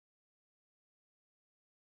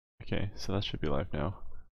Okay, so that should be live now.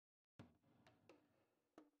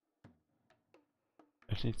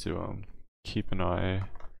 I just need to keep an eye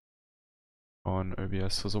on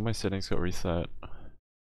OBS because all my settings got reset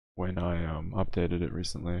when I updated it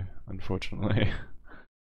recently, unfortunately.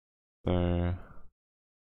 So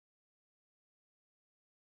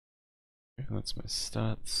okay, that's my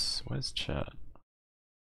stats. Where's chat?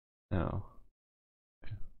 Oh.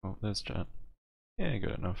 Okay. Oh, there's chat. Yeah,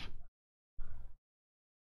 good enough.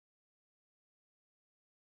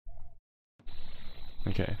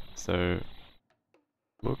 Okay, so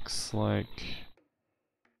looks like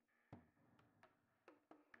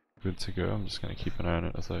good to go. I'm just gonna keep an eye on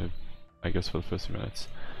it as I guess for the first few minutes.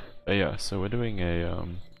 But yeah, so we're doing a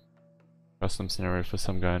custom scenario for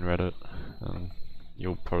some guy on Reddit.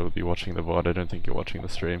 You'll probably be watching the VOD. I don't think you're watching the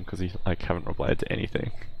stream because he like haven't replied to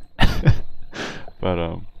anything.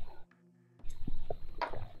 But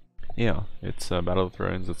yeah, it's Battle of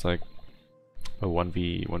Thrones. It's like a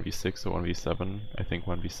 1v6 or 1v7. I think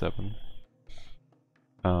 1v7.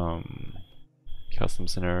 Custom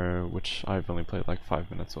scenario, which I've only played like 5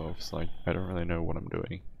 minutes of, so I don't really know what I'm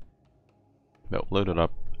doing. But load it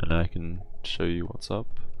up and I can show you what's up.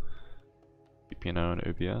 Keep an eye on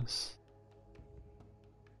OBS.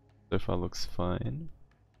 So far looks fine.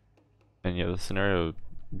 And yeah, the scenario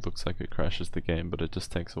looks like it crashes the game, but it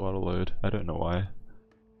just takes a while to load. I don't know why.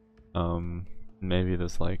 Maybe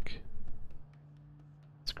there's like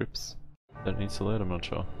scripts that it needs to load, I'm not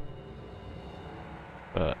sure.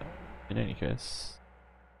 But in any case,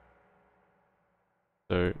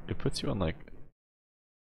 so it puts you on like,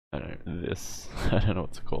 I don't know, this, I don't know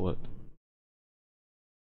what to call it.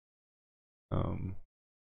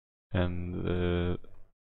 And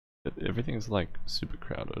everything's like super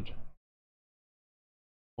crowded.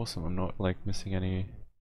 Awesome, I'm not like missing any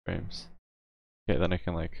frames. Okay, then I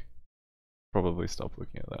can like probably stop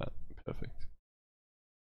looking at that. Perfect.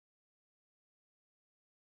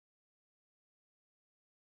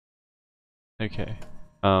 Okay,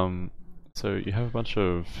 so you have a bunch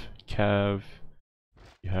of cav,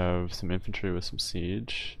 you have some infantry with some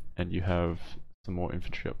siege, and you have some more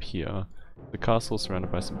infantry up here. The castle is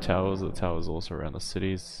surrounded by some towers, the towers also around the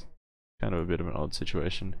cities. Kind of a bit of an odd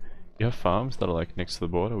situation. You have farms that are like next to the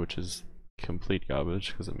border, which is complete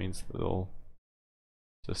garbage because it means that they'll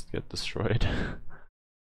just get destroyed.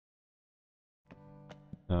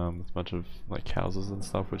 With a bunch of like houses and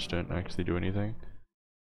stuff which don't actually do anything.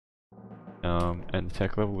 And the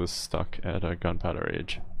tech level is stuck at a gunpowder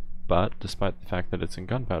age. But despite the fact that it's in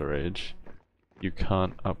gunpowder age, you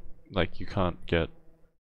can't get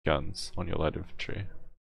guns on your light infantry.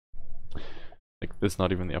 Like there's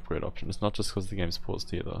not even the upgrade option. It's not just because the game's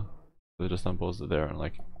paused either. They just unpaused it there and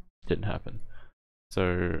like didn't happen.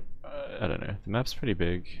 So I don't know. The map's pretty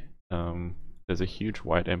big. There's a huge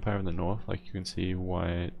white empire in the north. Like you can see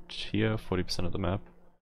white here, 40% of the map.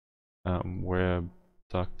 We're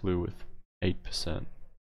dark blue with 8%.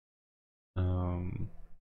 And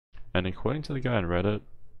according to the guy on Reddit,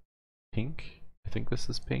 pink. I think this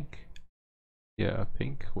is pink. Yeah,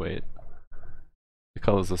 pink. Wait. The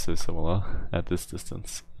colors are so similar at this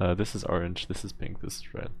distance. This is orange, this is pink, this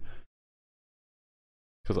is red.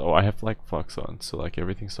 Because, oh, I have like flux on, so like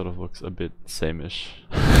everything sort of looks a bit same-ish.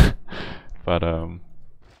 But,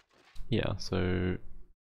 yeah, so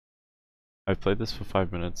I've played this for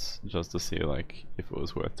 5 minutes just to see like if it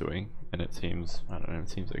was worth doing, and it seems, I don't know, it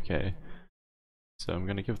seems okay. So I'm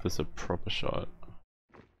gonna give this a proper shot.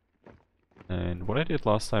 And what I did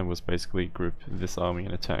last time was basically group this army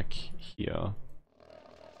and attack here.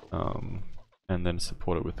 And then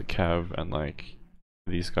support it with the cav, and like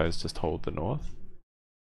these guys just hold the north.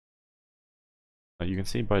 You can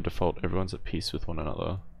see by default everyone's at peace with one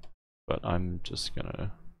another, but I'm just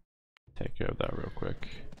gonna take care of that real quick.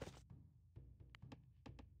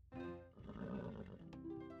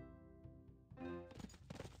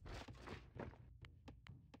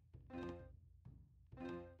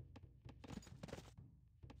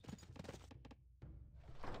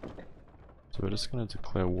 So we're just gonna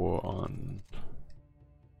declare war on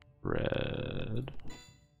red.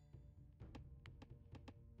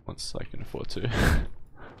 Once I can afford to.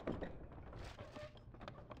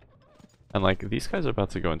 And like, these guys are about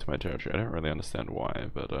to go into my territory. I don't really understand why,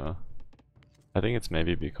 but I think it's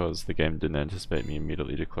maybe because the game didn't anticipate me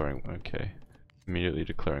immediately declaring, immediately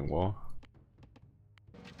declaring war.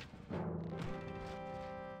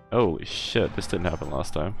 Holy shit, this didn't happen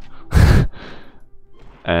last time.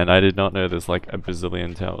 And I did not know there's like a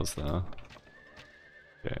bazillion towers there.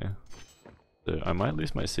 Okay. So I might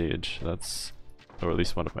lose my siege, that's... or at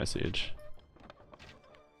least one of my siege.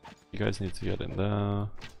 You guys need to get in there.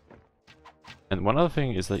 And one other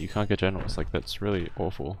thing is that you can't get generals, like that's really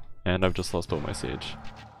awful. And I've just lost all my siege.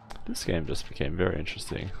 This game just became very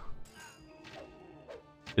interesting.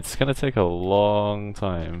 It's gonna take a long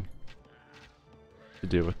time to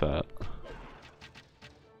deal with that.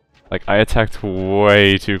 Like, I attacked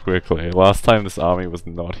way too quickly. Last time this army was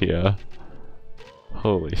not here.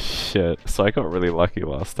 Holy shit. So I got really lucky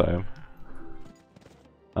last time.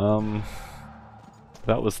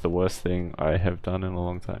 That was the worst thing I have done in a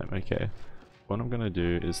long time. Okay. What I'm gonna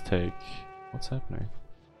do is take... What's happening?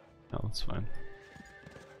 Oh, that's fine.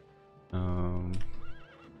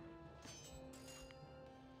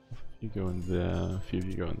 You go in there, a few of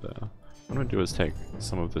you go in there. What I'm gonna do is take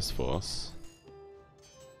some of this force.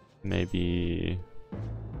 Maybe...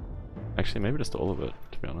 Actually, maybe just all of it,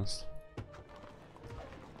 to be honest.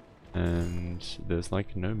 And there's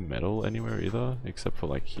like no metal anywhere either, except for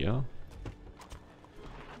like here.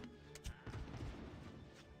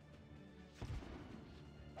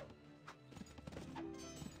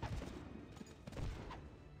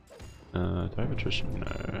 Do I have attrition?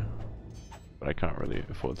 No. But I can't really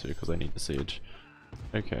afford to because I need the siege.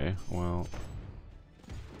 Okay, well...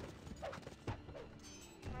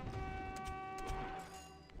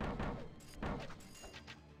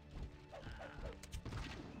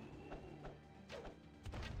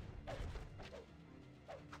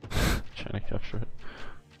 Trying to capture it.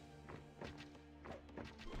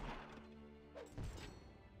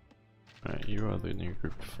 Alright, you are the new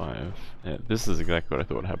group 5. Yeah, this is exactly what I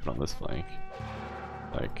thought would happen on this flank.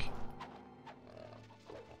 Like...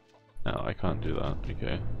 No, I can't do that,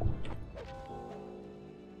 okay.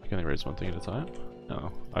 I can only raise one thing at a time?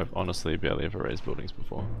 No, I've honestly barely ever raised buildings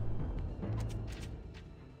before.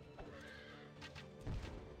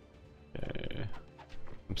 Okay.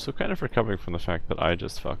 I'm still kind of recovering from the fact that I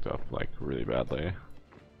just fucked up, like, really badly.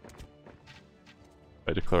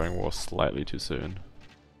 By declaring war slightly too soon.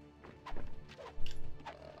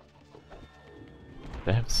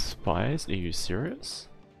 They have spies? Are you serious?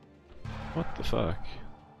 What the fuck?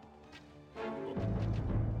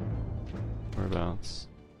 Whereabouts?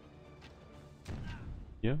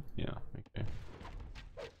 Yeah? Yeah, okay.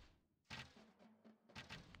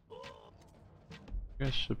 You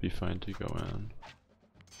guys should be fine to go in.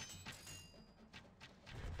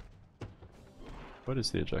 What is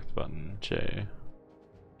the eject button? J.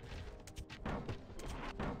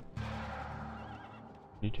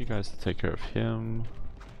 Need you guys to take care of him.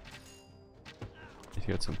 Need to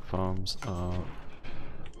get some farms up.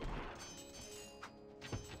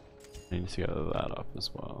 I need to get that up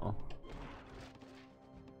as well.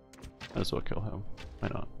 Might as well kill him. Why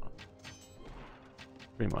not?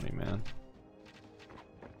 Free money, man.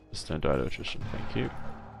 Just don't die to attrition, thank you.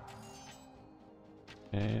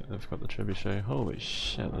 Okay, they've got the trebuchet. Holy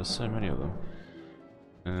shit, there's so many of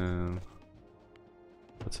them.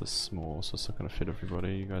 That's a small, so it's not gonna fit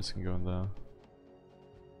everybody. You guys can go in there.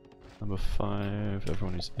 Number 5,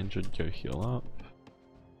 everyone who's injured, go heal up.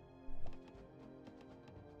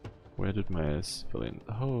 Where did my civilian...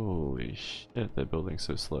 Holy shit, they're building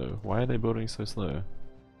so slow. Why are they building so slow?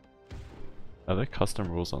 Are there custom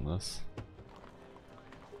rules on this?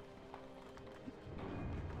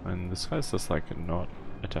 And this guy's just like not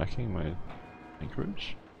attacking my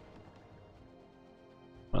anchorage?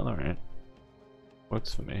 Well, alright.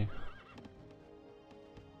 Works for me.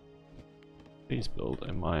 Please build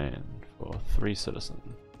a mine for 3 citizens.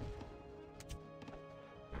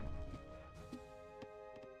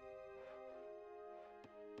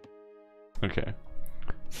 Okay,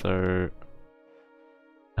 so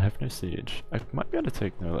I have no siege. I might be able to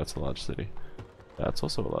take... No, that's a large city. That's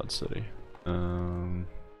also a large city.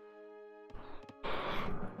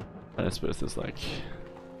 I suppose there's like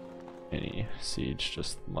any siege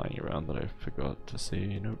just lying around that I forgot to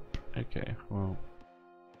see. Nope. Okay, well,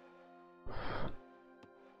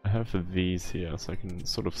 I have these here, so I can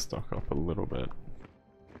sort of stock up a little bit.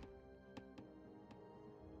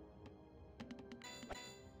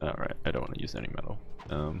 Alright, I don't want to use any metal.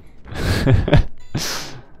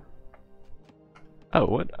 Oh,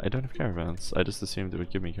 what? I don't have caravans. I just assumed it would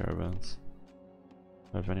give me caravans.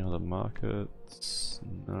 Do I have any other markets?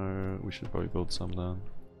 No, we should probably build some then.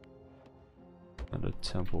 And a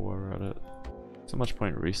temple while we're at it. So much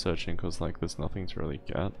point researching because like there's nothing to really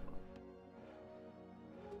get.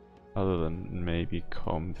 Other than maybe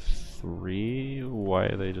Com 3? Why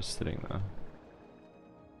are they just sitting there?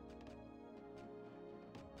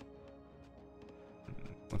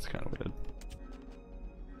 That's kind of weird.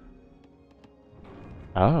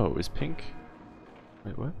 Oh, is pink?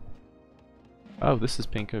 Wait, what? Oh, this is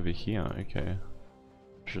pink over here, okay.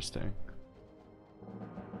 Interesting.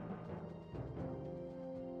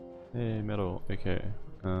 Hey, metal. Okay.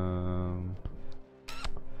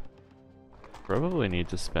 Probably need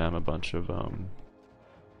to spam a bunch of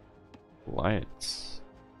lights,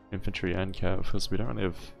 infantry and cav, because we don't really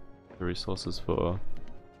have the resources for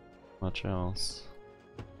much else.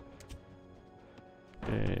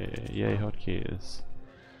 Yay hotkeys.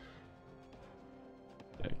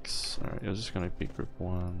 X. Alright, I was just gonna be group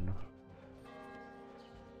 1.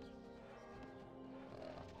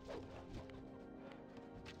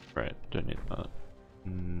 Right, don't need that.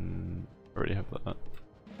 Already have that.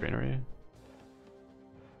 Greenery?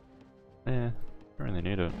 Don't really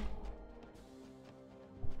need it.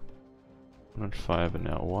 105 and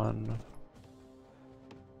now 1.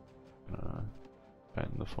 Gonna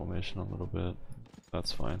tighten the formation a little bit.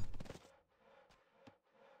 That's fine.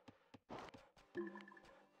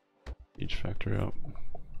 Each factory up.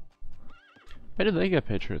 Why did they get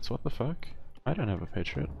patriots? What the fuck? I don't have a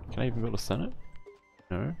patriot. Can I even build a senate?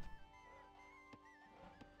 No.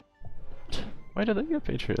 Why did they get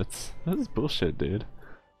patriots? This is bullshit, dude.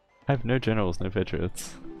 I have no generals, no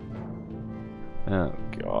patriots. Oh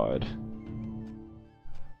god.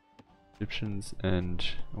 Egyptians and,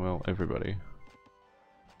 well, everybody.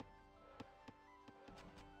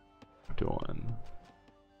 Dawn.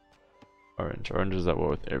 Orange. Orange is at war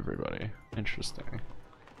with everybody. Interesting.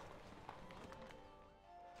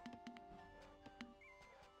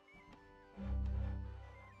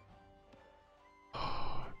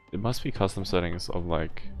 It must be custom settings of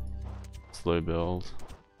like slow build.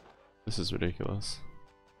 This is ridiculous.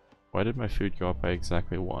 Why did my food go up by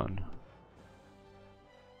exactly 1?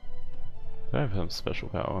 Do I have some special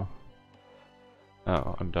power?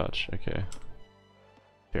 Oh, I'm Dutch, okay.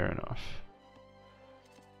 Fair enough.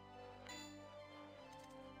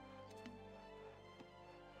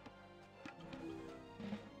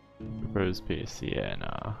 Propose peace, yeah,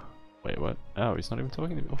 nah. Wait, what? Oh, he's not even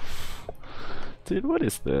talking to me. Dude, what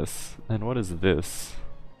is this? And what is this?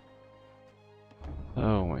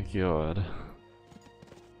 Oh my god.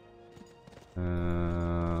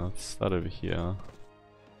 Let's start over here.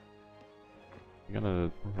 I'm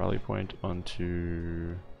gonna rally point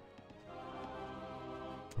onto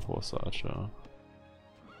the horse archer.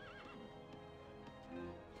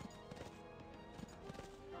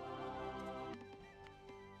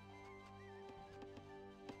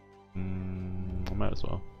 I might as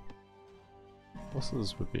well.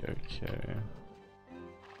 Horses would be okay.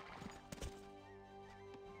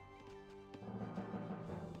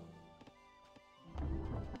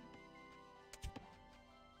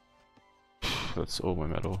 That's all my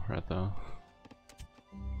metal right there.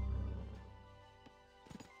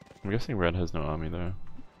 I'm guessing red has no army though.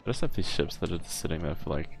 I just have these ships that are just sitting there for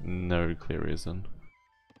like no clear reason.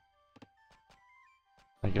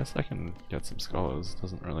 I guess I can get some scholars,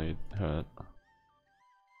 doesn't really hurt.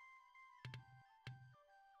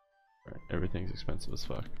 Right, everything's expensive as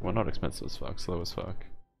fuck. Well, not expensive as fuck, slow as fuck.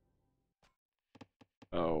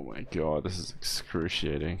 Oh my god, this is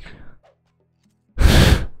excruciating.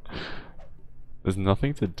 There's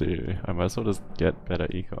nothing to do. I might as well just get better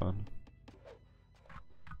econ.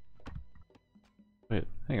 Wait,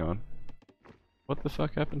 hang on. What the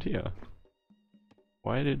fuck happened here?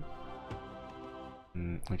 Why did...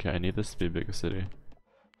 okay, I need this to be a bigger city.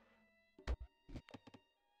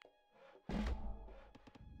 I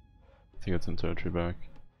think it's in territory back.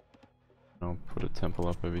 I'll put a temple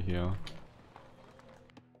up over here.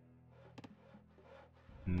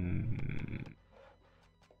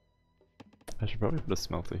 I should probably put a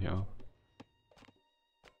smelter here.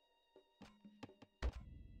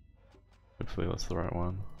 Hopefully that's the right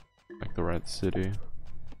one. Like the right city.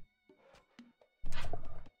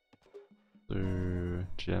 So,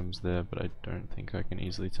 gems there, but I don't think I can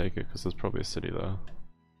easily take it because there's probably a city there.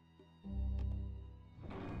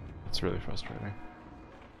 It's really frustrating.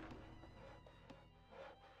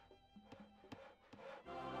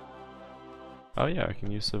 Oh yeah, I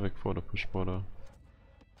can use civic 4 to push border.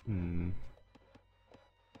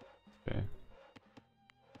 Okay.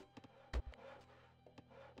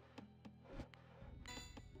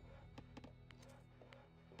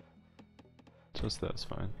 Just that's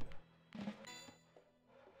fine.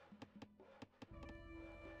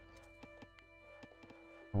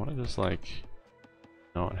 I want to just like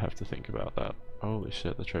not have to think about that. Holy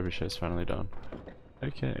shit, the trebuchet's finally done.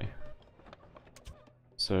 Okay.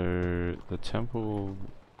 So the temple...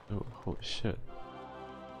 oh, holy shit.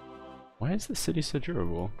 Why is the city so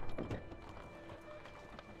durable?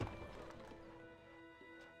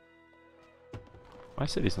 My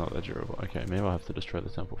city's not that durable. Okay, maybe I'll have to destroy the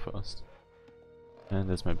temple first. And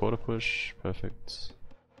there's my border push. Perfect. This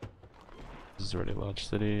is already a large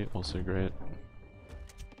city. Also great.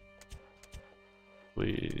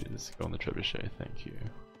 Please go on the trebuchet, thank you.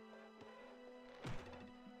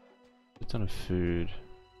 A ton of food,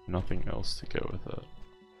 nothing else to go with it.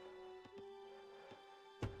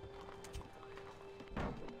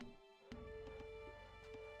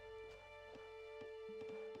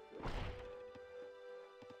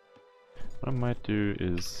 What I might do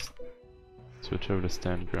is switch over to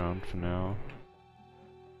stand ground for now.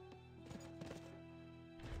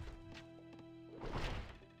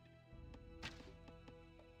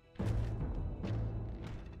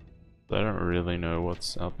 I don't really know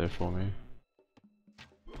what's out there for me.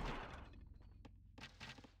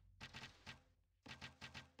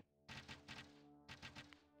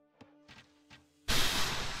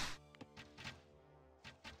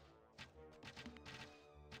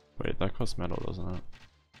 Wait, that costs metal, doesn't it?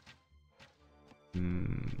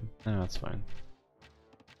 No, that's fine.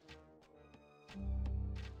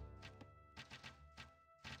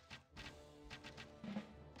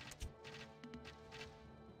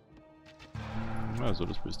 Might as well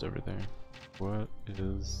just boost everything. What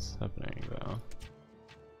is happening there?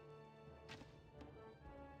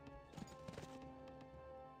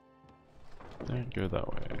 Don't go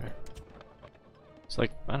that way. It's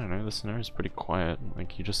like, I don't know, the scenario's pretty quiet.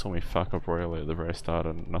 Like, you just saw me fuck up royally at the very start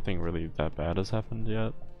and nothing really that bad has happened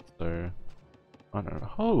yet. So, I don't know.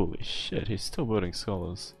 Holy shit, he's still building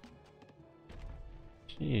scholars.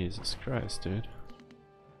 Jesus Christ, dude.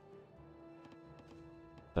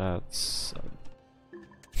 That's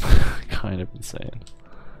kind of insane.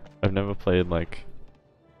 I've never played like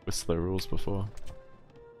with slow rules before.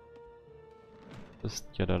 Just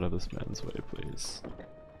get out of this man's way, please.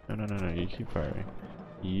 No, no, no, no, you keep firing.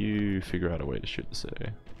 You figure out a way to shoot the city.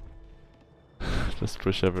 Just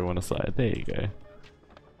push everyone aside. There you go.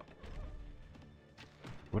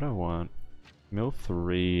 What I want... Mill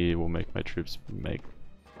 3 will make my troops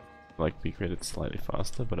be created slightly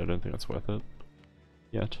faster, but I don't think that's worth it.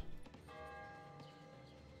 Yet.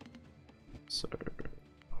 So...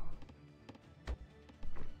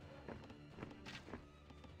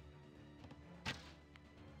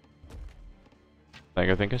 Like,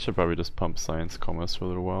 I think I should probably just pump science commerce for a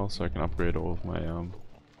little while so I can upgrade all of my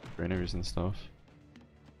granaries and stuff.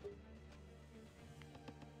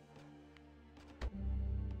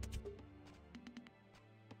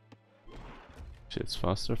 Actually, it's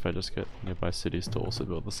faster if I just get nearby cities to also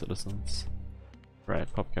build the citizens. Right,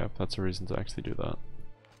 PopCap, that's a reason to actually do that.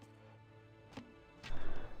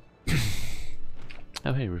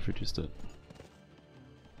 Oh hey, we've reduced it.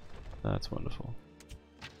 That's wonderful.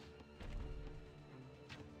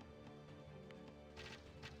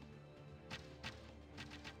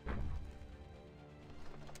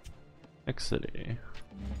 Next city.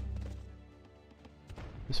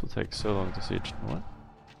 This will take so long to siege. What?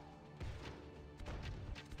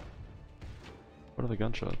 What are the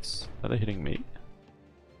gunshots? Are they hitting me?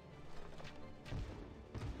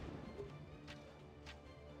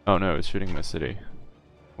 Oh no, it's shooting my city.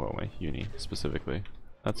 Well, my uni specifically.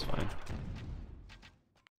 That's fine.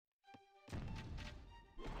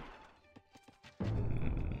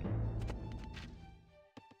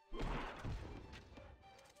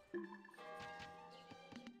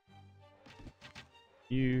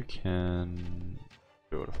 You can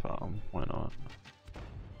build a farm, why not?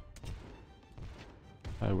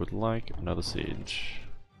 I would like another siege.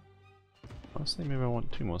 Honestly, maybe I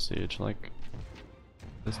want 2 more siege, like...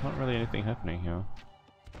 There's not really anything happening here.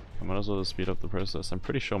 I might as well speed up the process. I'm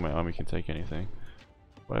pretty sure my army can take anything.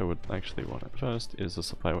 What I would actually want at first is a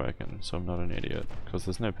supply wagon, so I'm not an idiot, because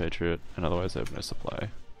there's no patriot, and otherwise I have no supply.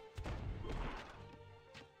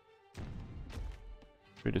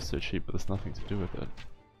 Food is so cheap, but there's nothing to do with it.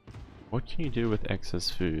 What can you do with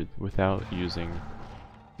excess food without using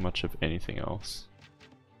much of anything else?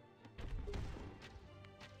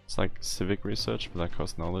 It's like civic research, but that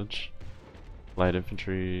costs knowledge. Light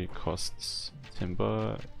infantry costs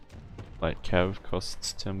timber. Light cav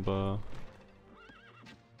costs timber.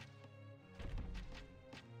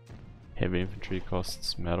 Heavy infantry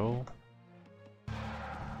costs metal.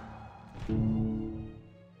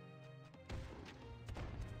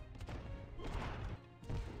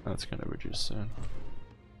 That's gonna reduce soon.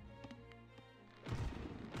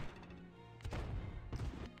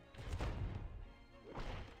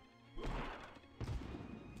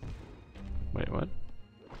 Wait, what?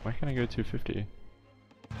 Why can't I go 250?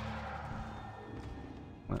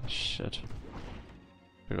 Ah, shit.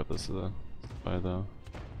 Forgot this is a supply though.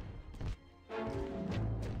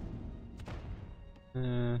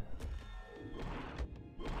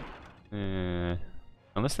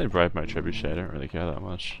 Unless they bribe my trebuchet, I don't really care that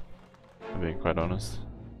much. I'm being quite honest.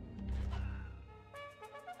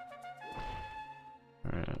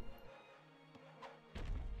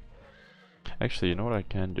 Actually, you know what I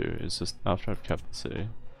can do is just after I've capped the city.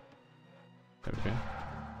 There we go.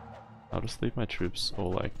 I'll just leave my troops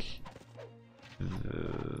all like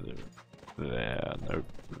there, nope,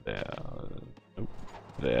 there, nope,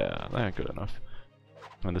 there. They're good enough.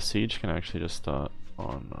 And the siege can actually just start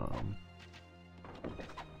on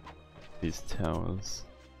these towers.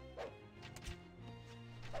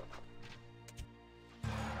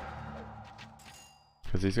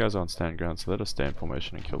 Because these guys aren't stand ground, so they'll just stay in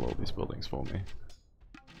formation and kill all these buildings for me.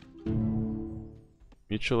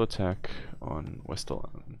 Mutual attack on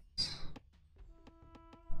Westerland.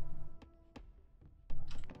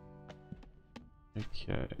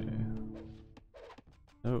 Okay.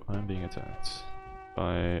 Oh, I'm being attacked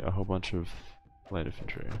by a whole bunch of light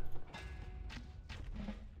infantry.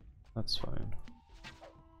 That's fine.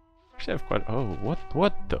 Actually, I have quite. Oh,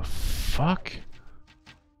 what the fuck?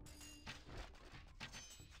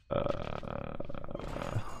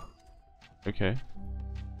 Okay.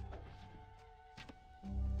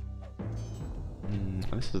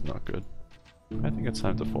 This is not good. I think it's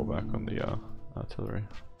time to fall back on the artillery.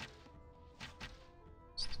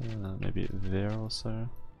 Just, maybe there also.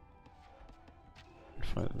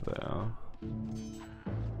 Fight there.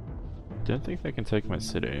 Don't think they can take my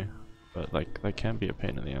city, but like they can be a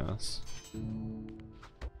pain in the ass.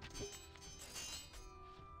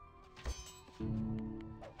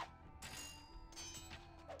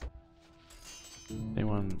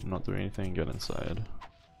 Anyone not doing anything, get inside.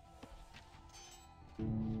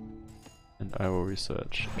 And I will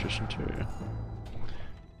research attrition 2.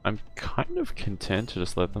 I'm kind of content to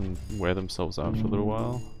just let them wear themselves out for a little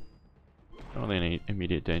while. Not really any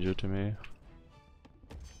immediate danger to me.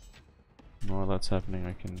 While that's happening,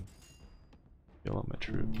 I can heal up my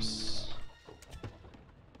troops.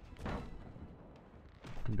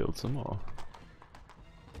 And build some more.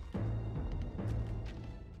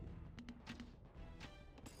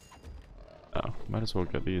 Oh, might as well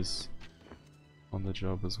get these on the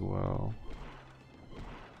job as well.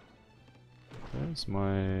 There's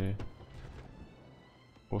my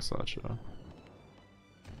horse archer.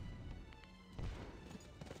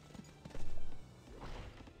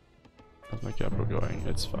 How's my capital going?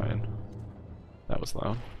 It's fine. That was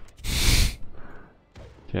loud.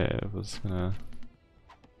 Okay, I was gonna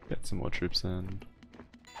get some more troops in.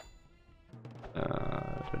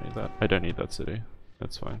 I don't need that. I don't need that city.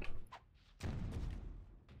 That's fine.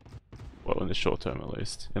 Well, in the short term at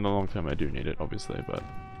least. In the long term I do need it, obviously, but...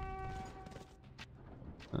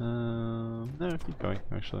 no, keep going,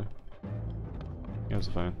 actually. You guys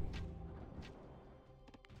are fine.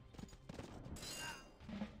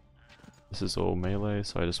 This is all melee,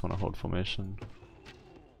 so I just want to hold formation.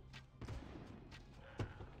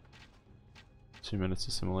 2 minutes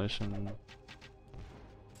of simulation.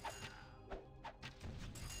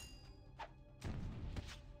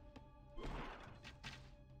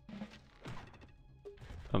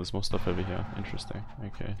 Oh, there's more stuff over here. Interesting.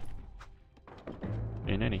 Okay.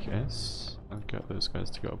 In any case, I'll get those guys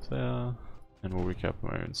to go up there, and we'll recap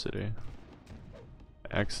my own city.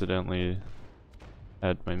 I accidentally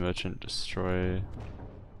had my merchant destroy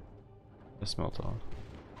a smelter.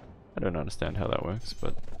 I don't understand how that works,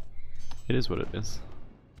 but it is what it is.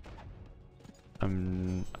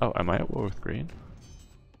 Oh, am I at war with green?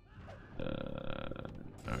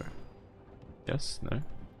 No. Yes? No?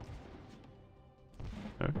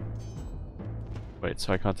 No? Wait,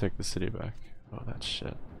 so I can't take the city back. Oh, that's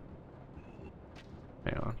shit.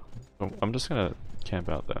 Hang on. Oh, I'm just gonna camp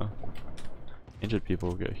out there. Injured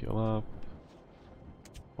people go heal up.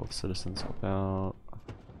 All the citizens help out.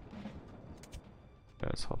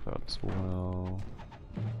 Guys help out as well.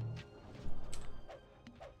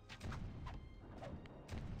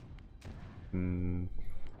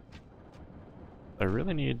 I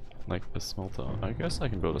really need like a smelter. I guess I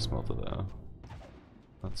can build a smelter there.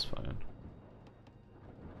 That's fine.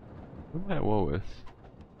 Who am I at war with?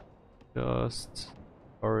 Just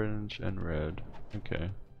orange and red.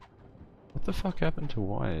 Okay. What the fuck happened to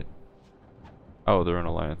white? Oh, they're in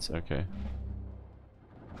alliance. Okay.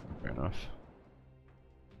 Fair enough.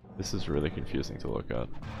 This is really confusing to look at.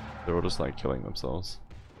 They're all just like killing themselves.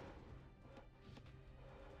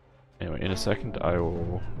 Anyway, in a second I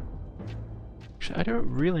will... Actually, I don't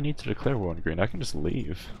really need to declare war on green. I can just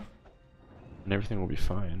leave. And everything will be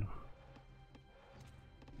fine.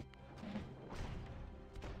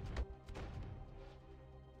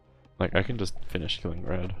 Like, I can just finish killing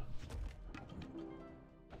red.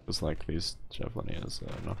 Because, like, these javelineers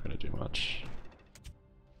are not going to do much.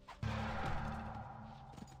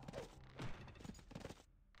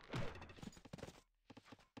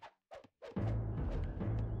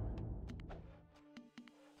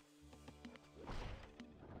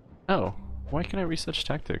 Oh, why can I research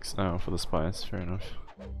tactics? Oh, for the spies, fair enough.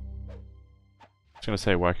 I was gonna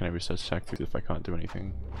say, why can I research tactics if I can't do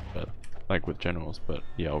anything? But, like with generals, but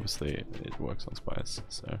yeah, obviously it works on spies,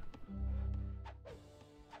 so.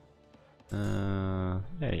 Yeah,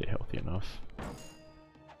 you're healthy enough.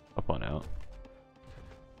 Up on out.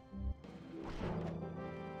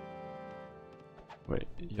 Wait,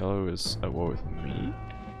 yellow is at war with me?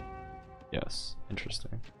 Yes,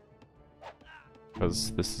 interesting.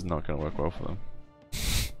 Because this is not going to work well for them.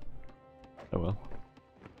 Oh well.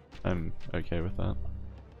 I'm okay with that.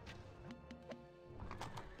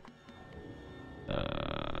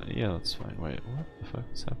 Yeah, that's fine. Wait, what the fuck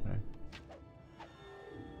is happening?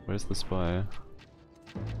 Where's the spy?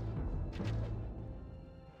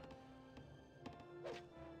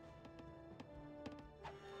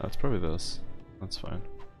 That's probably this. That's fine.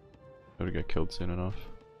 Gotta get killed soon enough.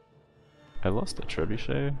 I lost a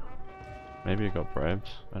trebuchet. Maybe I got bribed.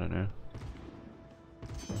 I don't know.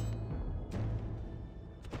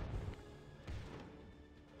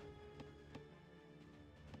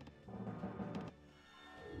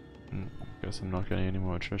 Guess I'm not getting any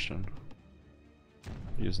more attrition.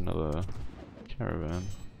 Use another caravan.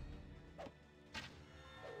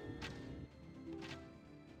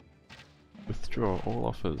 Withdraw all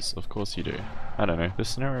offers. Of course you do. I don't know. This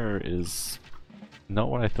scenario is not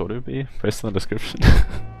what I thought it would be based on the description.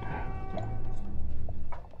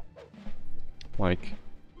 Like,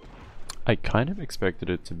 I kind of expected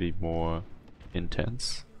it to be more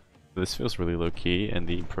intense. This feels really low key, and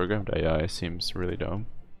the programmed AI seems really dumb.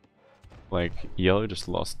 Like, yellow just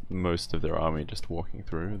lost most of their army just walking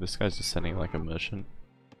through. This guy's just sending like a merchant,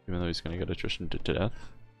 even though he's gonna get attrition to death.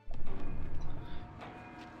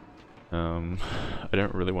 I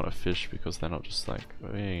don't really want to fish because they're not just like,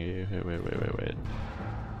 wait. I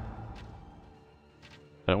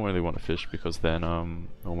don't really want to fish because then all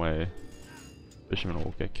my fishermen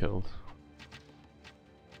will get killed.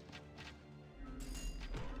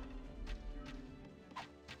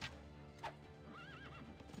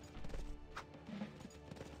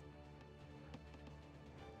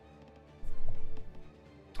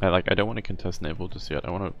 I don't want to contest naval just yet. I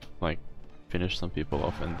want to like finish some people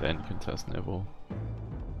off and then contest naval.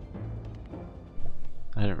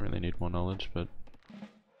 I don't really need more knowledge, but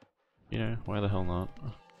you know, why the hell not?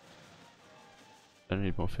 I don't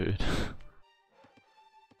need more food.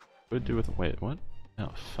 What would do with wait, what?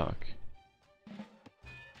 Oh fuck.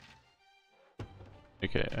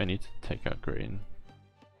 Okay, I need to take out green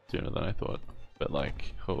sooner than I thought. But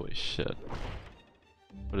like, holy shit.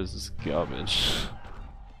 What is this garbage?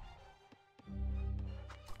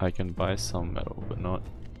 I can buy some metal, but not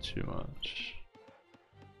too much.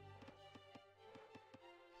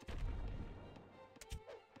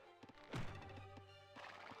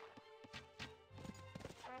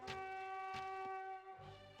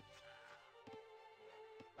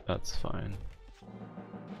 That's fine.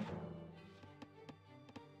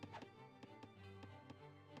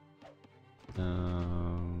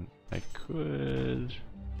 I could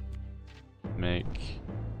make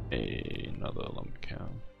another lumber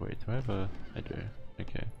camp. Wait, do I have a? I do.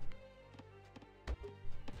 Okay.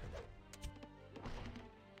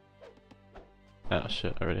 Ah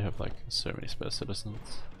shit, I already have like so many spare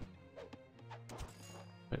citizens.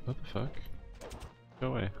 Wait, what the fuck? Go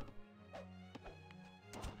away.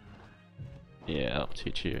 Yeah, I'll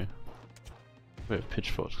teach you. We have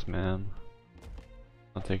pitchforks, man.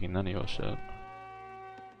 Not taking none of your shit.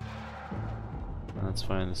 That's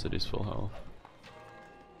fine, the city's full health.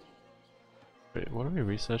 Wait, what are we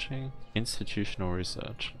researching? Institutional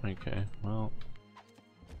research. Okay, well...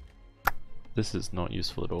 this is not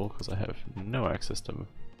useful at all because I have no access to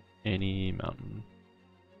any mountain.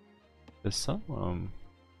 There's some,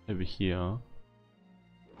 over here.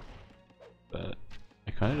 But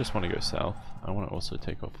I kinda just want to go south. I want to also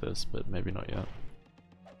take off this, but maybe not yet.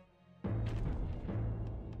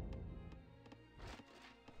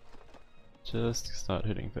 Just start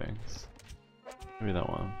hitting things. Maybe that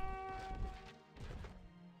one.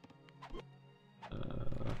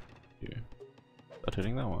 You. Start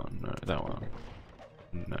hitting that one. No, that one.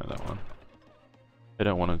 No, that one. I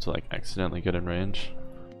don't want him to like accidentally get in range.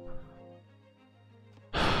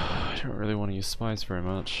 I don't really want to use spies very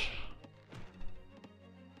much.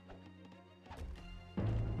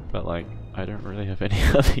 But like, I don't really have any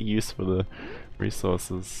other use for the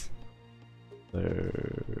resources.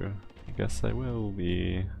 So... I guess I will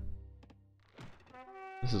be...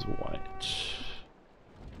 This is white.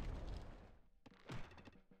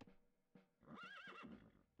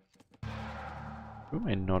 Who am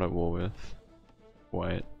I not at war with?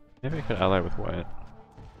 White. Maybe I could ally with white.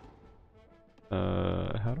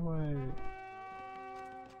 How do I...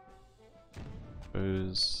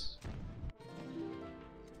 Suppose...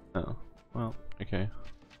 Oh, well, okay.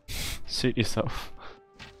 Suit yourself.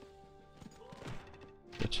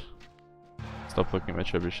 Bitch. Stop looking at my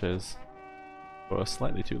trebuchets. For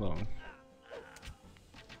slightly too long.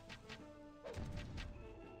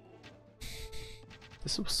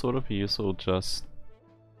 This will sort of be useful just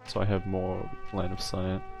so I have more line of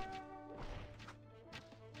sight.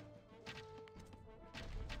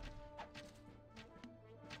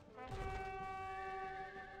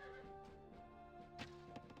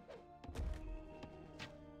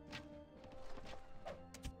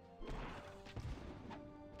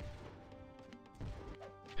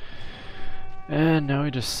 And now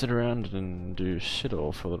we just sit around and do shit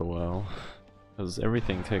all for a little while, because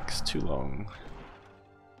everything takes too long.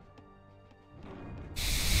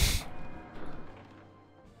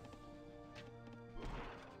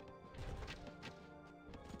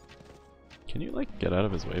 Can you like get out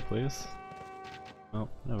of his way, please? Oh,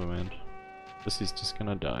 never mind. This is just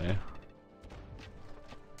gonna die.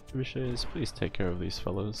 Trebuchets, please take care of these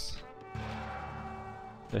fellows.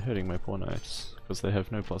 They're hurting my poor knights, because they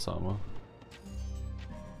have no plus armor.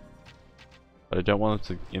 But I don't want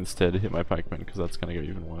them to instead hit my pikemen, because that's gonna go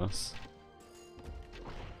even worse.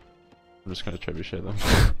 I'm just gonna trebuchet them.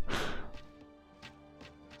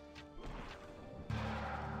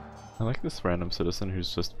 I like this random citizen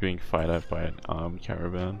who's just being fired at by an armed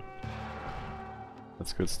caravan.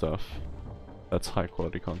 That's good stuff. That's high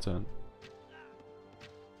quality content.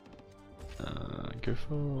 Go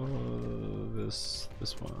for this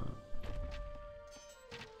one.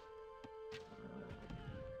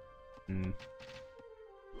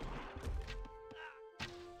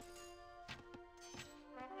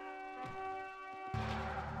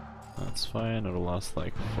 That's fine, it'll last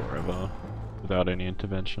like forever without any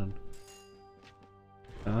intervention.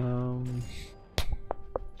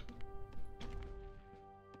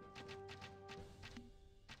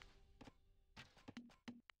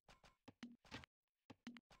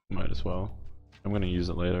 Might as well. I'm gonna use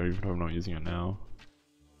it later even though I'm not using it now.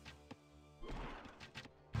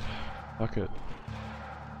 Fuck it.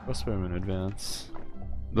 Crossbowmen advance.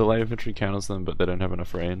 The light infantry counters them, but they don't have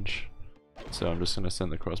enough range. So I'm just gonna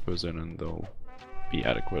send the crossbows in and they'll be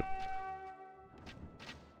adequate.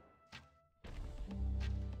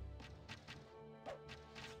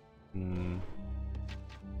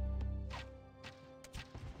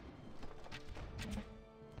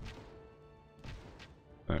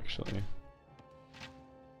 Actually,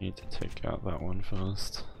 need to take out that one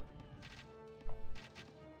first.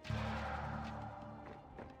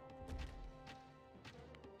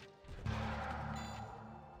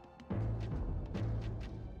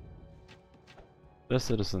 The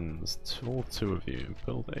citizens, all two of you,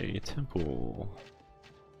 build a temple.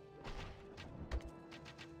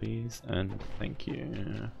 Please and thank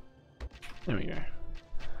you. There we go.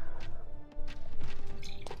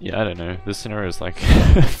 Yeah, I don't know. This scenario is like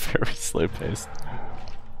very slow paced.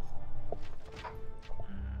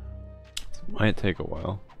 It might take a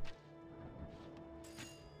while.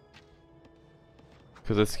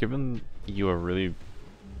 Because it's given you a really...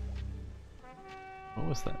 What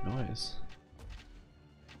was that noise?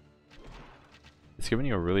 It's given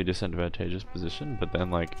you a really disadvantageous position, but then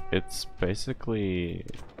like it's basically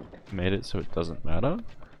made it so it doesn't matter.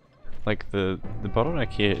 Like the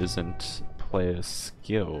bottleneck here isn't player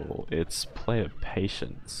skill, it's player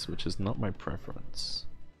patience, which is not my preference.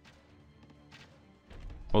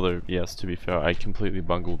 Although, yes, to be fair, I completely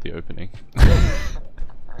bungled the opening.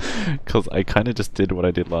 Because I kind of just did what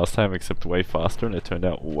I did last time, except way faster, and it turned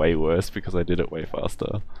out way worse because I did it way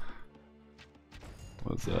faster. It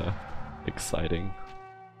was exciting.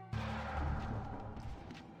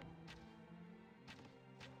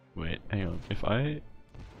 Wait, hang on. If I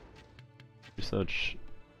research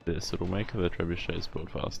this, it'll make the trebuchets build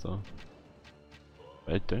faster.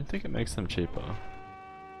 I don't think it makes them cheaper.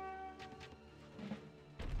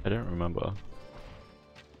 I don't remember.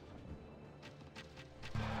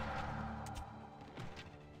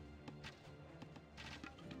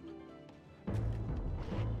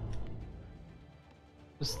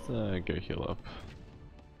 Just go heal up.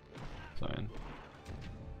 Fine.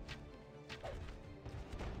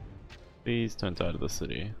 Please don't die to the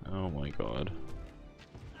city. Oh my god.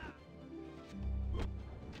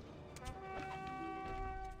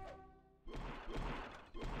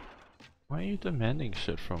 Why are you demanding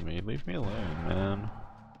shit from me? Leave me alone, man.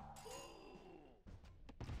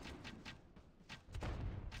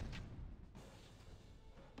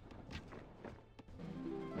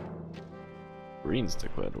 Green's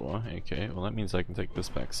declared war. Okay, well that means I can take this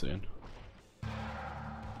back soon.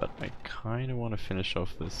 But I kind of want to finish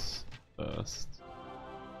off this first.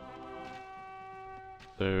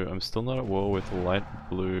 So I'm still not at war with light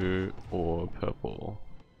blue or purple.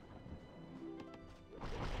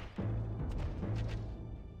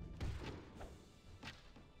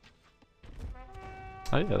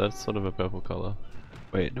 Oh yeah, that's sort of a purple color.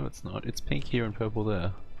 Wait, no it's not. It's pink here and purple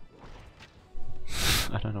there.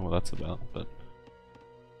 I don't know what that's about, but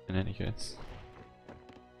in any case.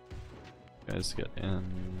 Guys get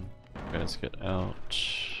in, guys get out.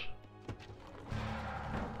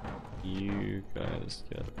 You guys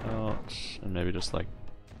get out, and maybe just like,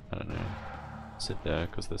 I don't know, sit there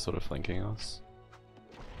because they're sort of flanking us.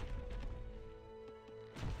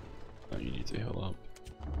 Oh, you need to heal up.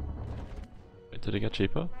 Wait, did it get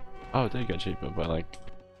cheaper? Oh, it did get cheaper by like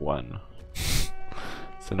 1.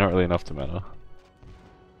 So not really enough to matter.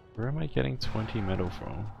 Where am I getting 20 metal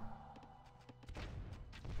from?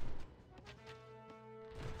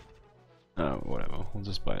 Oh, whatever. We'll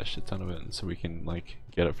just buy a shit ton of it so we can like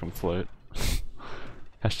get it from float.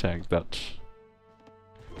 Hashtag Dutch.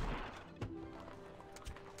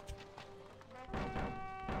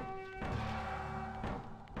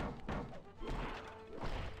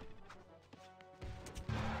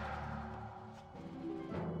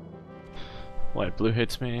 Light blue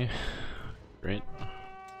hates me. Great.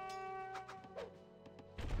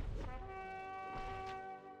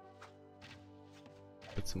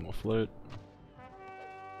 Get some more float.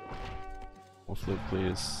 More float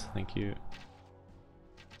please, thank you.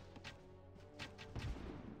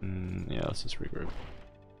 Yeah, let's just regroup.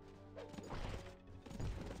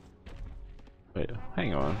 Wait,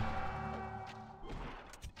 hang on.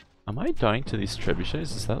 Am I dying to these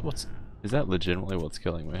trebuchets? Is that legitimately what's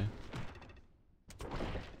killing me?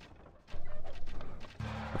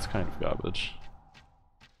 That's kind of garbage.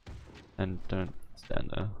 And don't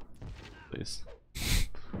stand there, please.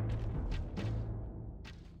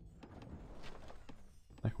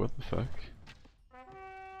 Like, what the fuck?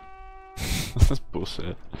 That's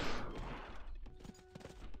bullshit.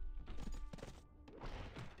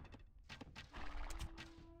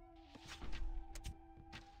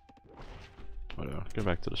 Whatever, go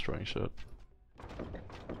back to destroying shit.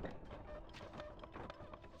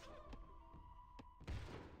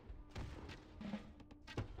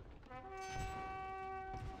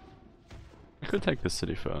 I could take this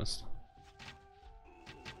city first.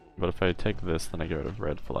 But if I take this, then I get rid of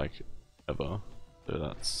red for like ever. So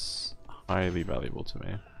that's highly valuable to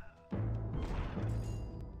me.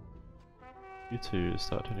 You two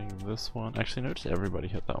start hitting this one. Actually, no, just everybody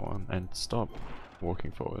hit that one. And stop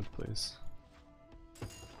walking forward, please.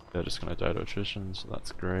 They're just gonna die to attrition, so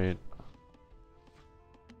that's great.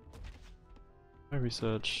 No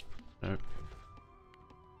research. Nope.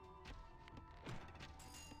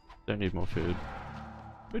 Don't need more food.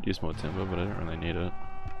 Could use more timber, but I don't really need it.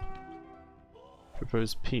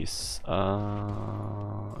 Propose peace.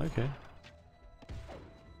 Okay.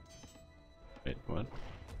 Wait, what?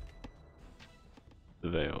 The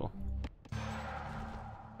veil.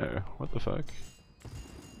 Oh, what the fuck?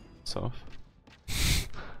 It's off.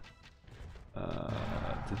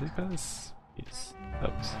 Did these guys? Yes.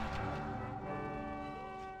 Oops.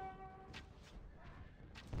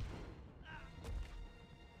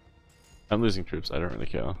 I'm losing troops, I don't really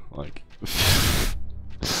care. Like,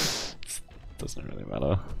 doesn't really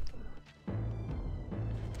matter.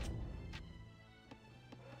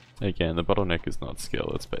 Again, the bottleneck is not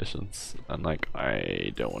skill, it's patience. And like,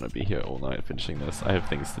 I don't want to be here all night finishing this. I have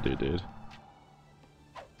things to do, dude.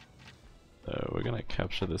 So we're gonna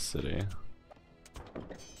capture this city.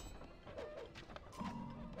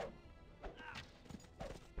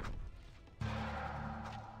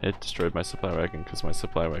 It destroyed my supply wagon because my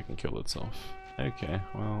supply wagon killed itself. Okay,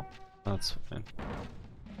 well, that's fine.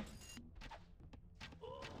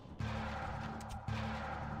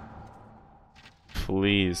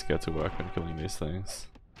 Please get to work on killing these things.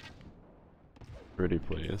 Pretty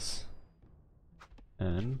please.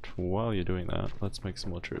 And while you're doing that, let's make some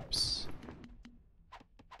more troops.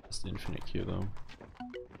 Just infinite queue though.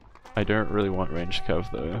 I don't really want ranged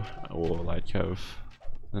cav though, or light cav.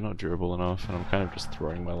 They're not durable enough, and I'm kind of just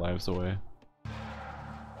throwing my lives away.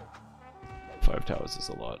 5 towers is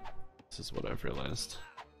a lot. This is what I've realized.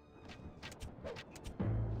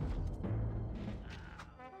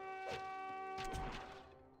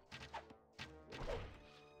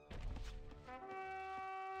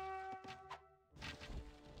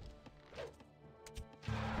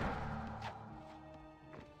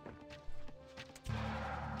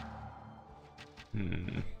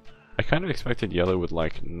 I kind of expected yellow would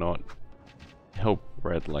like not help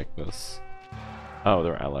red like this. Oh,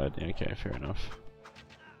 they're allied. Okay, fair enough.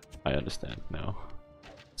 I understand now.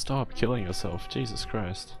 Stop killing yourself, Jesus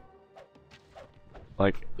Christ.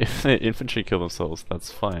 Like, if the infantry kill themselves,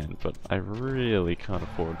 that's fine, but I really can't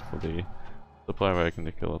afford for the supply wagon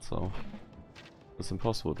to kill itself. It's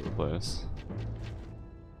impossible to replace.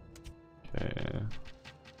 Okay.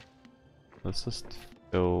 Let's just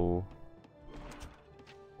fill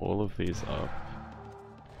all of these up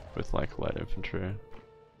with like light infantry.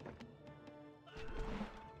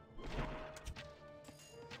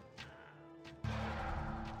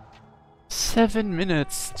 $7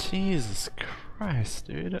 minutes! Jesus Christ,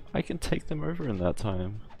 dude. I can take them over in that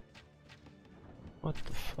time. What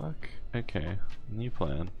the fuck? Okay, new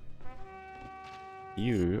plan.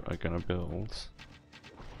 You are gonna build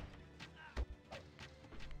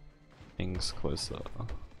things closer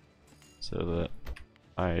so that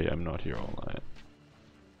I am not here all night.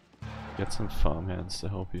 Get some farmhands to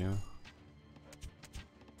help you.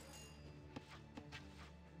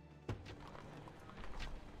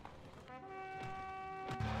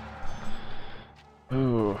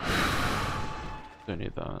 Ooh. Don't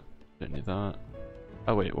need that. Don't need that.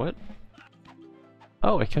 Oh wait, what?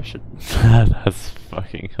 Oh, I captured. That's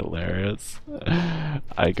fucking hilarious.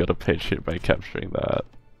 I got a patriot by capturing that.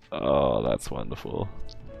 Oh, that's wonderful.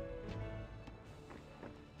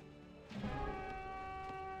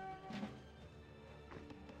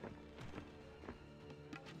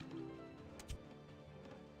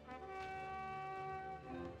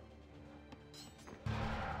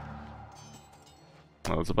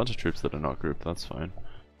 Oh, there's a bunch of troops that are not grouped, that's fine.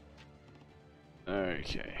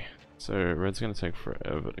 Okay, so red's gonna take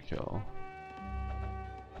forever to kill.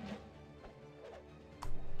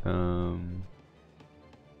 I'm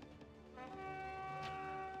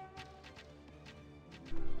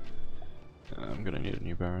gonna need a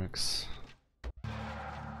new barracks.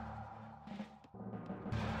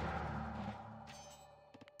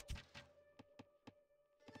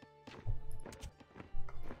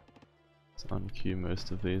 Let's unqueue most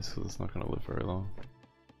of these because it's not gonna live very long.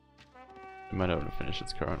 It might have to finish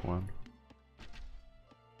its current one.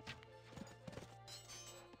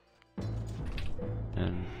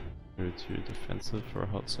 And go to defensive for a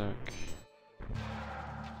hot sec.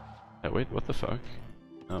 Oh wait, what the fuck?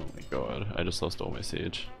 Oh my god, I just lost all my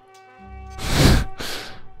siege.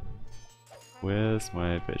 Where's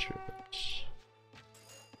my patriot?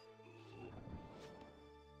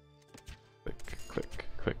 Click, click,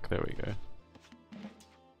 click, there we go.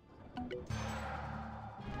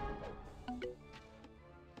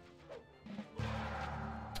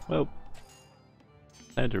 Well,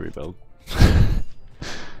 I had to rebuild.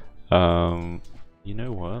 You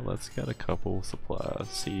know what? Let's get a couple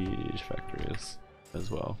siege factories as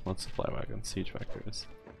well. Not supply wagons, siege factories.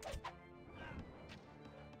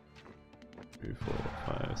 2, 4,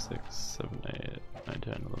 5, 6, 7, 8, 9,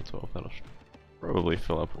 10, 11, 12. That'll probably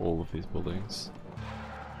fill up all of these buildings.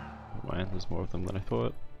 Never mind, there's more of them than I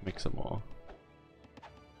thought. Mix it more.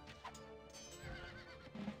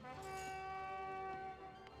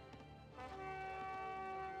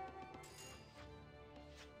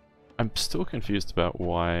 I'm still confused about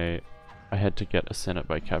why I had to get a senate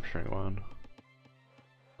by capturing one.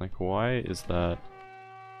 Like, why is that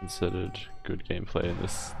considered good gameplay in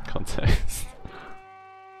this context?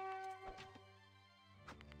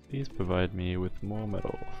 Please provide me with more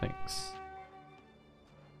metal, thanks.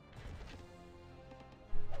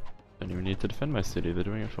 Don't even need to defend my city, they're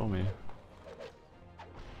doing it for me.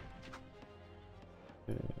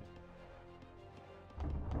 Okay.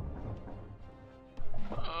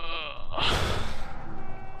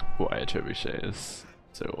 Why a trebuchet is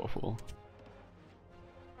so awful.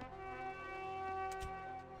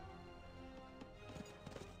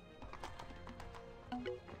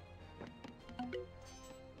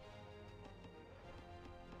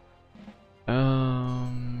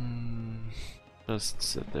 Just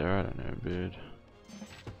sit there, I don't know, dude.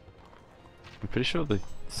 I'm pretty sure the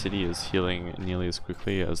city is healing nearly as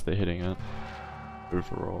quickly as they're hitting it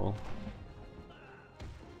overall.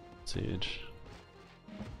 Siege.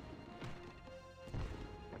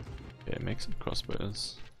 Okay, make some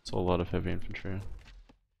crossbows. It's a lot of heavy infantry.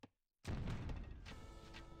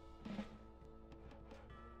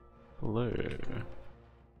 Hello.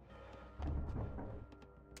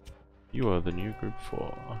 You are the new group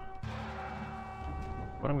 4.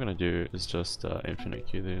 What I'm gonna do is just infinite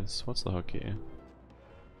queue these. What's the hotkey?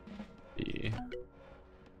 B.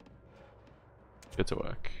 Get to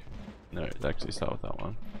work. No, actually start with that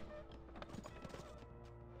one.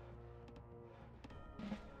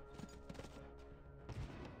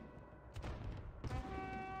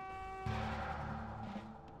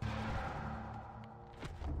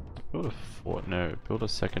 Build a fort? No, build a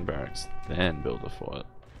second barracks, then build a fort.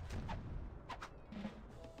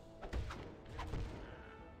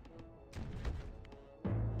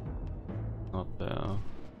 Not there.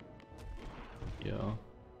 Yeah.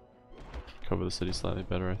 Cover the city slightly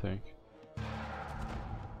better, I think.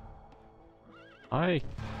 I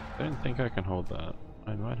don't think I can hold that.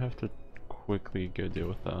 I might have to quickly go deal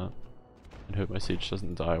with that. And hope my siege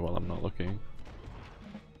doesn't die while I'm not looking.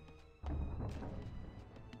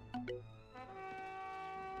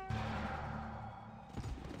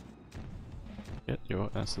 Get your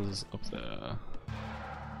asses up there.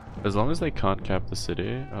 As long as they can't cap the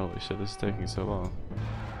city. Holy shit, this is taking so long.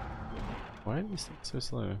 Why are these things so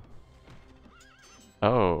slow?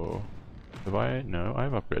 Oh. Have I? No,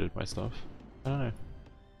 I've upgraded my stuff. I don't know.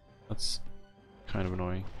 That's kind of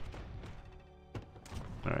annoying.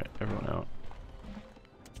 Alright, everyone out.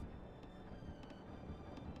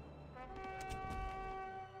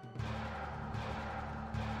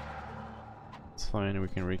 It's fine, we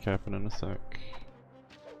can recap it in a sec.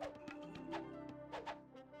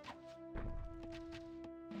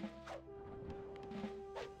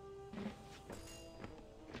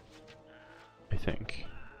 I think.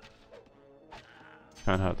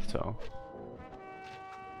 Kinda hard to tell.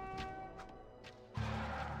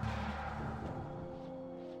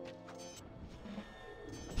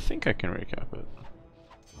 I think I can recap it.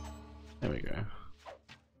 There we go.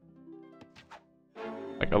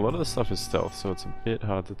 Like, a lot of the stuff is stealth, so it's a bit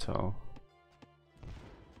hard to tell.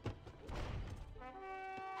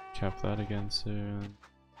 Cap that again soon.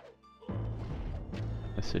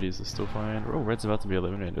 The cities are still fine. Oh, red's about to be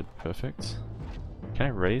eliminated. Perfect. Can I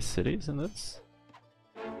raise cities in this?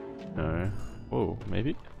 No. Oh,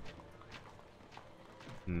 maybe?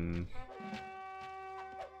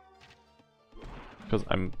 Because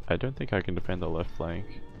I don't think I can defend the left flank.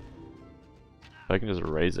 If I can just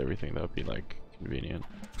raise everything, that would be like convenient.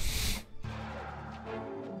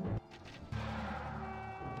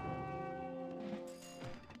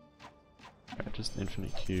 Alright, just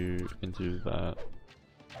infinite Q into that.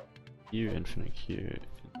 You infinite Q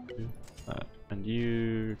into that. And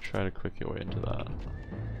you try to click your way into that.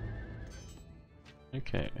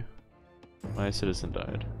 Okay. My citizen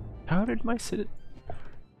died. How did my citizen...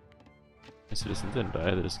 My citizen didn't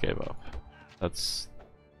die, they just gave up. That's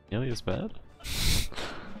nearly as bad?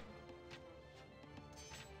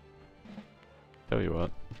 Tell you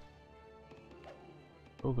what.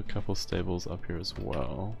 Build a couple stables up here as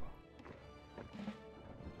well.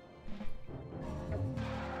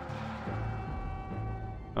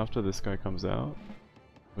 After this guy comes out,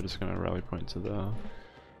 we're just gonna rally point to there.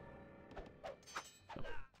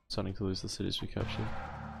 Starting to lose the cities we captured.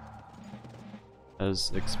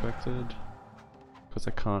 As expected, because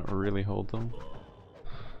I can't really hold them.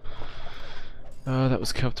 That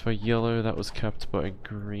was capped by yellow, that was capped by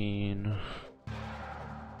green.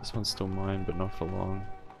 This one's still mine, but not for long.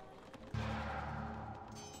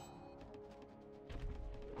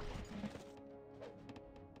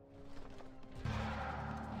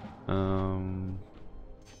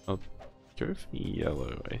 I'll go for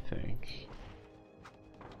yellow, I think.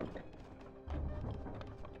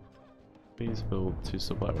 Please build 2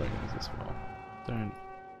 supply wagons as well. Don't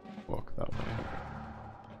walk that way.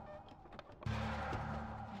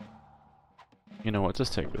 You know what,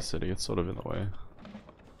 just take this city, it's sort of in the way.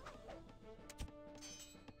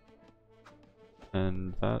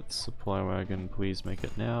 And that supply wagon, please make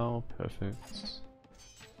it now. Perfect.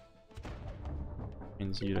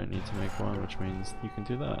 Means you don't need to make one, which means you can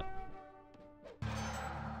do that.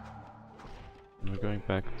 And we're going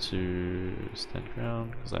back to stand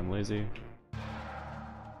ground, because I'm lazy.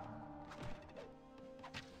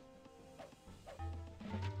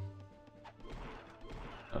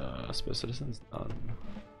 Spare citizens done.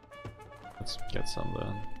 Let's get some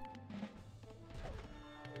then.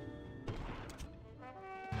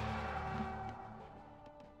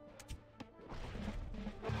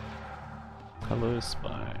 Hello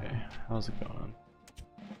spy, how's it going?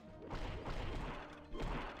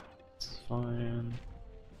 It's fine.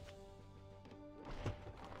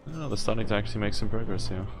 Oh, they're starting to actually make some progress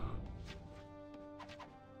here.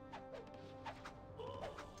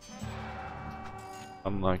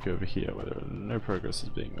 Unlike over here where no progress is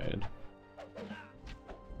being made.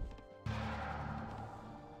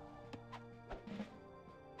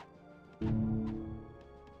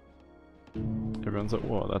 Everyone's at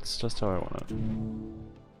war, that's just how I want it.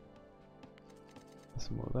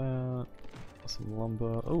 Some more of that, some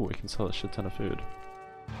lumber. Oh, we can sell a shit ton of food.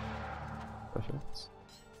 Perfect.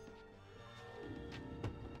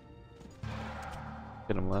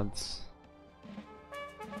 Get them, lads.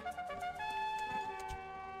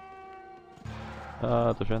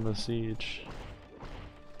 Defend the siege.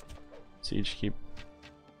 Siege keep,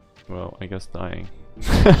 well, I guess dying.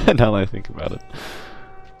 Now that I think about it.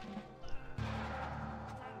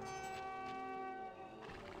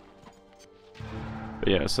 But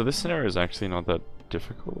yeah, so this scenario is actually not that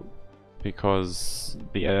difficult because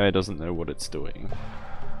the AI doesn't know what it's doing.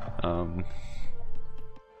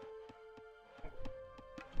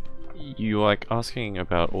 You like asking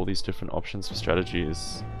about all these different options for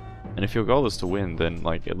strategies, and if your goal is to win, then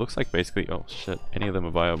like it looks like basically, oh shit, any of them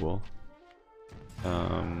are viable.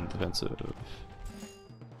 Defensive.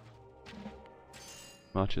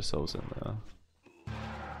 March yourselves in there.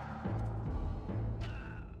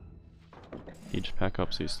 Each pack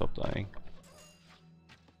up so you stop dying.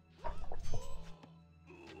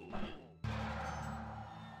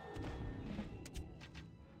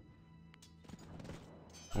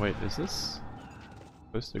 Wait, is this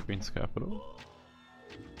close to Green's capital?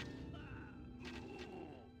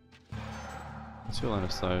 What's your line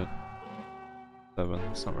of sight? 7,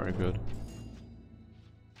 it's not very good.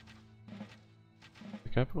 The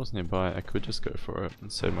capital's nearby, I could just go for it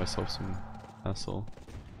and save myself some hassle.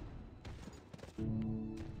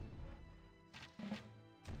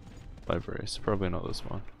 Libraries, probably not this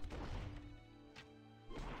one.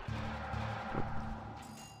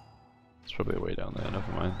 It's probably way down there,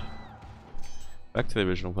 never mind. Back to the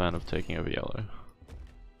original plan of taking over yellow.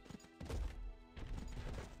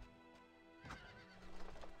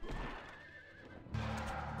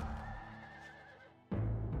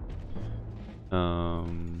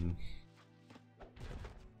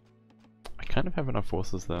 I kind of have enough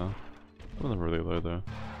forces there. Some of them are really low though.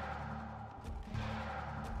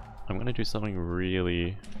 I'm gonna do something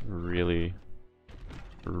really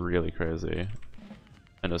crazy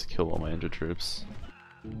and just kill all my injured troops.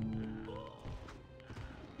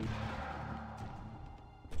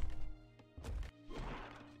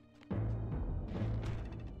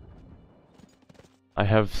 I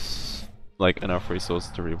have like enough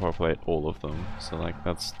resources to repopulate all of them, so like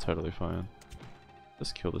that's totally fine.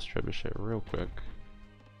 Just kill this trebuchet real quick.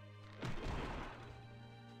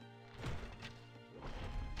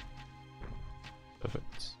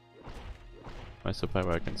 Perfect. My supply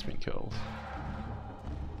wagon's been killed.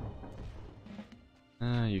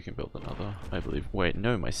 You can build another, I believe. Wait,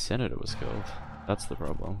 no, my senator was killed. That's the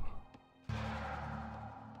problem.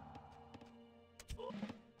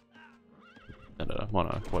 Senator,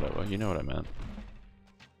 monarch, whatever, you know what I meant.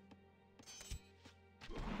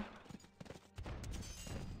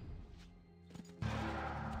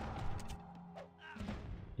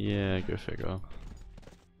 Yeah, go figure.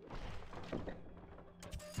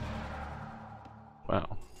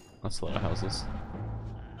 Wow, that's a lot of houses.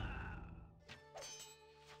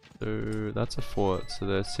 So that's a fort, so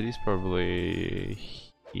the city's probably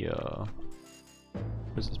here.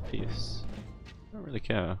 Where's this piece? I don't really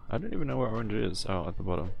care. I don't even know where orange is. Oh, at the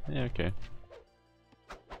bottom. Yeah, okay.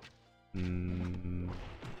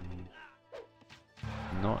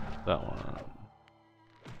 Not that one.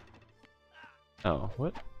 Oh,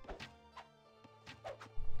 what?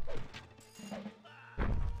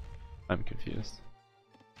 I'm confused.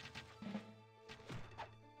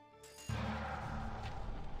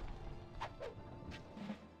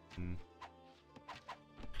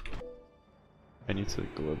 I need to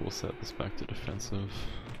global set this back to defensive.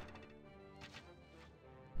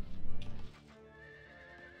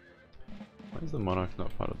 Why is the monarch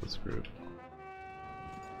not part of this group?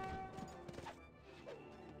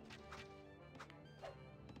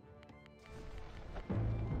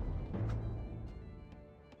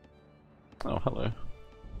 Oh, hello.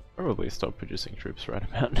 Probably stop producing troops right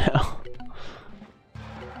about now.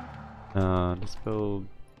 Just build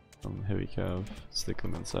some heavy cav, stick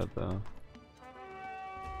them inside there.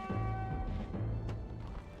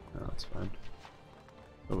 No, that's fine.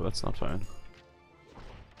 Oh, that's not fine.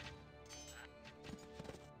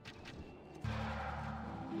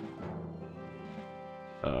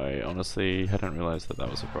 I honestly hadn't realized that that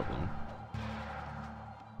was a problem.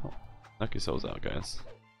 Oh, knock yourselves out, guys.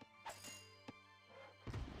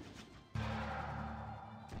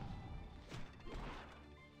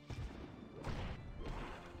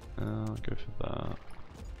 I'll go for that.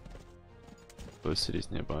 Those cities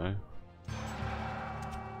nearby.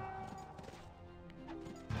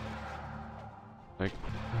 Like,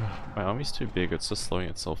 my army's too big, it's just slowing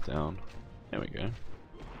itself down. There we go.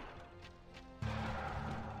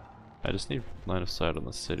 I just need line of sight on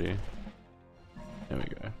the city. There we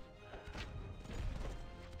go.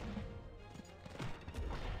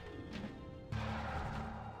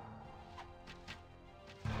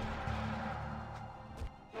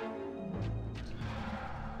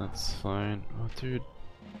 That's fine. Oh dude,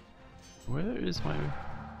 where is my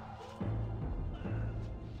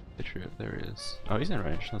Patriot? There he is. Oh, he's in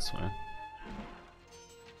range, that's fine.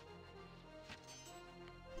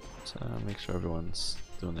 So make sure everyone's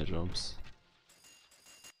doing their jobs.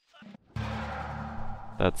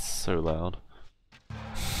 That's so loud.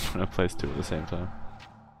 When I place two at the same time.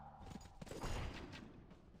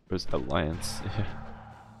 Where's Alliance? Yeah.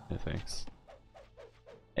 Yeah, thanks.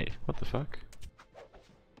 Hey, what the fuck?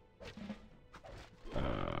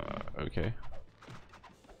 Okay.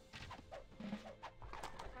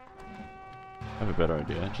 I have a better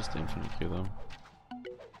idea, just infinite queue them.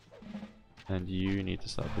 And you need to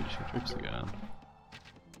start producing troops again.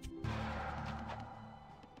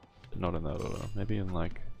 But not in that order, maybe in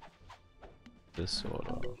like this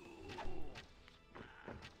order.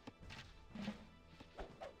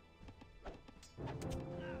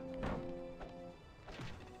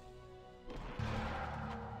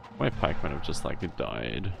 My pikemen have just like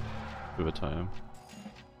died over time.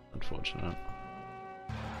 Unfortunate.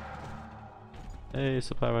 Hey,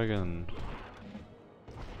 supply wagon!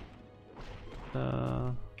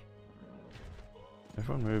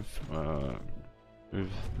 Everyone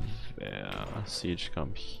move there. Siege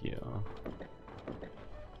come here.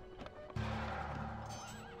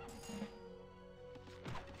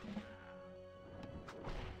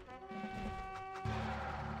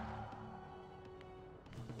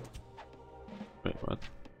 Wait, what?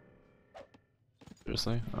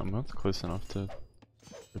 Seriously? I'm not close enough to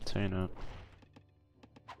retain it.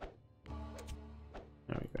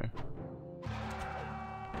 There we go.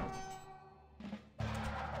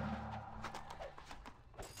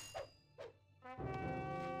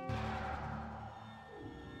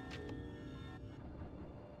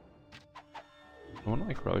 I want to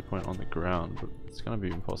like rally point on the ground, but it's gonna be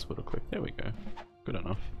impossible to click. There we go. Good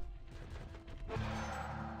enough.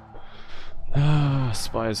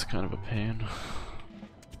 Spy is kind of a pain,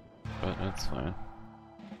 but that's fine.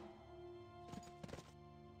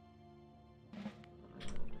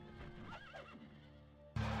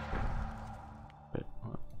 Wait,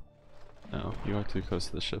 what? No, you are too close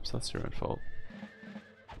to the ships, that's your own fault.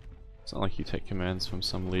 It's not like you take commands from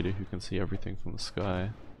some leader who can see everything from the sky.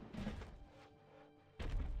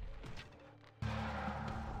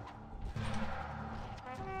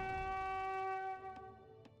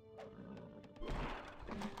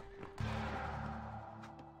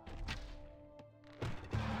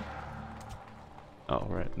 Oh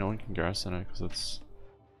right, no one can garrison it because it's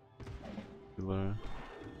too low.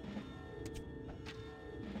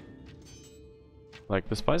 Like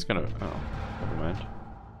the spy's gonna, oh, never mind. I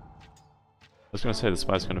was gonna say the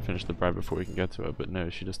spy's gonna finish the bride before we can get to it, but no,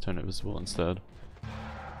 she just turned it visible instead.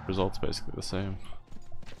 Result's basically the same.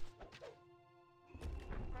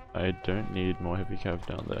 I don't need more heavy cav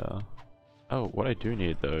down there. Oh, what I do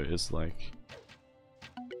need though is like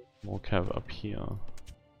more cav up here.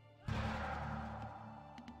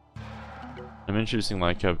 I'm introducing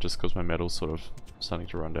light cav just because my metal's sort of starting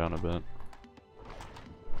to run down a bit.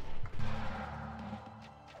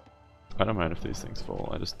 I don't mind if these things fall,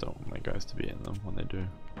 I just don't want my guys to be in them when they do.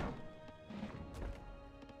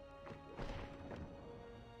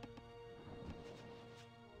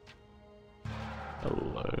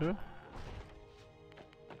 Hello?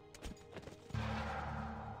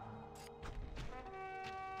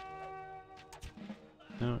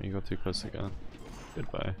 No, you got too close again.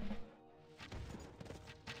 Goodbye.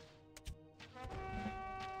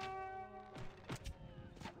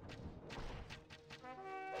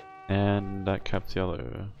 And that caps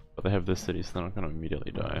yellow, but they have this city, so they're not going to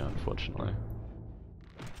immediately die, unfortunately.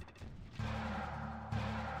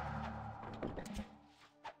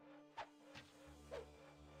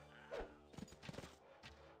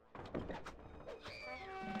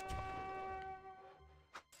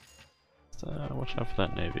 So, watch out for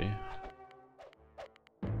that navy.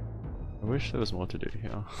 I wish there was more to do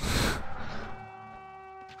here.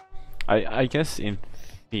 I guess in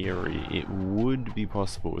theory it would be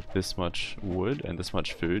possible with this much wood and this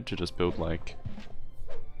much food to just build like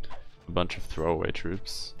a bunch of throwaway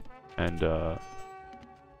troops and to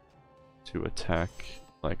attack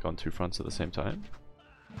like on two fronts at the same time.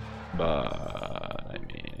 But I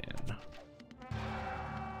mean,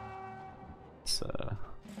 it's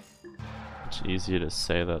much easier to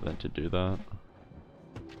say that than to do that.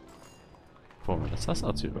 4 minutes, that's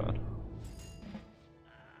not too bad.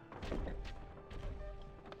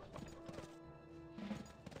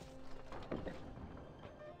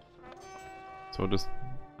 So we'll just,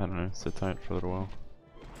 I don't know, sit tight for a little while.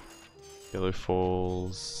 Yellow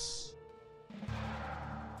falls.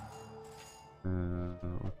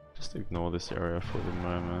 What Just ignore this area for the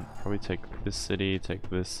moment. Probably take this city, take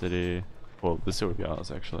this city. Well, this city would be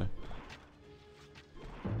ours actually.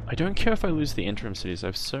 I don't care if I lose the interim cities. I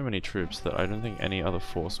have so many troops that I don't think any other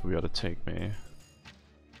force will be able to take me.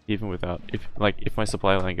 Even without, if my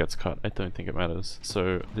supply line gets cut, I don't think it matters.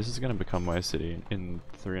 So this is going to become my city in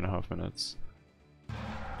 3.5 minutes.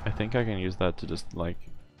 I think I can use that to just like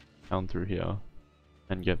pound through here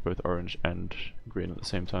and get both orange and green at the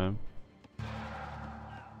same time.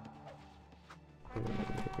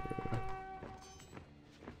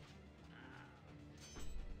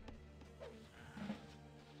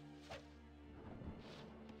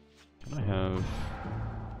 Can I have a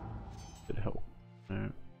bit of help?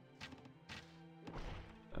 No.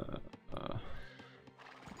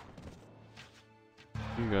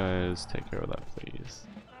 You guys take care of that, please.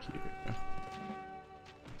 Thank you.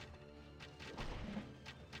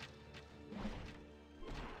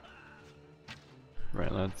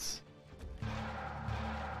 Right, lads.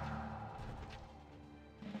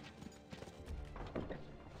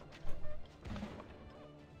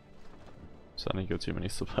 Starting to go too many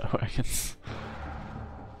supply wagons.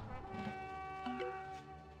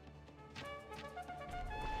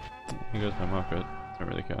 Here goes my market. Don't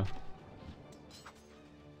really care.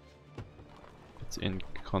 It's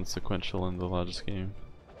inconsequential in the larger scheme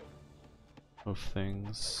of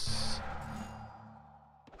things.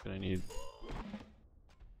 But I need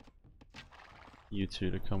you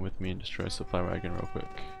two to come with me and destroy a supply wagon real quick.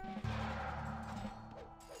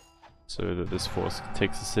 So that this force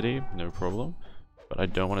takes the city, no problem. But I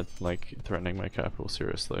don't want it like threatening my capital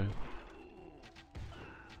seriously.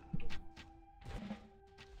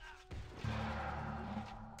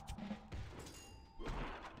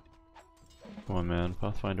 Come on man,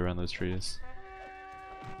 pathfinder around those trees.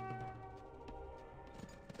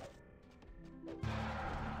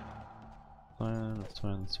 Fine, that's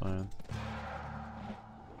fine, that's fine.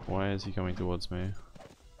 Why is he coming towards me?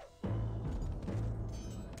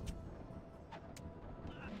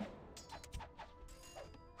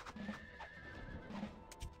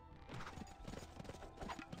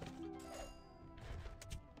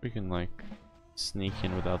 We can like sneak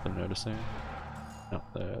in without them noticing. No,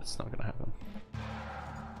 that's not gonna happen.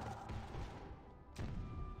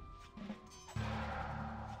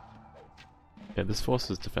 Yeah, this force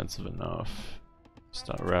is defensive enough.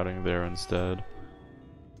 Start routing there instead.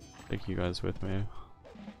 Take you guys with me.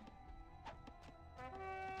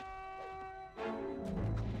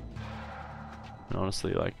 And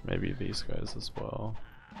honestly, like maybe these guys as well.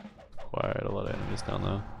 Quite a lot of enemies down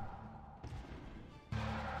there.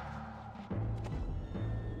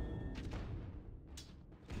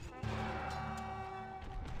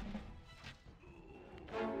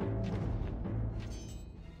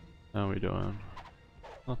 How are we doing?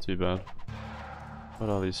 Not too bad. What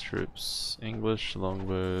are these troops? English,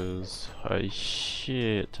 longbows, a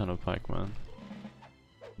shit ton of pikemen.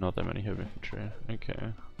 Not that many heavy infantry.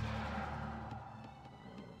 Okay.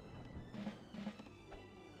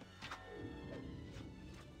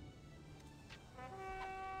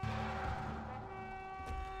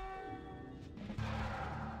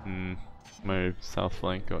 My south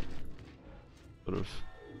flank got sort of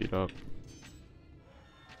beat up.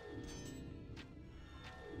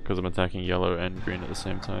 Because I'm attacking yellow and green at the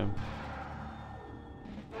same time.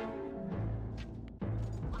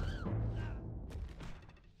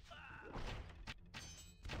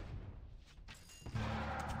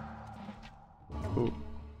 Ooh.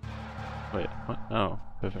 Wait, what? Oh,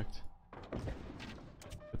 perfect.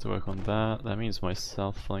 Get to work on that. That means my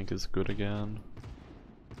south flank is good again.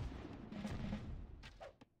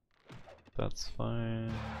 That's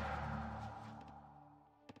fine.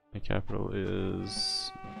 The capital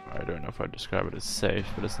is... I don't know if I'd describe it as safe,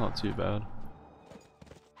 but it's not too bad.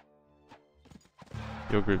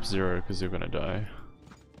 Your group's 0 because you're gonna die.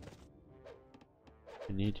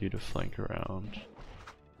 I need you to flank around.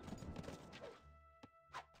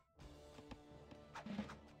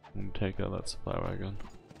 And take out that supply wagon.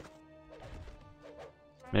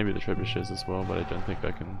 Maybe the trebuchets as well, but I don't think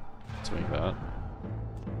I can swing that.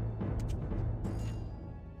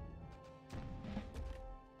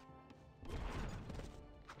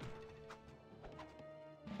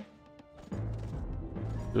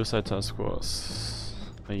 Suicide Task Force,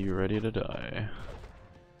 are you ready to die?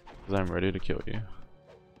 Because I'm ready to kill you.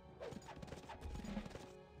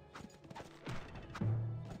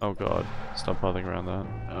 Oh god, stop pathing around that.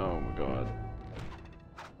 Oh my god.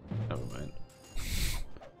 Never mind.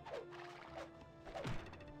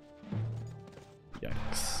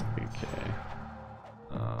 Yikes, okay.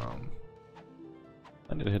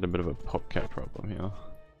 I need to hit a bit of a popcat problem here.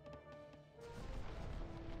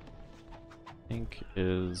 think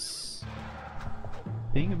is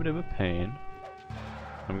being a bit of a pain.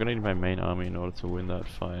 I'm gonna need my main army in order to win that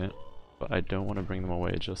fight, but I don't want to bring them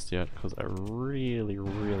away just yet because I really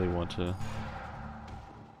want to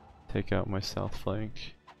take out my south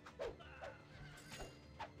flank.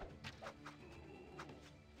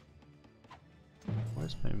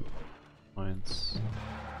 Where's my mines?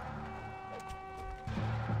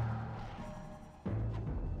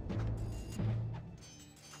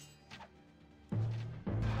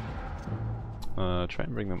 Try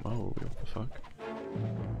and bring them. Oh, what the fuck?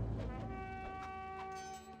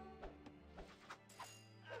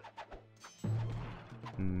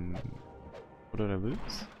 What did I lose?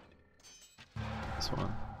 This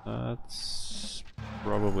one. That's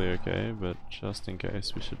probably okay, but just in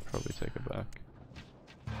case, we should probably take it back.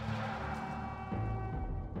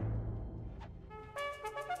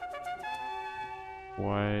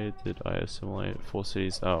 Why did I assimilate 4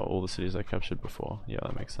 cities? Oh, all the cities I captured before. Yeah,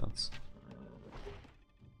 that makes sense.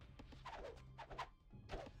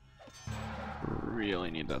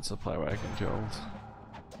 Really need that supply wagon killed.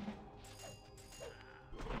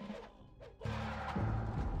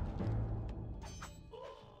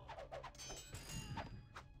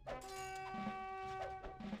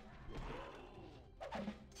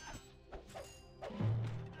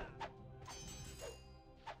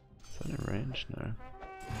 Is that in range? No.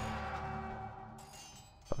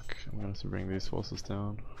 Fuck, I'm gonna have to bring these forces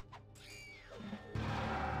down.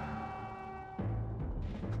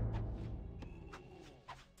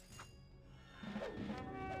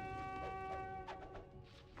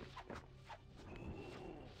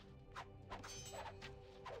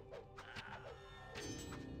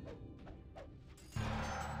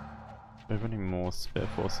 Do I have any more spare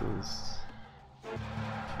forces?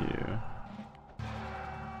 Few.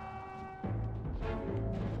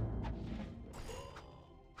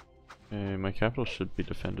 Okay, my capital should be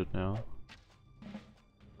defended now.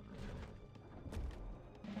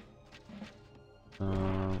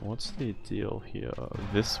 What's the deal here?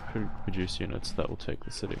 This could produce units that will take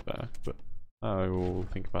the city back, but I will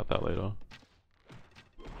think about that later.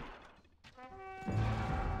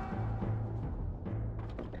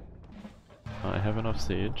 I have enough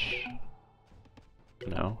siege.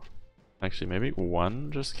 No. Actually, maybe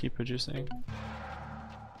one just keep producing.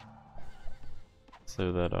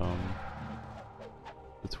 So that,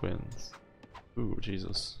 the twins. Ooh,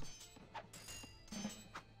 Jesus.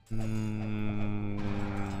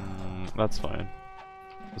 That's fine.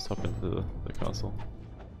 Just hop into the castle.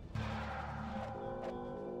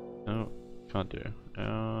 No, can't do.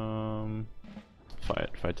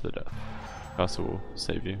 Fight to the death. Castle will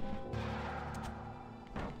save you.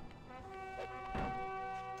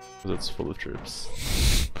 Because it's full of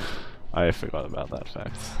troops. I forgot about that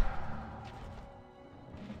fact.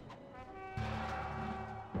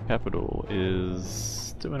 Capital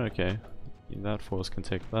is doing okay. That force can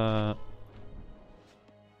take that.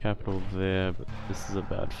 Capital there, but this is a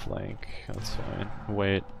bad flank. That's fine.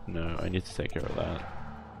 Wait, no, I need to take care of that.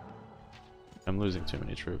 I'm losing too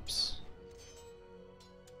many troops.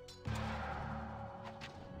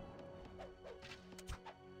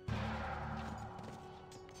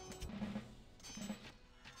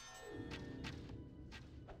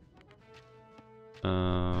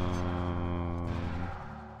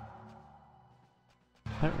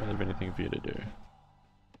 I don't really have anything for you to do.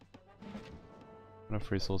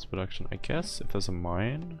 Enough resource production. I guess if there's a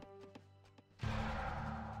mine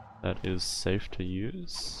that is safe to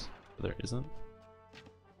use, there isn't.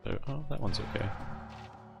 So, oh, that one's okay.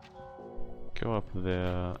 Go up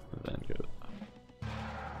there, then go there.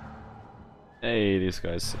 Hey, these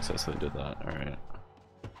guys successfully did that. Alright.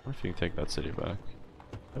 I wonder if you can take that city back.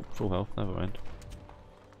 Oh, full health, never mind.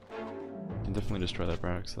 You can definitely destroy that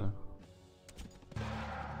barracks though.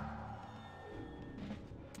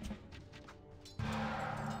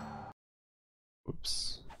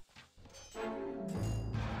 Oops.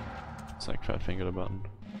 It's like fat fingered a button.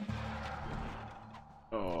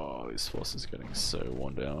 Oh, these forces are getting so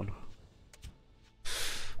worn down.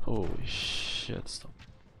 Holy shit, stop.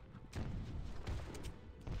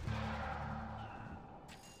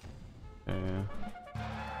 Okay.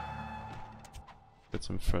 Get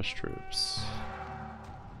some fresh troops.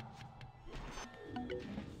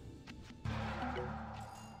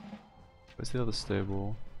 Where's the other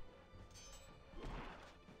stable?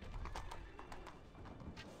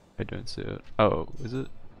 I don't see it. Oh, is it?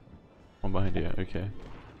 One behind you, okay.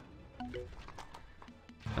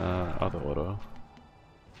 Other order.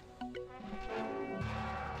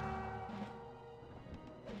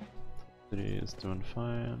 City is doing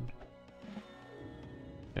fine.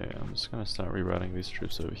 Okay, I'm just gonna start rerouting these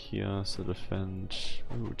troops over here, so defend...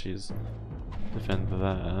 Ooh, jeez. Defend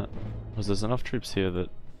that. Because there's enough troops here that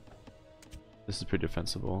this is pretty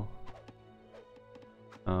defensible.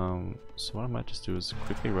 So what I might just do is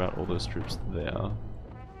quickly route all those troops there.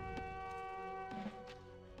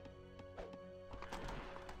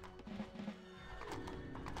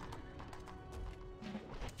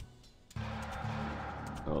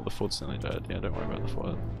 Oh, the fort's nearly dead. Yeah, don't worry about the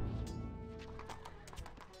fort.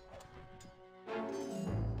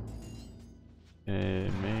 Okay,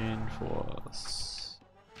 main force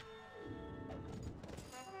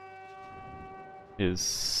is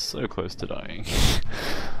so close to dying.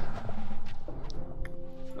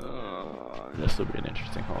 This will be an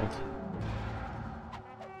interesting hold.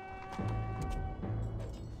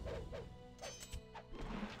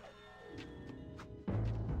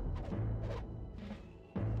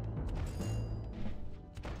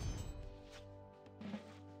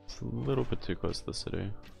 It's a little bit too close to the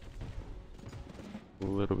city. A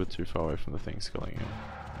little bit too far away from the things killing you.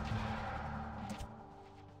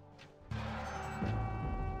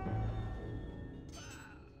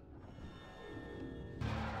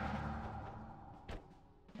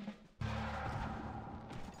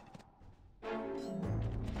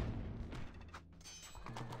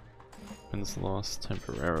 Wins lost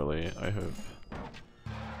temporarily, I hope.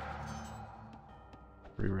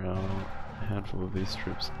 Reroute a handful of these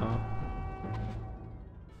troops up.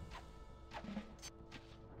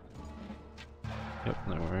 Yep,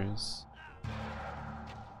 no worries.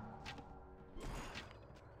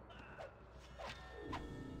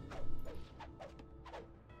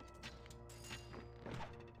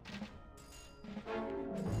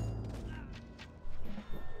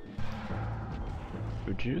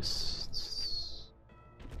 Reduced?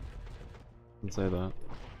 Didn't say that.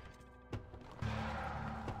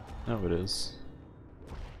 No, it is.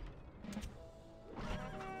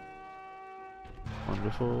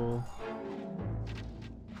 Wonderful.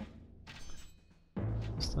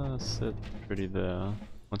 Sit pretty there.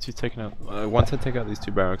 Once you've taken out, once I take out these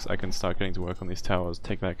two barracks, I can start getting to work on these towers,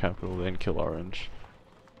 take that capital, then kill Orange.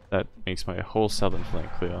 That makes my whole southern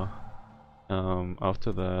flank clear.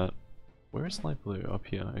 After that, where is light blue? Up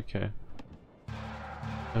here, okay.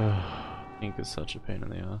 Ink is such a pain in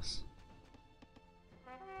the ass.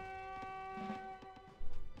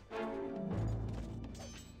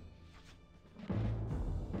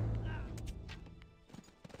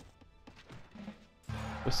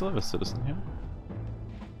 Do I still have a citizen here?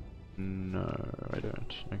 No, I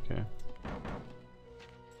don't. Okay.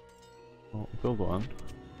 Well, build one.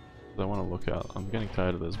 I want to look out. I'm getting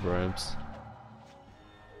tired of those bribes.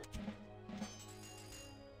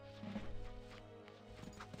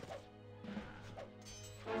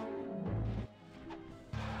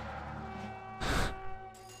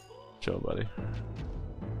 Chill, buddy.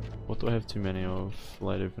 What do I have too many of?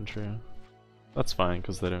 Light infantry? That's fine,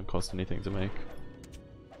 because they don't cost anything to make.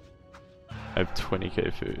 I have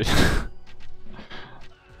 20k food.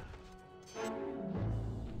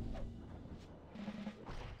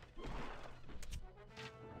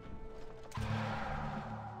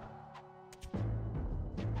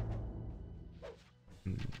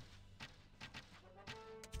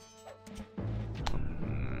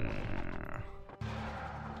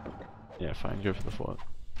 Yeah, fine, go for the fort.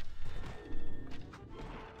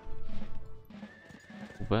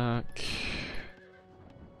 Back.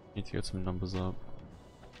 Need to get some numbers up.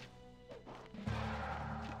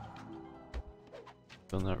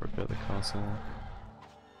 Done that, repair the castle.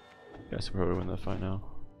 Guys will probably win that fight now.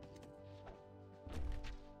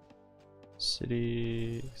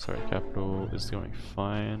 City, sorry, capital is going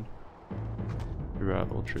fine.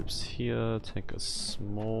 Reroute all troops here, take a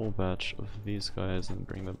small batch of these guys and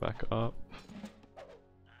bring them back up.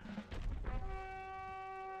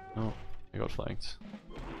 Oh, I got flanked.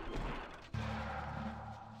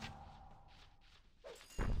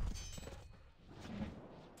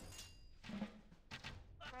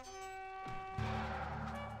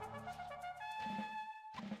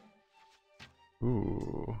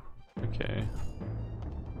 Ooh, okay.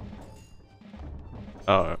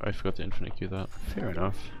 Oh, I forgot to infinite queue that. Fair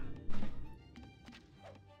enough.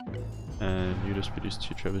 And you just produce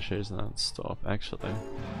 2 trebuchets and then stop. Actually,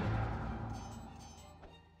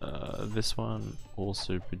 this one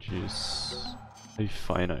also produce a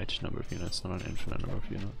finite number of units, not an infinite number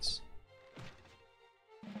of units.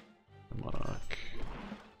 The Monarch.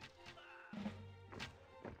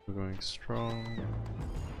 We're going strong.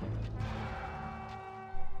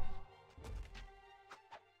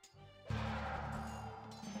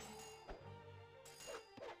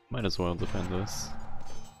 Might as well defend this.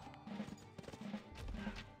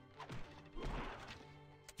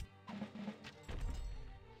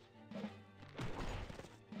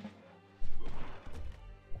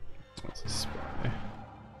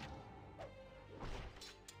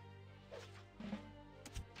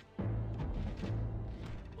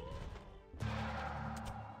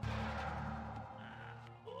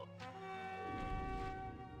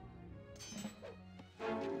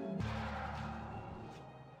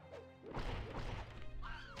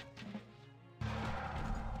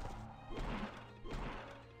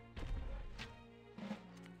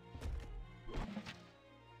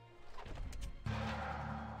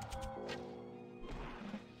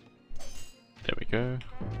 go.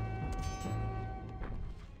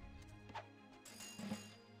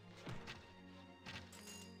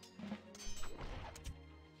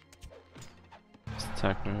 Just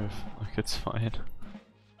attack move, like it's fine.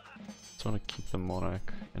 Just want to keep the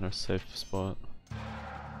monarch in a safe spot.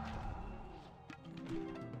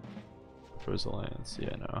 Propose alliance,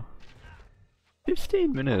 yeah, no.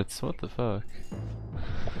 15 minutes, what the fuck?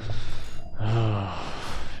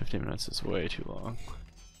 15 minutes is way too long.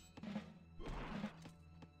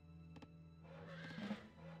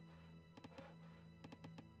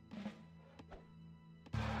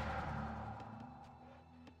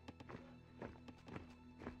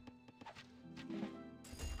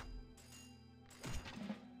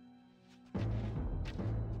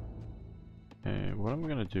 Okay, what I'm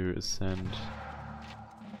gonna do is send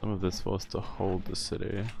some of this force to hold the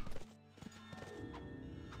city.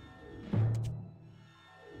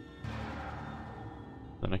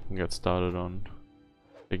 Then I can get started on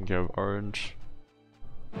taking care of Orange.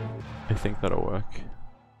 I think that'll work.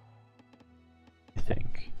 I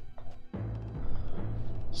think.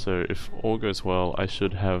 So if all goes well, I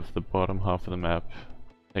should have the bottom half of the map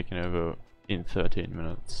taken over in 13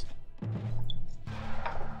 minutes.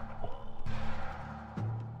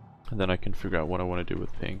 And then I can figure out what I want to do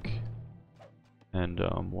with pink and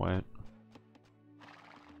white.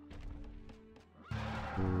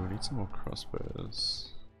 Ooh, I need some more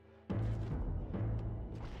crossbows.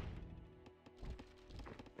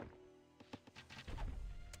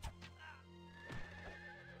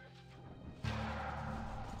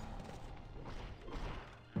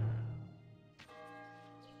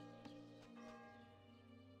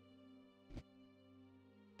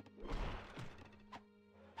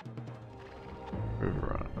 River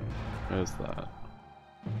Run. Where's that?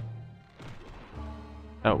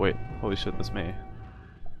 Oh wait, holy shit, that's me.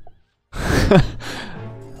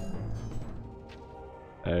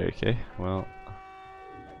 Okay, well.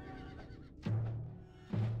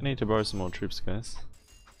 I need to borrow some more troops, guys.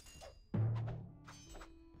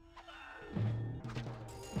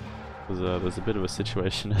 There's a bit of a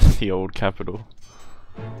situation at the old capital.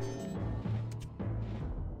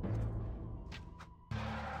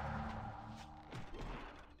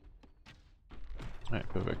 Alright,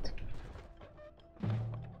 perfect.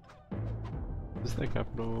 Is that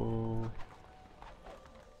capital?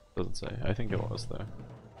 Doesn't say. I think it was though.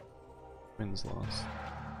 Wins last.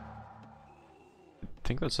 I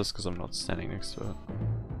think that's just because I'm not standing next to it.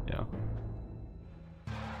 Yeah.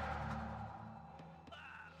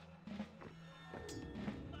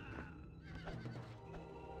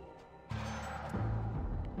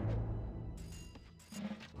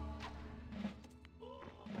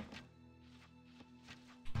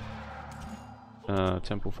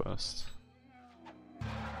 Temple first.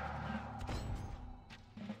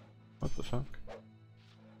 What the fuck?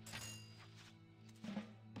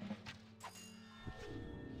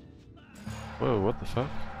 Whoa, what the fuck?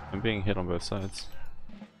 I'm being hit on both sides.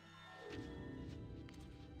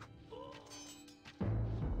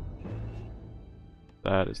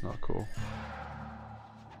 That is not cool.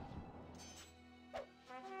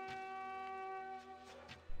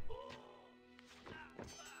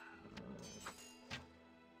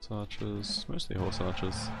 Archers, mostly horse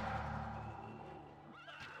archers.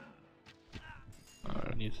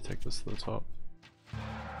 I need to take this to the top.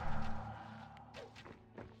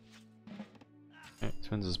 Okay,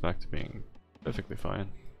 Twins is back to being perfectly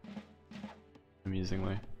fine.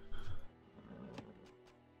 Amusingly.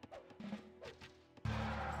 I'm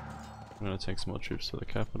gonna take some more troops to the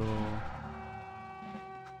capital.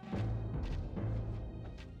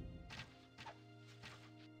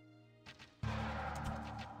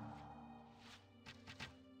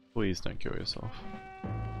 Please don't kill yourself.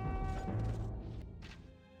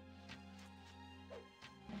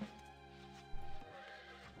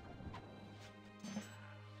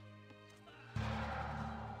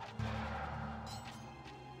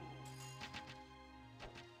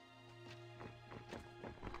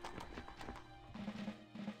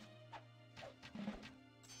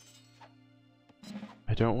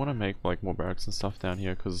 I don't want to make like more barracks and stuff down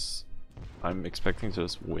here because I'm expecting to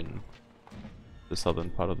just win the southern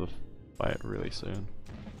part of the fight really soon.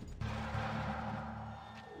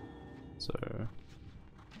 So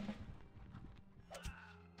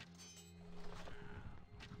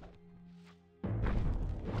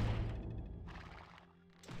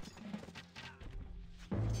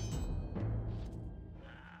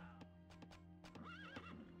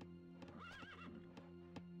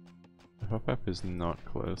the pop-up is not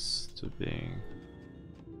close to being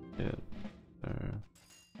hit. So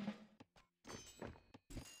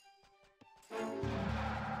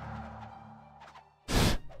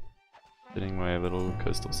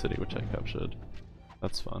coastal city which I captured.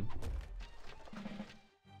 That's fun.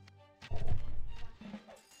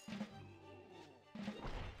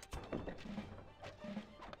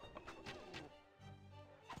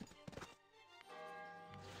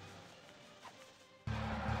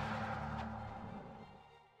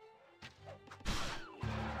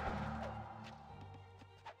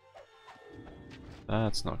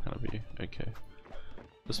 That's not gonna be okay.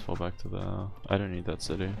 Just fall back to the... I don't need that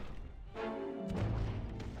city.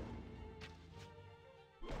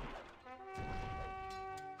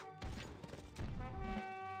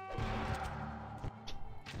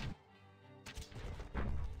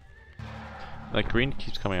 Like, green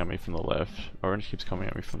keeps coming at me from the left, orange keeps coming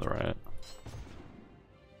at me from the right.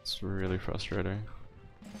 It's really frustrating.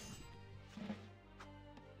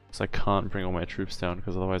 Because I can't bring all my troops down,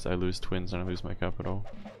 because otherwise I lose twins and I lose my capital.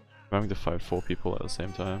 I'm having to fight 4 people at the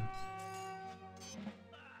same time.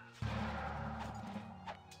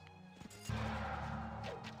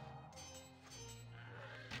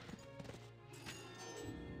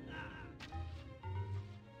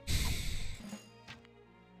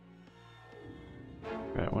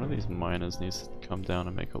 Right, one of these miners needs to come down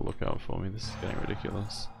and make a lookout for me. This is getting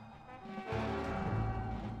ridiculous.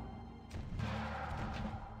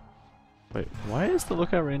 Wait, why is the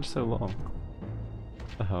lookout range so long?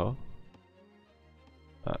 What the hell?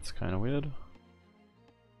 That's kind of weird.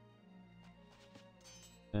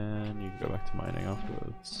 And you can go back to mining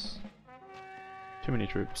afterwards. Too many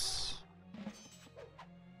troops.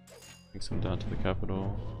 Bring some down to the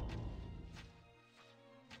capital.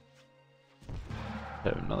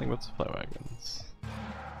 Have nothing but supply wagons.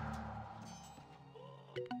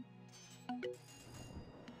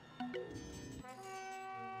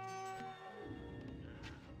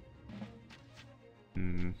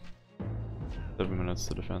 Hmm. 7 minutes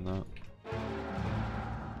to defend that. Alright,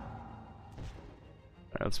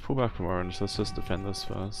 let's pull back from orange. Let's just defend this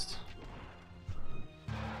first.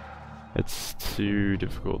 It's too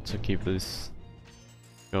difficult to keep this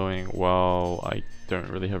going while I don't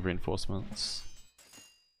really have reinforcements.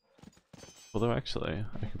 Although actually,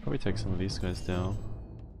 I could probably take some of these guys down.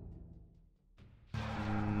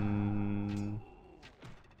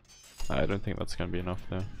 I don't think that's going to be enough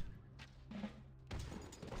though.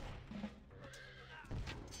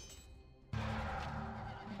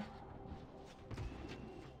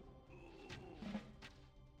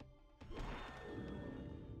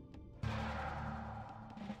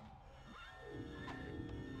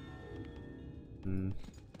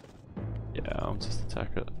 Yeah, I'll just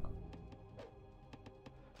attack it.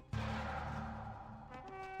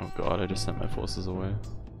 Oh god, I just sent my forces away.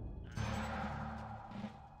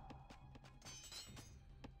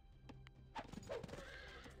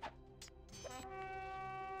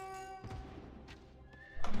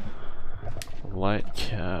 Light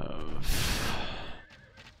cav.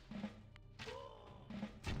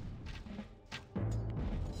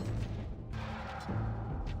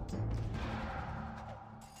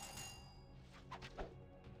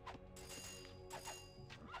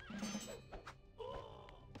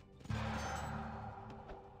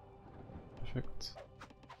 Perfect.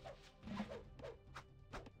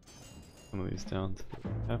 Some of these down to the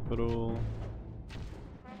capital.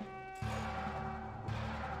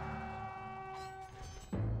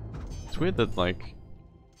 It's weird that like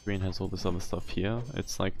green has all this other stuff here.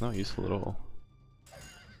 It's like not useful at all.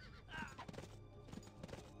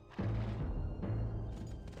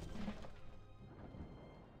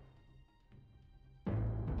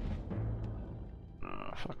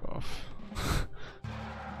 Ah, fuck off.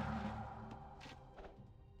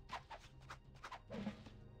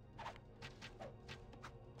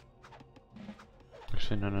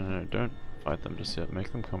 Actually, no, don't fight them just yet.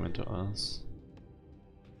 Make them come into us.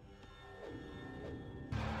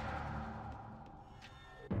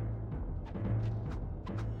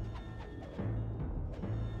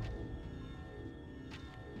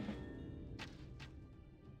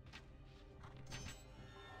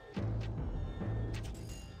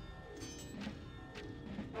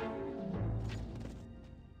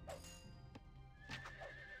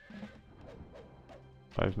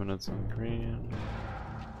 Five minutes on green.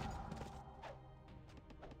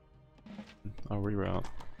 I'll reroute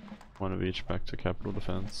one of each back to capital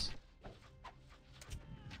defense.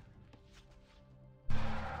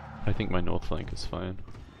 I think my north flank is fine.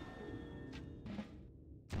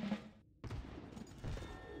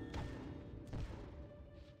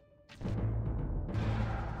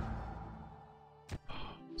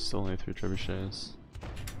 Still only 3 trebuchets.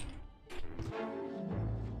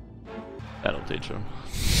 That'll teach him.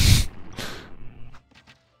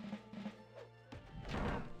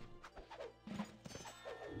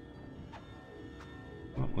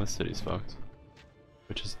 this city's fucked.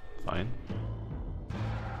 Which is fine.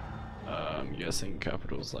 I'm guessing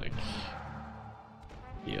capital's like...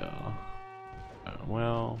 yeah.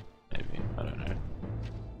 Well, maybe. I don't know.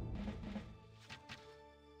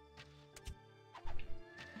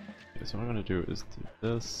 Okay, so what I'm gonna do is do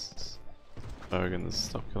this. Oh, we're gonna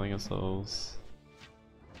stop killing ourselves.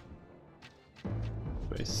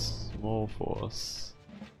 A small force.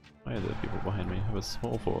 Why are there people behind me? I have a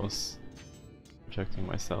small force protecting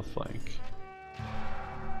my south flank.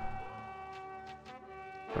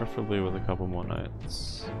 Preferably with a couple more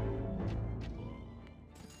knights.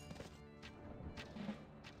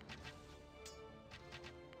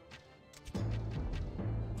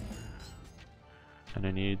 And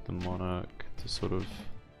I need the monarch to sort of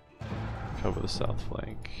cover the south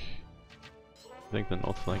flank. I think the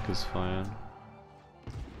north flank is fine.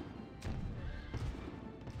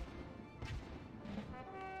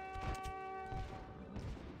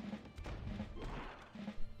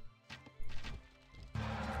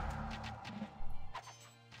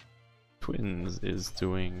 Twins is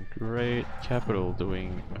doing great, Capital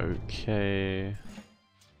doing okay.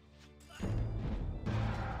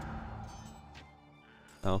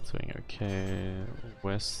 South doing okay,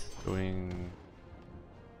 West doing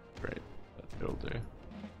great, but it'll do.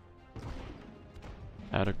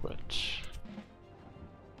 Adequate.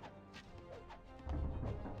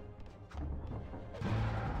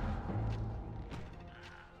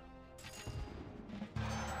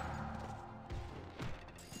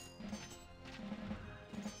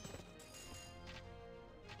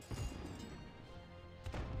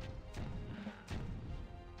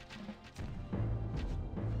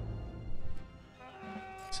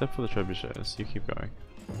 Except for the trebuchets, you keep going.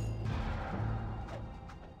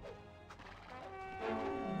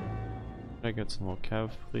 Can I get some more cav,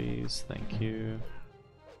 please? Thank you.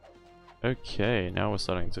 Okay, now we're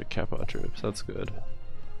starting to cap our troops, that's good.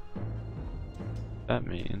 That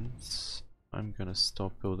means I'm gonna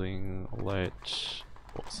stop building light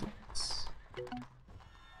forces.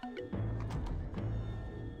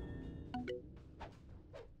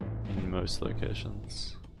 In most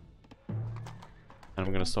locations. And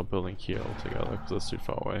I'm gonna stop building here altogether because it's too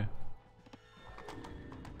far away.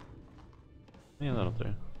 Yeah, that'll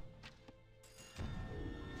do.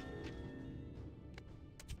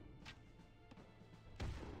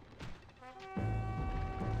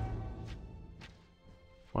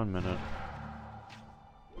 One minute.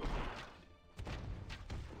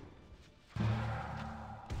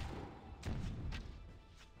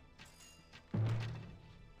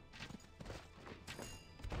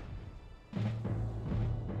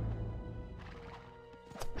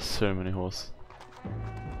 So many horse.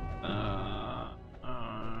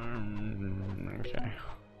 Okay.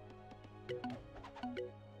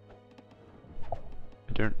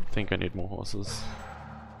 I don't think I need more horses.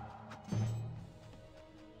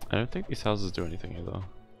 I don't think these houses do anything either.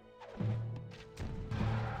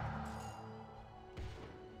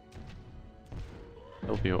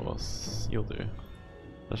 Help your horse. You'll do.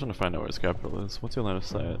 I just want to find out where his capital is. What's your line of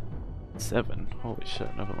sight? 7. Holy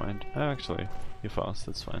shit, never mind. Oh, actually, you're fast,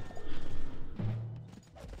 that's fine.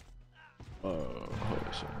 Oh,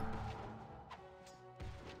 holy shit.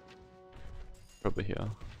 Probably here.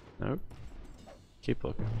 Nope. Keep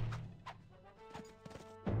looking.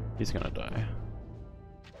 He's gonna die.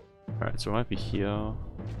 Alright, so it might be here,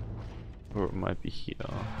 or it might be here.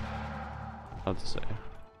 Hard to say.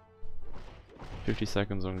 50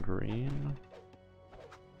 seconds on green.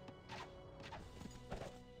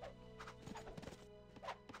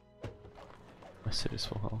 My city's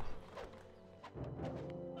full health.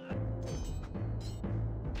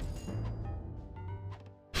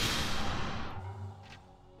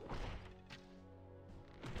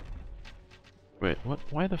 Wait, what?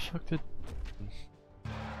 Why the fuck did...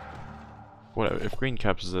 Whatever, if green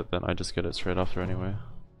captures it, then I just get it straight after anyway.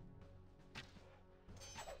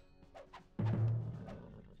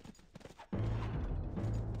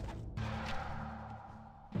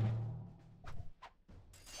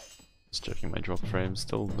 Just checking my drop frame,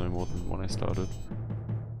 still no more than when I started.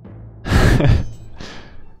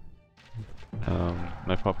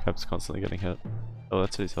 My pop cap's constantly getting hit. Oh,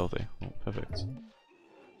 that's he's healthy. Oh, perfect.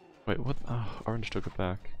 Wait, what? Oh, orange took it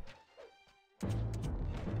back.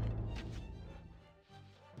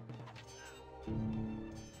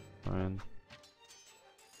 Fine.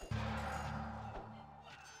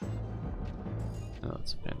 Oh,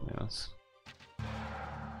 that's a pain in the ass.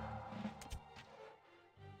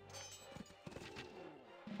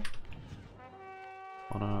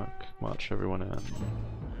 Monarch, march everyone in.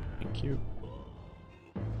 Thank you.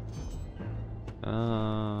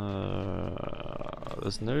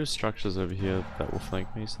 there's no structures over here that will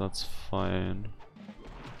flank me, so that's fine.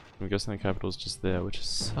 I'm guessing the capital's just there, which is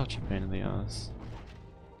such a pain in the ass.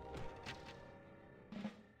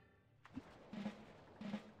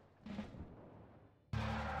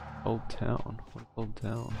 Old town? What is old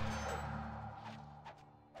town?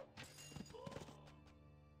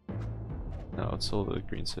 No, it's all the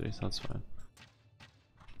green cities, that's fine.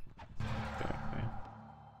 Okay, okay.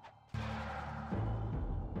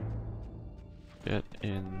 Get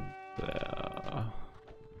in there.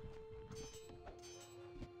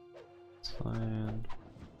 It's fine.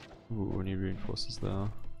 Ooh, we need reinforcements there.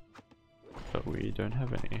 But we don't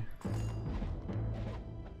have any.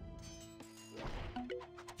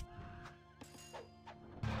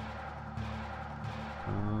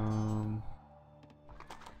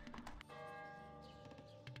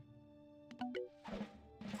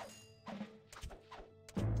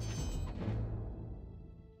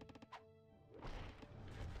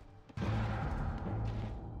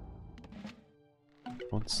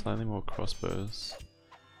 I want slightly more crossbows.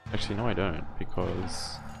 Actually, no I don't,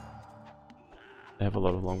 because they have a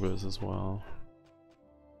lot of longbows as well.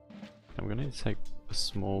 I'm gonna need to take a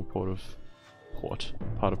small part of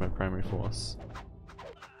my primary force.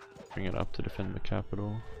 Bring it up to defend the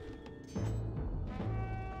capital.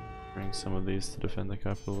 Bring some of these to defend the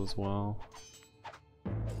capital as well.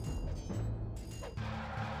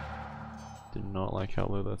 Do not like how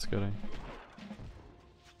low that's getting.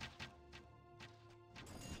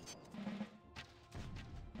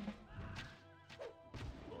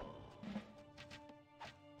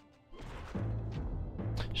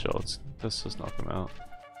 Sure, let's just knock them out.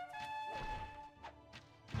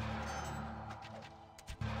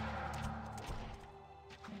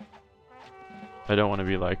 I don't want to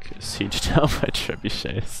be like sieged down by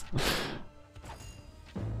trebuchets.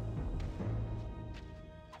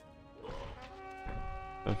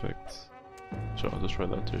 Perfect. Sure, I'll destroy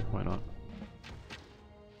that too, why not?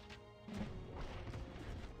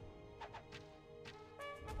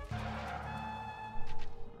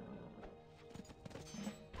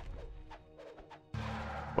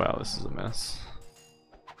 Wow, this is a mess.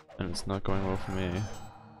 And it's not going well for me. How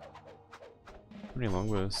many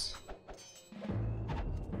longbows?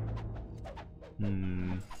 I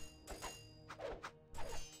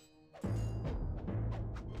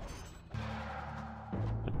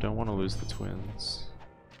don't want to lose the twins.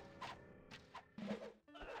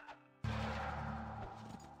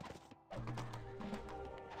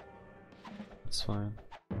 It's fine.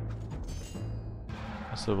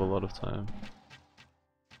 I still have a lot of time.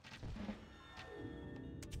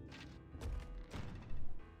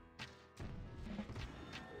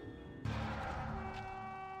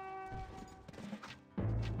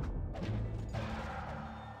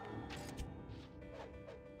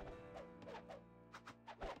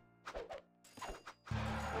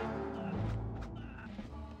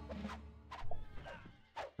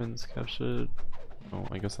 Twins captured. Oh,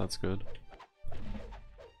 I guess that's good.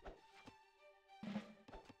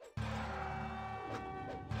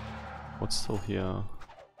 What's still here?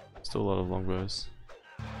 Still a lot of longbows.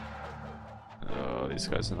 Oh, these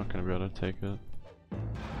guys are not going to be able to take it.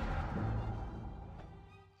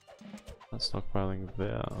 That's stockpiling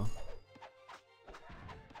there.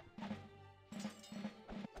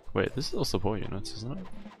 Wait, this is all support units, isn't it?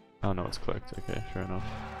 Oh no, it's clicked. Okay, fair enough.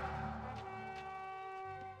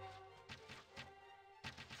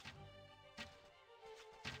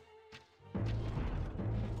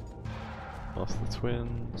 Lost the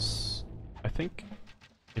twins. I think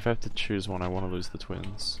if I have to choose one, I want to lose the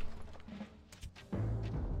twins.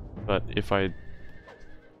 But if I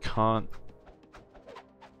can't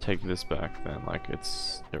take this back, then like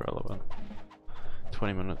it's irrelevant.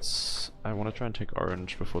 20 minutes. I want to try and take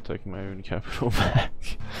orange before taking my own capital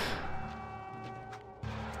back.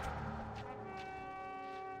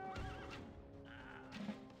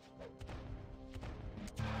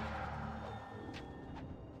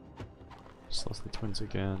 Just lost the twins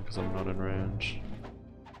again because I'm not in range.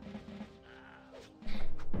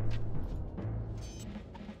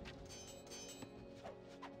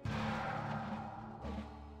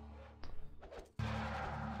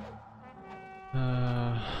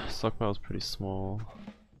 Stockpile's pretty small.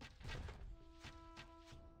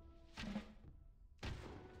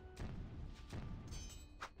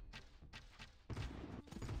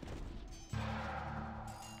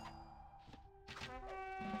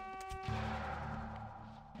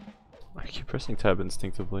 I keep pressing tab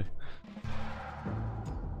instinctively.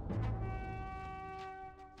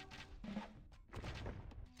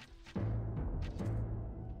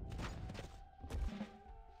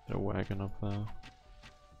 Get a wagon up there.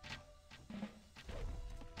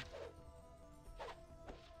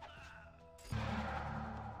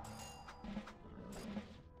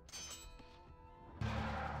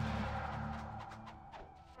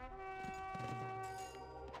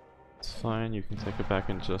 fine, you can take it back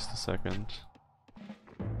in just a second.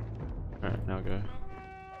 Alright, now go.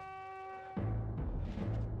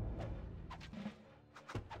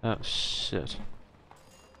 Oh shit.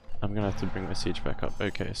 I'm gonna have to bring my siege back up.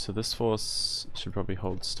 Okay, so this force should probably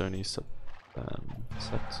hold Stony set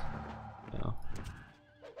now.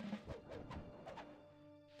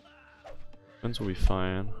 Guns will be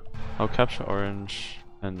fine. I'll capture orange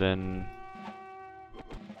and then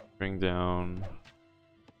bring down.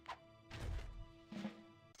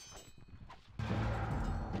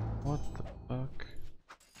 What the fuck?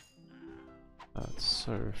 That's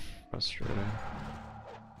so frustrating.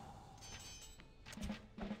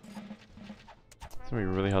 It's gonna be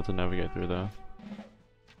really hard to navigate through there.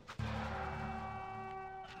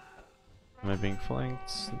 Am I being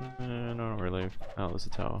flanked? No, not really. Oh, there's a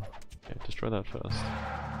tower. Okay, destroy that first.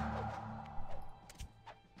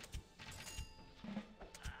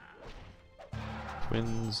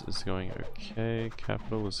 Twins is going okay.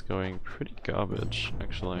 Capital is going pretty garbage,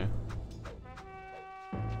 actually.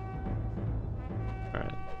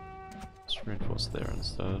 Alright. Let's reinforce there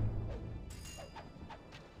instead.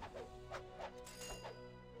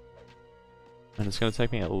 And it's going to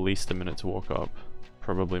take me at least a minute to walk up.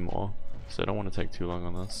 Probably more. So I don't want to take too long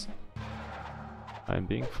on this. I'm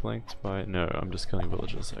being flanked by... No, I'm just killing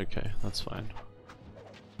villagers. Okay, that's fine.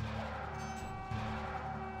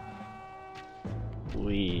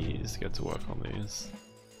 Please get to work on these.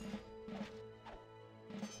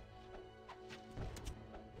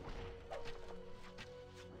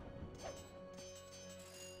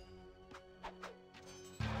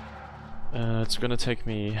 It's gonna take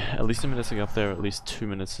me at least a minute to get up there, at least 2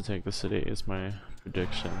 minutes to take the city is my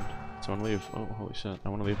prediction. So I wanna leave... Oh, holy shit. I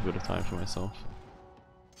wanna leave a bit of time for myself.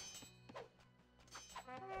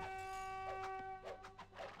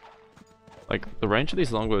 Like, the range of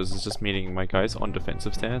these longbows is just meaning my guys on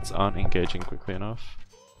defensive stance aren't engaging quickly enough.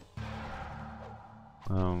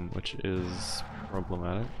 Which is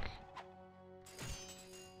problematic.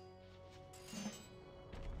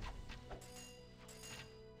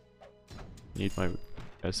 Need my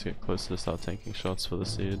guys to get closer to start taking shots for the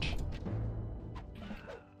siege.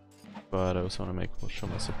 But I also want to make sure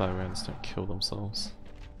my supply wagons don't kill themselves.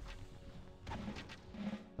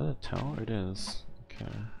 Is that a tower? It is.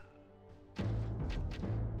 Okay.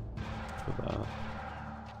 For that.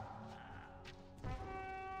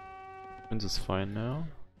 Winds is fine now.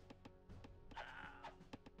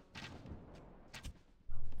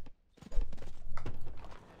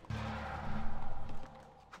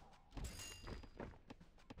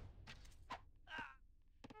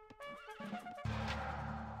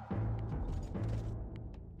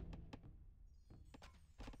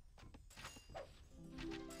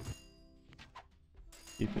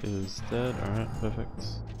 Keep is dead, alright, perfect.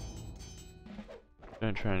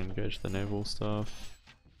 Don't try and engage the naval stuff.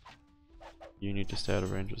 You need to stay out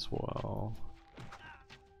of range as well.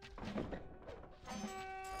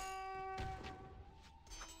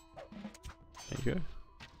 There you go.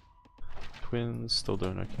 Twins still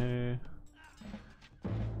doing okay.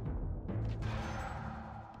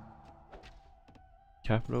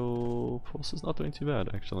 Capital force is not doing too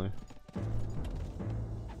bad actually.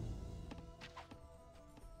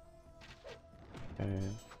 Okay.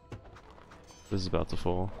 This is about to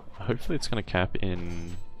fall. Hopefully it's gonna cap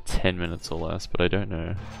in 10 minutes or less, but I don't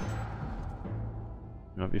know.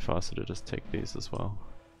 It might be faster to just take these as well.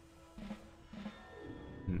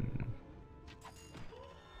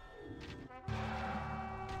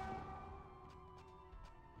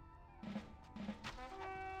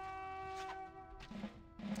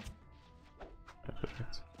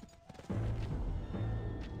 Perfect.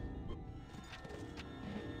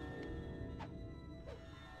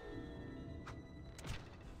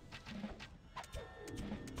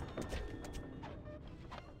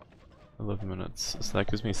 Minutes, so that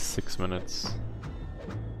gives me 6 minutes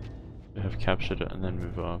to have captured it and then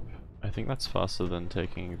move up. I think that's faster than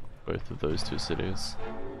taking both of those two cities.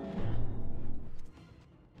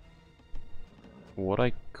 What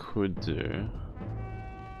I could do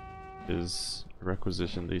is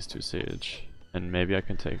requisition these two siege, and maybe I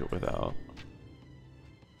can take it without.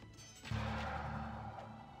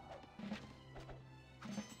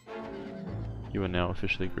 You are now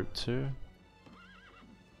officially group 2.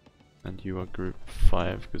 And you are group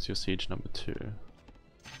 5 because you're siege number 2.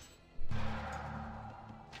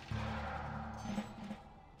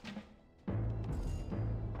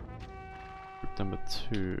 Group number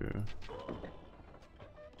 2.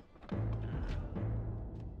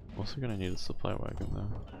 Also gonna need a supply wagon though.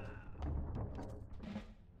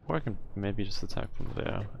 Or I can maybe just attack from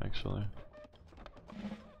there, actually.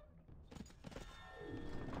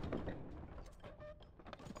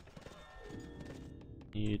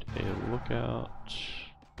 Need a lookout.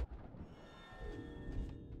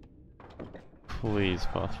 Please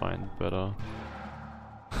pathfind better.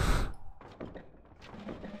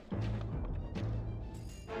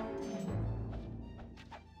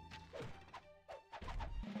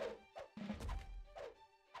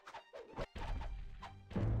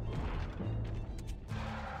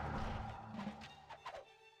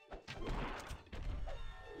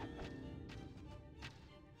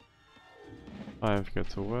 Five get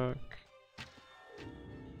to work.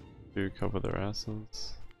 Two cover their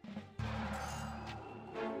asses.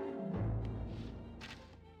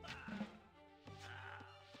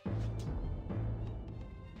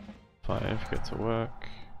 Five get to work.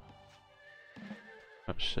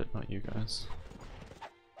 Oh shit, not you guys.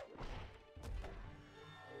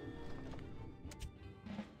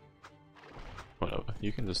 Whatever,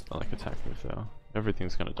 you can just like attack me though.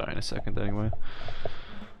 Everything's gonna die in a second anyway.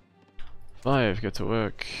 Five get to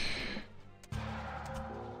work.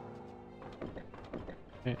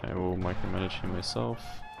 Okay, I will micromanage him myself.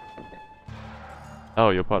 Oh,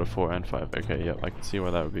 you're part of 4 and 5. Okay, yep, I can see why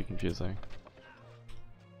that would be confusing.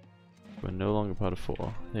 We're no longer part of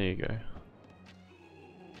 4. There you go.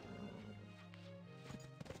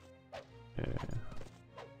 Yeah.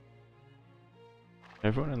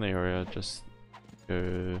 Everyone in the area just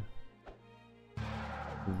go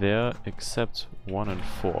there except 1 and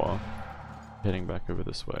 4. Heading back over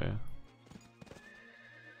this way.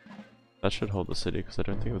 That should hold the city because I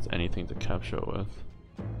don't think there's anything to capture with.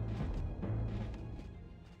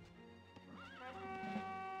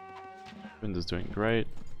 Wind is doing great.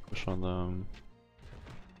 Push on them.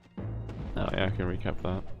 Oh yeah, I can recap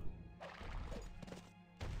that.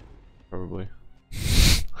 Probably.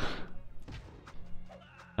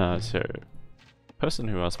 So, person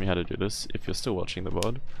who asked me how to do this, if you're still watching the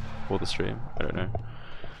VOD or the stream, I don't know.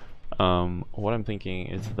 What I'm thinking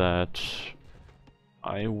is that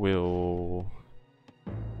I will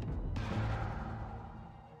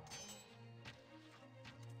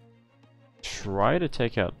try to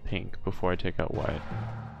take out pink before I take out white.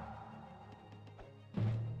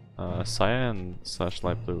 Cyan /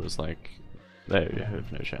 light blue is like, they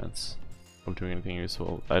have no chance of doing anything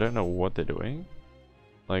useful. I don't know what they're doing.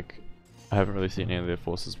 Like, I haven't really seen any of their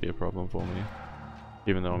forces be a problem for me,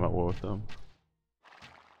 even though I'm at war with them.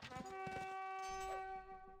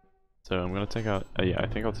 So I'm gonna take out, yeah, I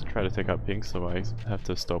think I'll try to take out pink so I have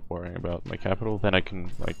to stop worrying about my capital. Then I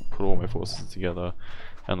can like put all my forces together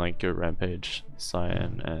and like go rampage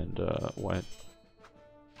cyan and white.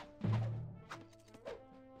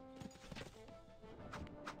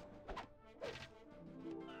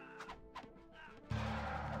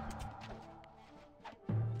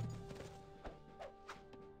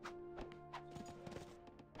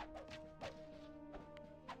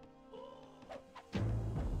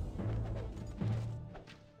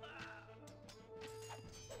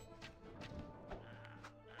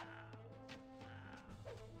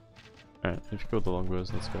 Alright, if you got the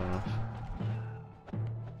longbows, that's good enough.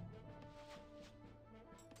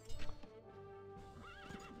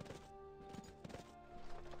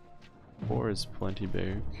 Four is plenty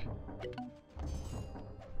big.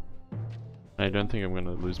 I don't think I'm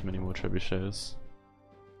gonna lose many more trebuchets.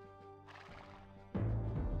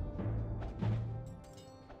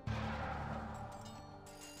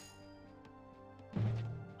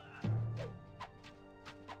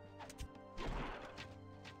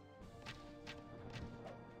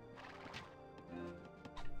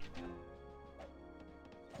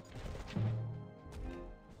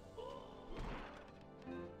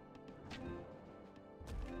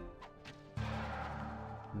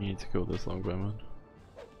 Need to kill this longbowman.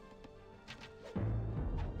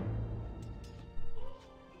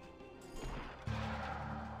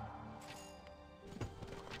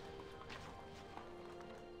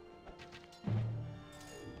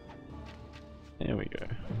 There we go.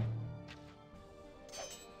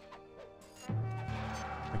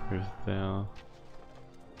 Like move there.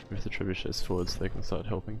 Move the trebuchets forward so they can start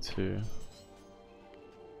helping too.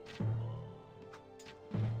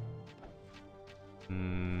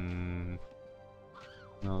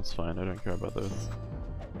 No, it's fine, I don't care about those.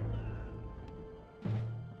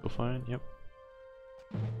 Still fine, yep.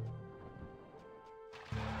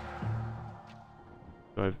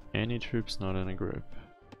 Do I have any troops not in a group?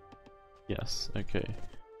 Yes, okay.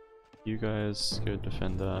 You guys go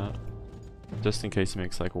defend that. Just in case he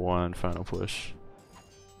makes like one final push.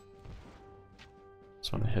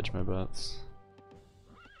 Just want to hedge my bets.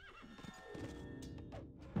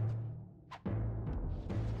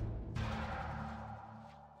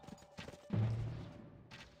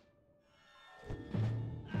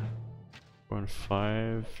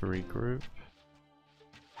 4-5, regroup.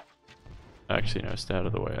 Actually, no, stay out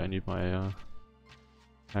of the way. I need my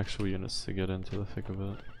actual units to get into the thick of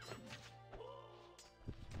it.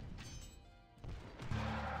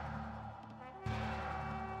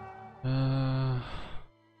 Uh,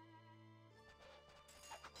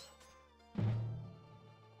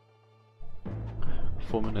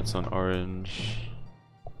 4 minutes on orange.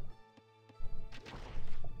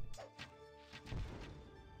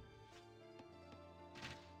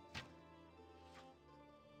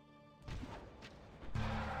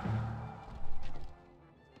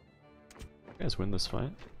 You guys win this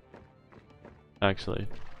fight? Actually,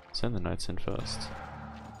 send the knights in first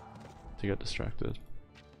to get distracted.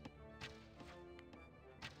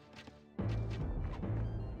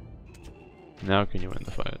 Now can you win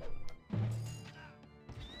the fight?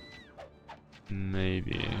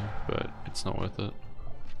 Maybe, but it's not worth it.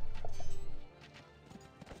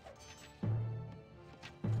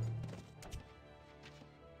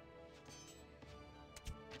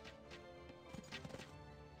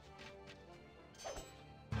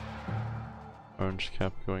 Orange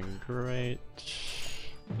cap going great.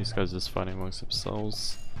 These guys are just fighting amongst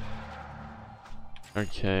themselves.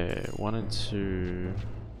 Okay, 1 and 2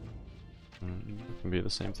 can be the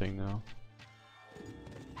same thing now.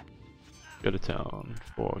 Go to town.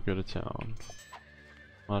 4, go to town.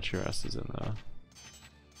 March your asses in there.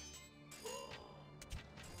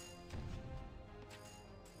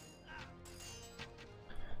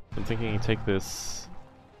 I'm thinking you take this,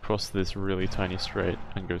 cross this really tiny strait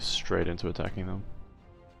and go straight into attacking them.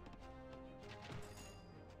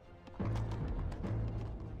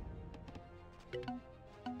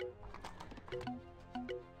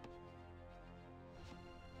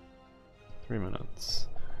 Three minutes.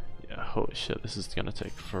 Yeah, holy shit, this is gonna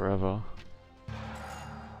take forever.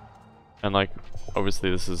 And like,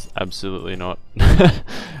 obviously this is absolutely not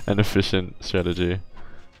an efficient strategy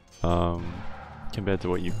compared to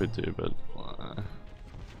what you could do, but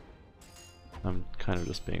I'm kind of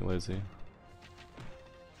just being lazy.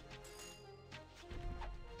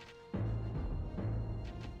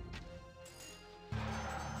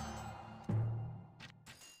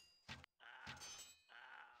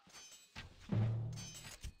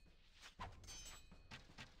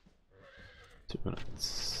 Two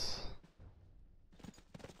minutes.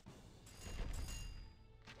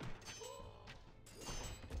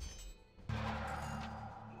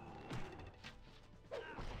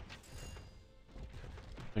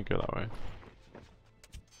 Don't go that way.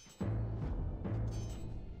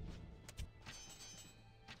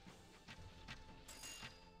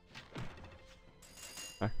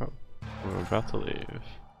 Back up. We're about to leave.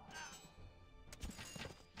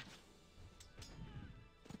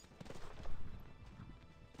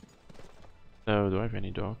 Oh, do I have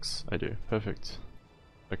any docks? I do. Perfect.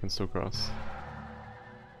 I can still cross.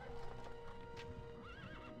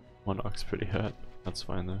 One dock's pretty hurt. That's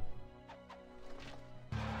fine though.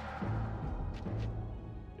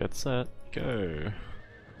 Get set, go!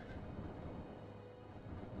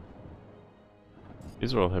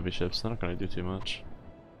 These are all heavy ships, they're not going to do too much.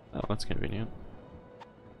 Oh, that's convenient.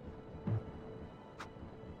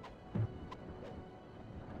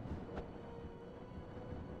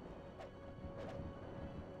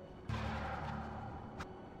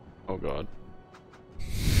 Oh god.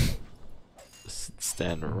 Just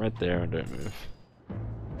stand right there and don't move.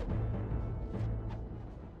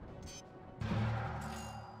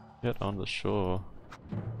 Get on the shore.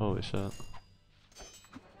 Holy shit.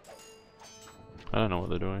 I don't know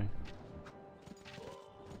what they're doing.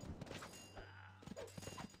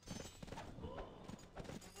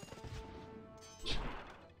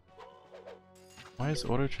 Why is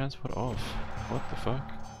auto transport off? What the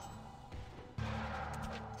fuck?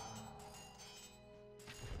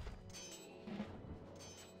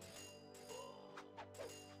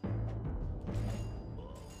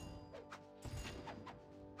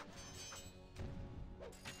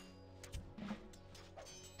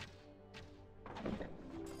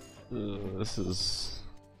 This is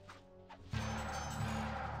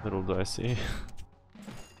a little dicey.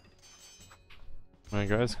 My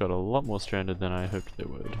guys got a lot more stranded than I hoped they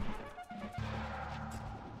would.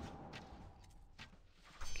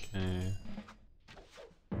 Okay.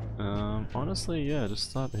 Honestly, yeah, just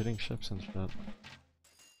start hitting ships and shit.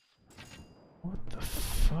 What the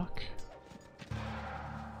fuck?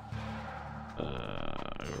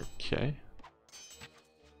 Okay.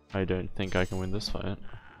 I don't think I can win this fight.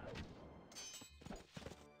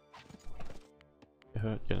 Get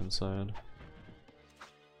hurt, get inside.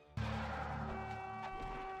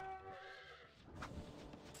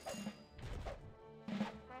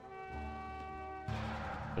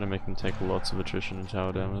 Gonna make them take lots of attrition and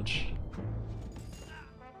tower damage.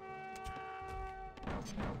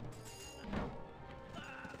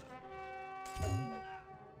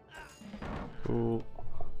 Cool.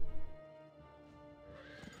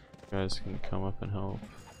 You guys can come up and help.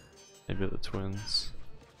 Maybe the twins.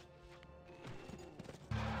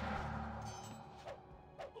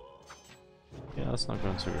 Yeah, that's not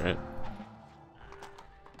going so great.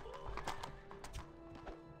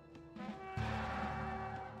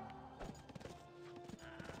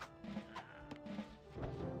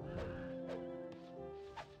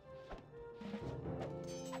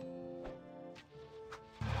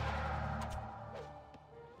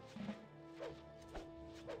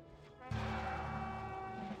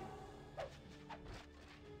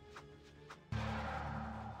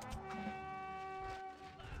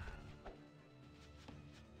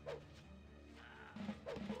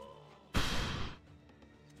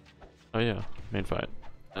 Oh yeah, main fight.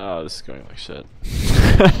 Oh, this is going like shit.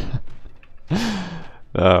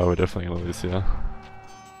 Oh, we're definitely gonna lose here.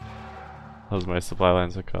 Those my supply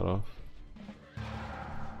lines are cut off.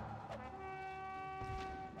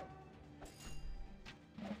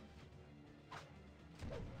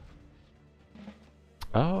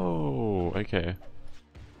 Oh, okay.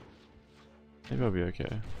 Maybe I'll be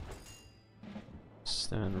okay.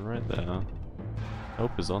 Stand right there.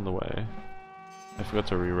 Help is on the way. I forgot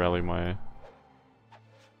to re-rally my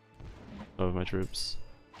troops.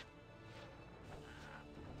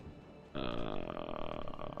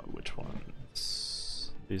 Which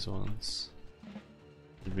ones? These ones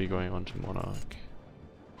should be going on to Monarch.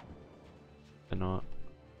 They're not.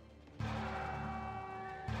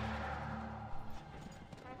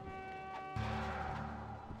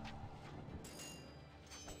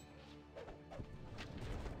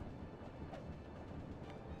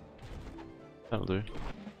 That'll do.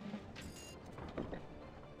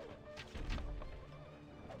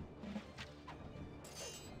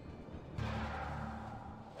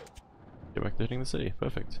 Get back to hitting the city.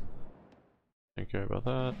 Perfect. Don't care about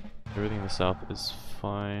that. Everything in the south is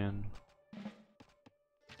fine.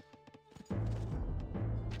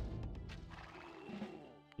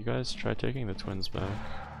 You guys try taking the twins back.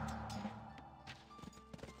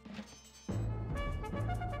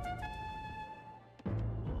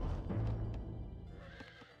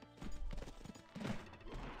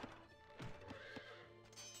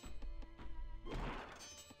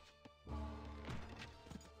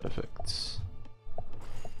 Perfect.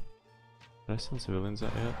 Did I send civilians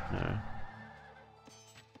out yet? No.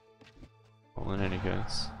 Well, in any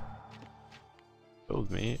case, build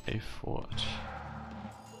me a fort.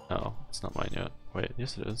 Oh, it's not mine yet. Wait,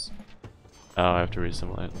 yes it is. Oh, I have to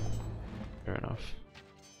re-assimilate. Fair enough.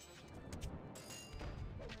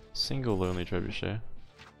 Single lonely trebuchet.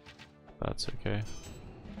 That's okay.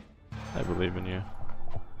 I believe in you.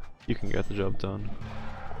 You can get the job done.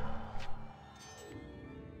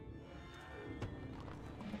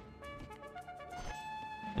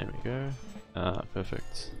 There we go. Ah,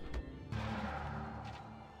 perfect.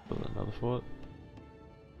 Build another fort.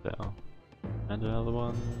 There. And another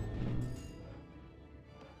one.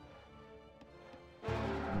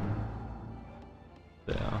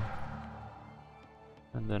 There.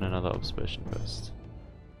 And then another observation post.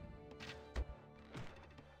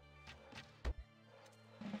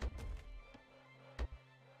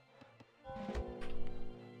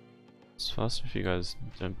 It's faster if you guys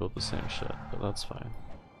don't build the same shit, but that's fine.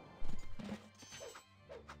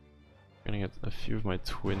 I'm gonna get a few of my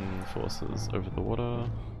twin forces over the water.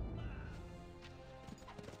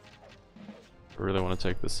 I really want to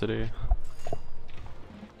take the city.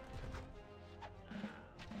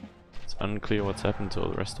 It's unclear what's happened to all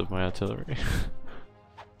the rest of my artillery.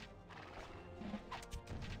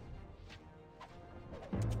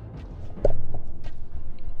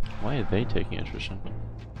 Why are they taking attrition?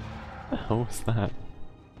 What the hell was that?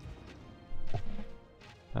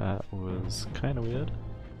 That was kinda weird.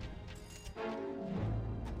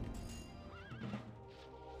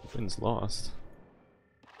 Twins lost.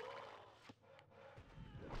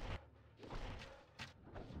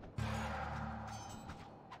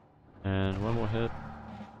 And one more hit.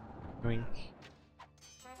 Wink.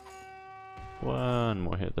 One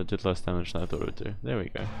more hit. That did less damage than I thought it would do. There we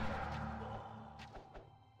go.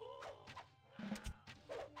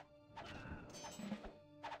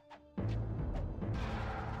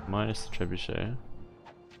 Minus the trebuchet.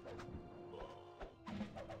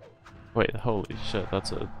 Wait, holy shit,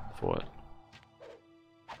 that's a fort.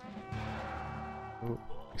 Ooh,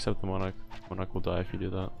 except the Monarch. Monarch will die if you do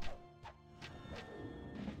that.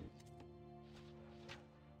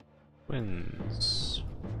 Twins.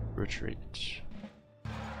 Retreat.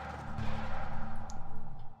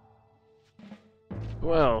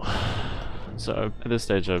 Well, so at this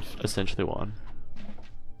stage I've essentially won.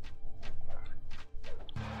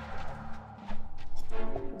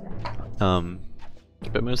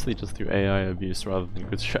 But mostly just through AI abuse rather than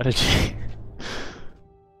good strategy.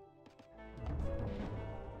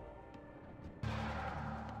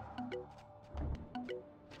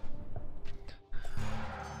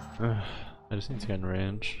 I just need to get in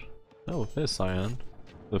range. Oh, there's Cyan.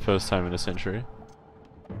 For the first time in a century.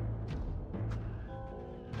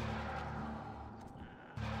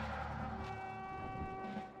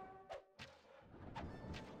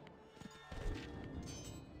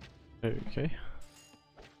 Okay.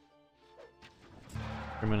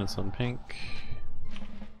 3 minutes on pink.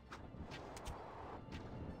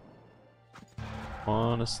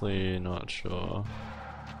 Honestly, not sure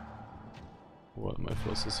what my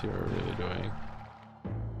forces here are really doing.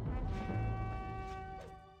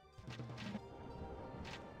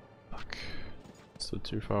 Fuck. Still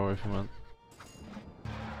too far away from it.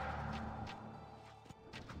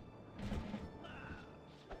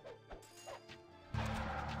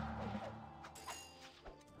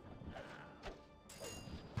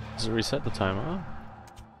 Does it reset the timer?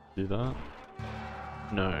 Do that?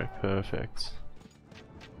 No, perfect.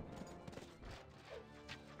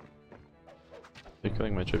 They're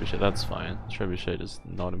killing my trebuchet, that's fine. Trebuchet is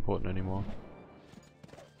not important anymore.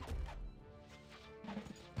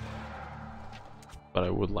 But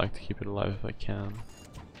I would like to keep it alive if I can.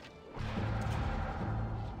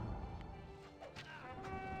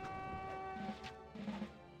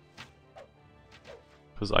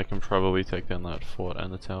 Because I can probably take down that fort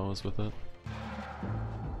and the towers with it.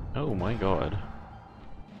 Oh my god.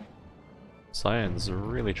 Cyan's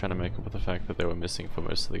really trying to make up with the fact that they were missing for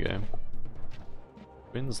most of the game.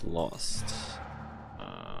 Wins lost.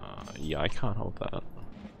 Yeah, I can't hold that.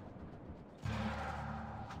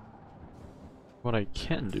 What I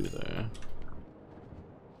can do though,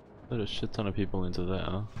 put a shit ton of people into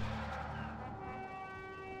there.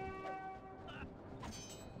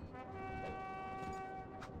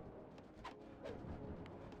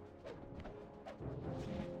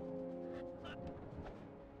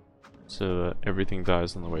 So that everything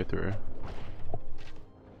dies on the way through.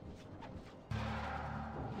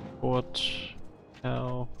 What?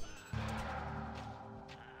 Hell?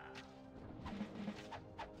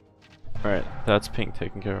 Alright, that's pink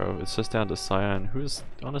taken care of. It's just down to Cyan, who is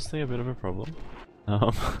honestly a bit of a problem.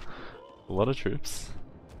 A lot of troops.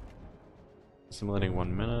 Assimilating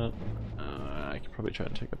 1 minute. I can probably try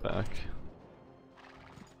and take it back.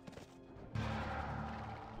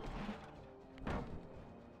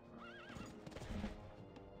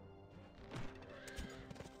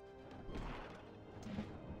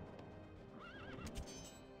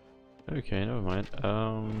 Okay, never mind.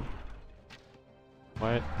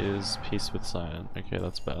 White is peace with Cyan. Okay,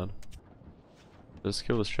 that's bad. Just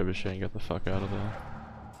kill this trebuchet and get the fuck out of there.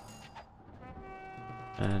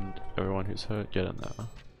 And everyone who's hurt, get in there.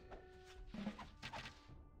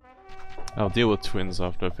 I'll deal with twins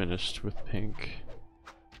after I've finished with pink.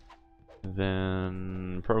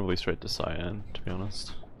 Then probably straight to Cyan, to be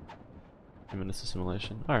honest. 2 minutes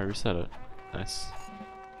assimilation. Alright, reset it. Nice.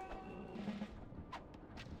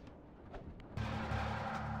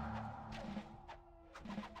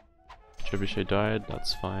 Trebuchet died,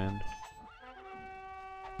 that's fine.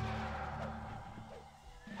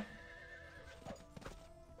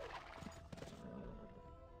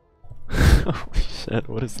 Holy shit,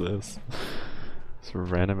 what is this? This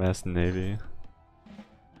random ass navy.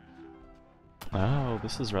 Oh,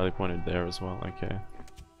 this is rally pointed there as well, okay.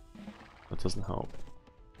 That doesn't help.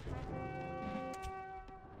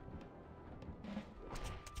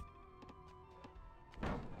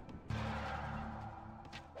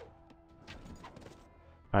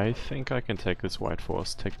 I think I can take this white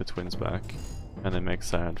force, take the twins back, and then make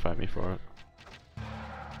Cyan fight me for it.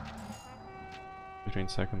 15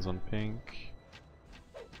 seconds on pink.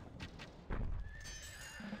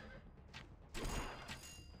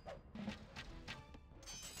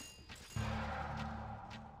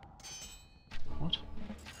 What?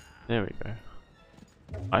 There we go.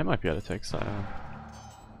 I might be able to take Cyan.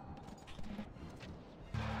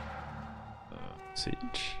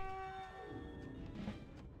 Siege.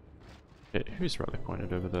 Okay, who's rally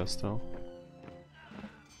pointed over there still?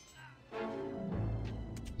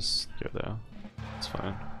 Just go there. It's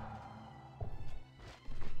fine.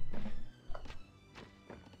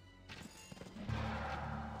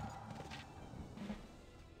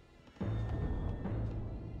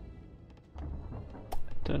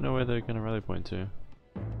 Don't know where they're gonna rally point to.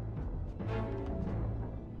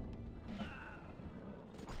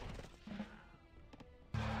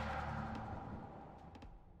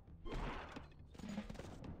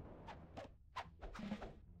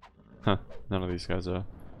 None of these guys are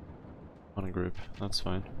on a group. That's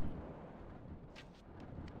fine.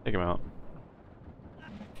 Take them out.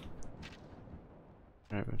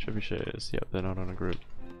 Alright, my trebuchets. Yep, they're not on a group.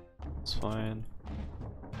 It's fine.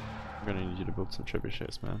 I'm gonna need you to build some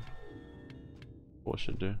trebuchets, man. What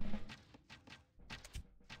should do?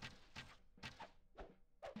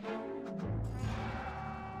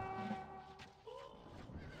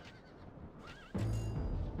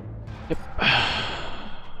 Yep.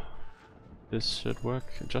 This should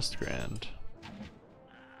work just grand.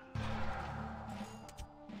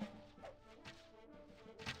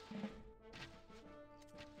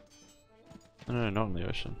 No, not in the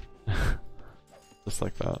ocean. Just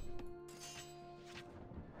like that.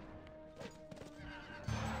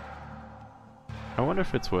 I wonder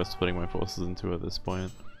if it's worth splitting my forces in two at this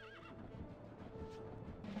point.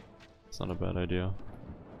 It's not a bad idea.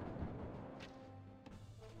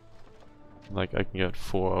 Like, I can get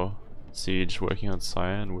 4 siege working on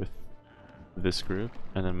Cyan with this group,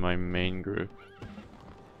 and then my main group,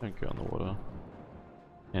 don't go on the water,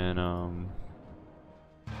 and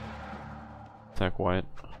attack white.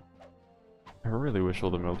 I really wish all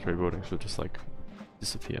the military buildings would just like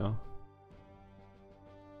disappear.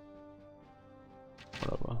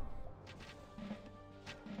 Whatever.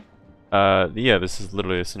 Yeah, this is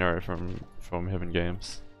literally a scenario from Heaven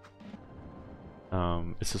Games.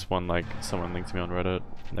 It's just one, like, someone linked me on Reddit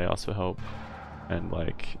and they asked for help and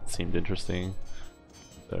like it seemed interesting,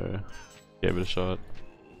 so gave it a shot.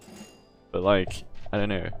 But like, I don't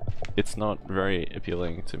know, it's not very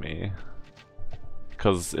appealing to me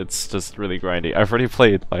because it's just really grindy. I've already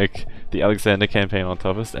played like the Alexander campaign on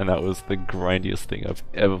Toughest and that was the grindiest thing I've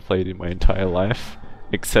ever played in my entire life,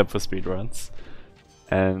 except for speedruns.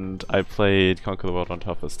 And I played Conquer the World on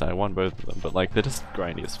Toughest and I won both of them, but like they're just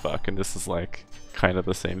grindy as fuck, and this is like kind of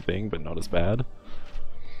the same thing but not as bad.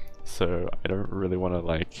 So I don't really want to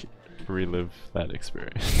like relive that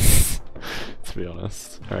experience, to be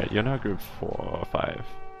honest. Alright, you're now group 4 or 5.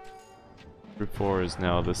 Group 4 is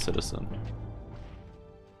now the citizen.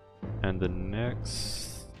 And the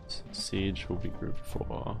next siege will be group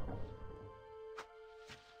 4.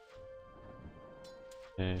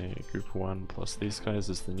 Okay, group 1 plus these guys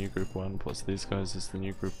is the new group 1 plus these guys is the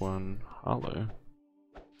new group 1. Harlow.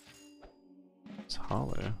 It's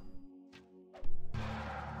Harlow.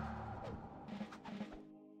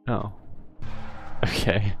 Oh.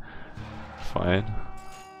 Okay. Fine.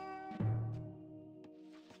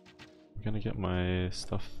 I'm gonna get my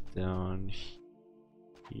stuff down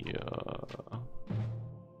here.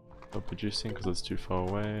 Not producing because it's too far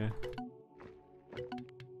away.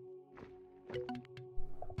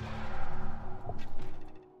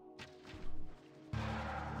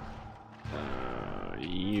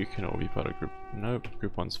 You can all be part of group. Nope,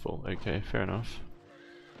 group 1's full. Okay, fair enough.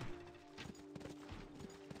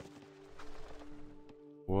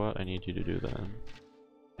 What I need you to do then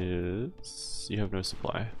is you have no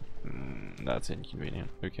supply. That's inconvenient.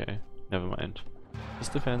 Okay, never mind.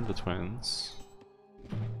 Just defend the twins.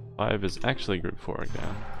 5 is actually group 4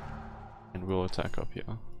 again, and we'll attack up here.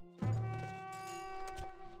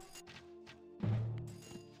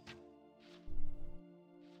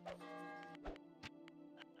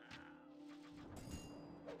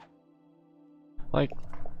 Like,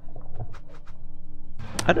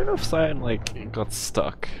 I don't know if Cyan like got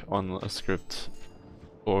stuck on a script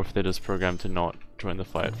or if they just programmed to not join the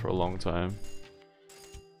fight for a long time.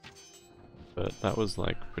 But that was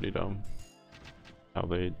like pretty dumb. How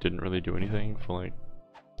they didn't really do anything for like,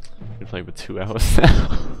 been playing for 2 hours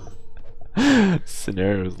now.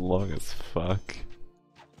 Scenario is long as fuck.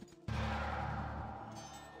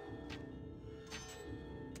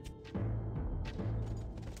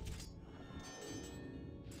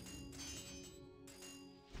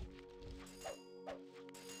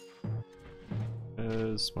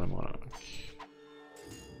 Where's my monarch?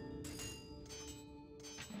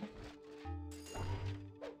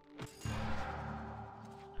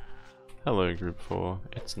 Hello group 4,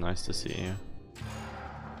 it's nice to see you.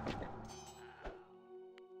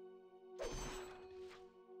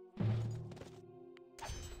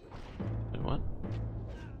 Wait, what?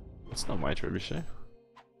 It's not my trebuchet.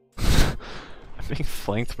 I'm being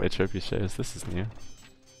flanked by trebuchets, this is new.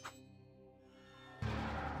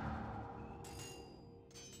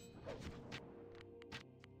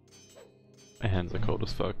 My hands are cold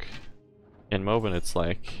as fuck. In Melbourne it's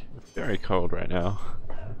like very cold right now.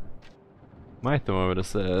 My thermometer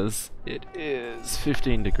says it is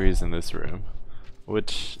 15 degrees in this room,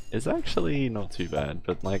 which is actually not too bad,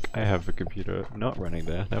 but like I have a computer not running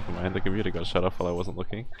there. Never mind, the computer got shut off while I wasn't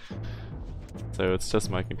looking. So it's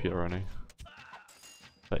just my computer running.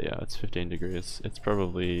 But yeah, it's 15 degrees. It's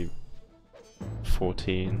probably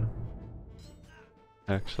 14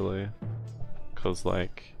 actually, because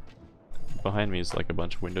like behind me is like a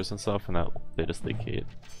bunch of windows and stuff, and that they just leak heat.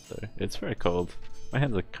 So it's very cold. My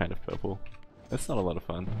hands are kind of purple. It's not a lot of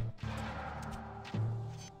fun.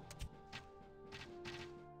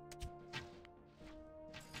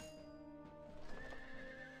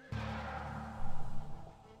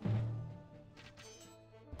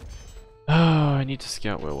 Oh, I need to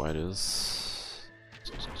scout where white is.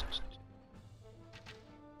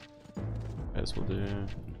 Guys will do.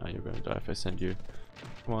 Now you're gonna die if I send you.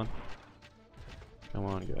 Come on. Come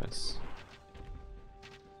on, guys.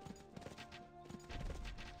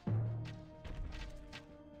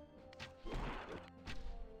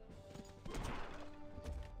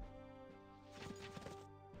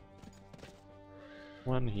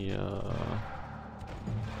 One here.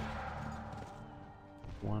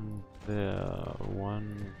 One there.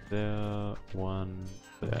 One there. One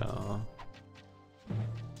there.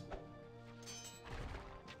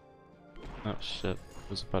 Oh shit.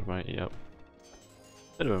 Was a part of my. Yep.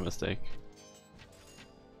 Bit of a mistake.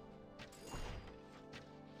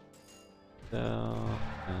 There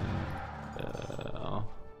and there.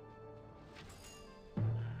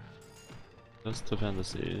 Just defend the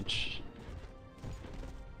siege.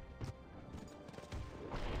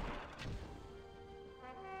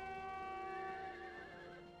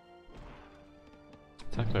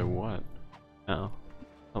 Attacked by what? Oh.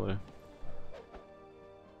 Hello.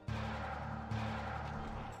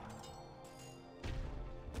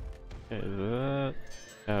 Okay, that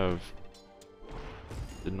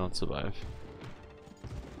did not survive.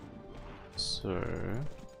 So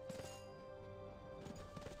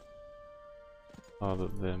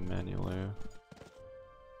that they're manually.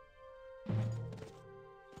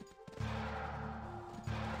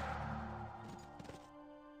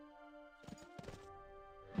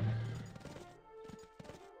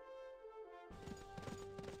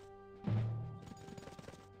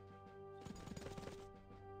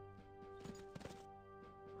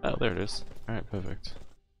 Oh, there it is. Alright, perfect.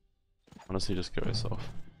 Honestly, just go yourself.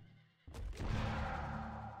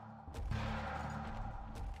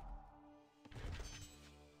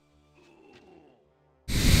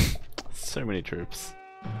 So many troops.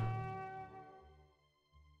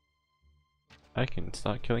 I can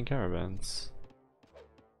start killing caravans.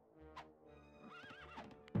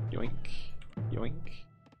 Yoink. Yoink.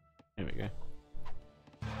 Here we go.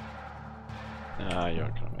 Ah, you're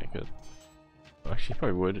not gonna make it. Actually,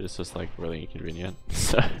 probably would. It's just like really inconvenient.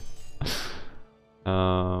 So,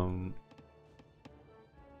 I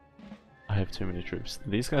have too many troops.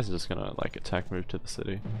 These guys are just gonna like attack, move to the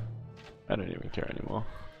city. I don't even care anymore.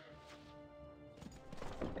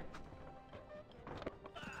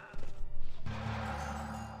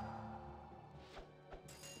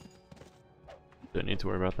 Don't need to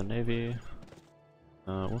worry about the navy.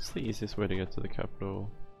 What's the easiest way to get to the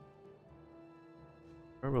capital?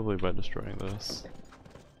 Probably by destroying this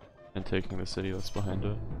and taking the city that's behind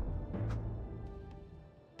it.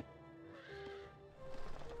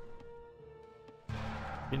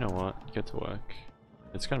 You know what? Get to work.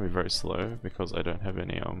 It's gonna be very slow because I don't have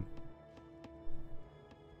any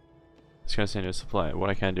it's gonna send you a supply.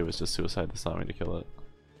 What I can do is just suicide this army to kill it.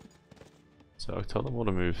 So I'll tell them all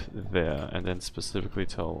to move there, and then specifically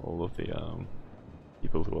tell all of the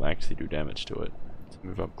people who will actually do damage to it to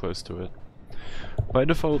move up close to it. By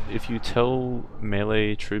default, if you tell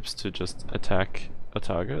melee troops to just attack a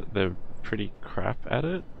target, they're pretty crap at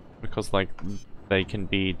it, because like they can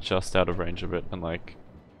be just out of range of it and like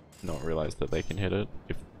not realize that they can hit it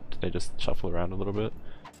if they just shuffle around a little bit.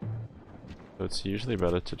 So it's usually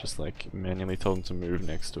better to just like manually tell them to move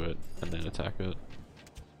next to it and then attack it.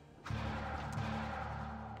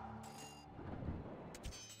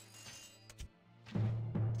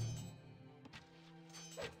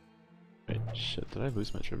 Wait, shit, did I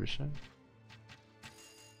lose my trebuchet?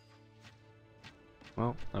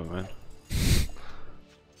 Well, never mind.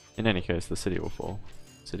 In any case, the city will fall.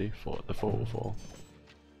 The fort will fall.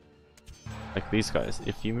 Like these guys,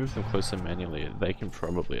 if you move them closer manually, they can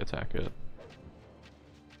probably attack it.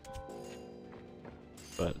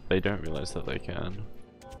 But they don't realize that they can.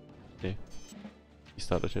 See? He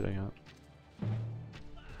started hitting out.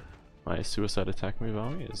 My suicide attack move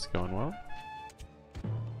army is going well.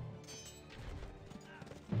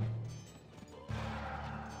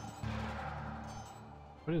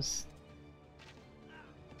 What is...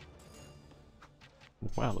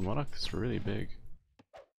 Wow, the monarch is really big.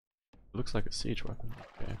 It looks like a siege weapon.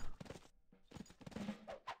 Okay.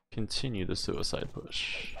 Continue the suicide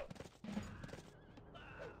push.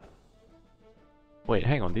 Wait,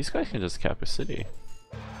 hang on, these guys can just cap a city.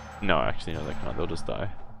 No, actually no, they can't, they'll just die.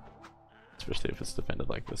 Especially if it's defended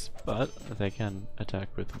like this, but they can attack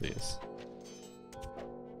with these.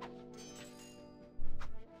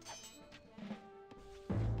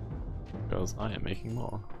 Because I am making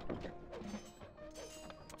more.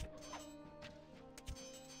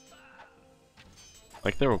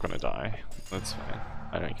 Like, they're all gonna die. That's fine.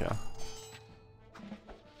 I don't care.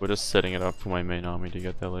 We're just setting it up for my main army to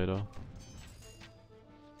get there later.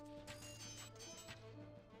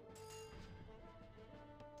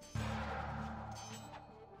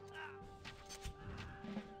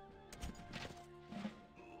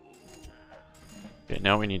 Okay,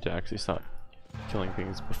 now we need to actually start killing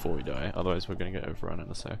things before we die, otherwise we're gonna get overrun in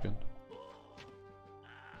a second.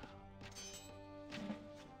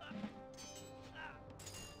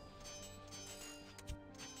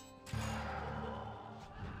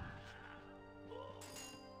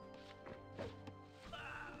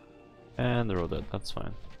 And they're all dead, that's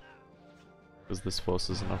fine. Because this force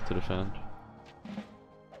is enough to defend.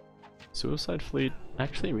 Suicide Fleet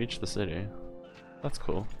actually reached the city. That's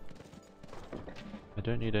cool. I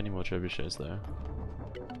don't need any more trebuchets though.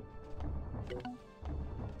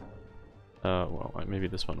 Well, maybe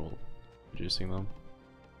this one will be reducing them.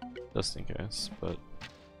 Just in case, but...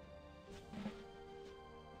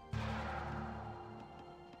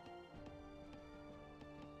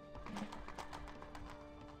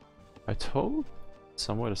 I told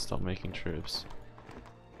somewhere to stop making troops.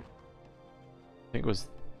 I think it was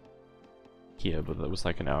here, but that was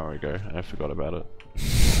like an hour ago and I forgot about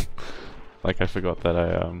it. Like I forgot that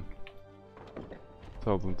I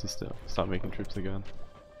told them to start making troops again.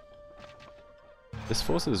 This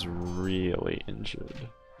force is really injured.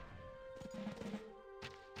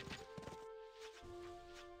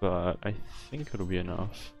 But I think it'll be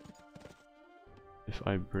enough if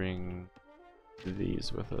I bring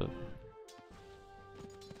these with it.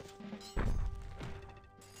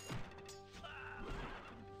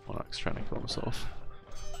 Monarch's trying to kill himself.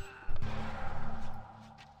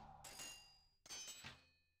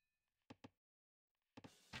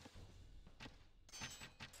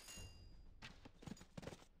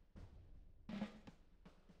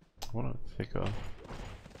 I want a thicker.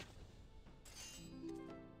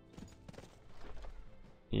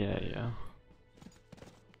 Yeah.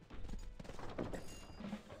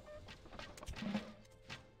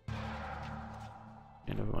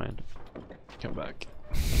 Yeah, never mind. Come back.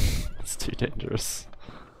 It's too dangerous.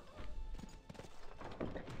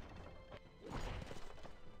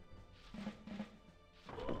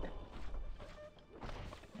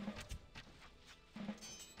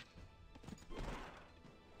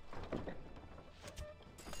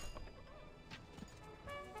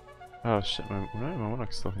 Oh shit, my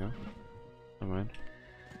monarch's still here. Never mind.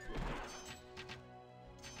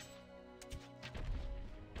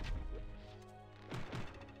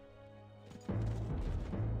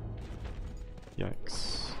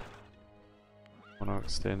 Yikes. Monarch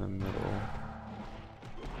stay in the middle.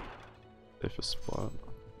 If a spot.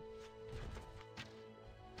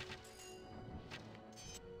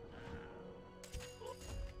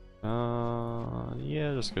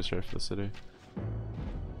 Yeah, just go straight for the city.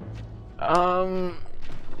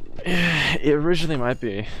 It originally might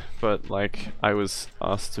be, but like I was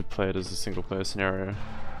asked to play it as a single player scenario,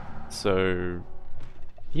 so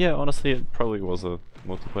yeah, honestly it probably was a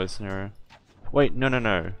multiplayer scenario. Wait, no,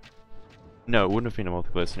 it wouldn't have been a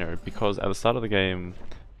multiplayer scenario because at the start of the game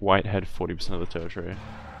White had 40% of the territory,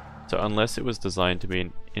 so unless it was designed to be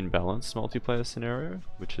an imbalanced multiplayer scenario,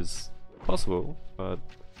 which is possible, but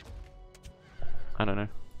I don't know.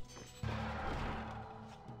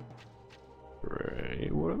 Grey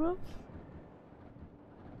Watermouth?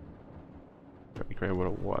 Grey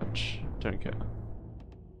Water Watch. Don't care.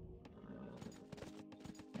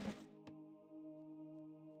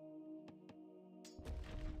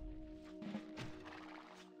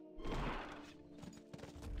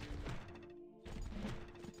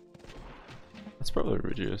 That's probably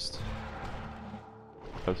reduced.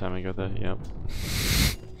 By the time I go there, yep.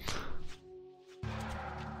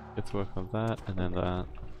 Get to work on that, and then that.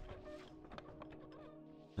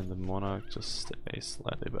 And the monarch just stay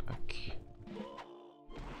slightly back.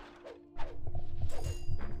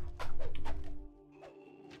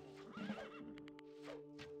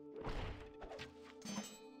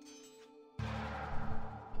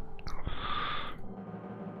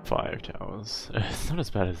 Five towers. It's not as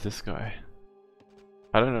bad as this guy.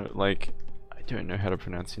 I don't know, like, I don't know how to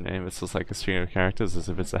pronounce your name. It's just like a string of characters as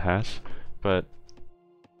if it's a hash. But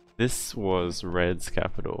this was Red's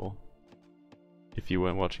capital. If you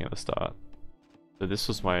weren't watching at the start. So this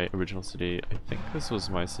was my original city. I think this was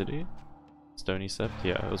my city. Stony Sept?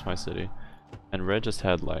 Yeah, it was my city. And red just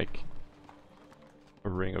had like a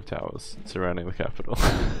ring of towers surrounding the capital.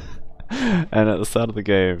 And at the start of the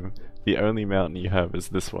game, the only mountain you have is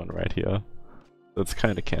this one right here. That's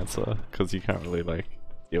kind of cancer, because you can't really like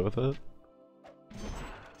deal with it.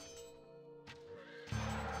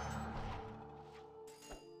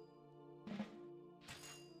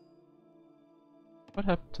 What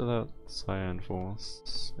happened to that cyan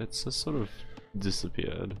force? It's just sort of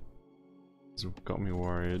disappeared. It's got me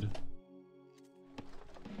worried.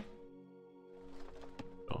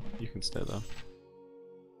 Oh, you can stay there.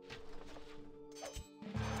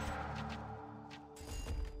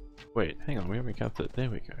 Wait, hang on, we haven't capped it. There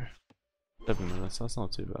we go. 7 minutes, that's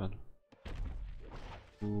not too bad.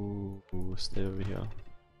 Ooh, stay over here.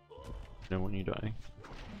 Don't want you dying.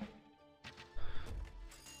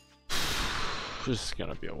 This is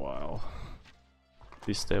gonna be a while.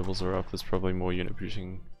 These stables are up, there's probably more unit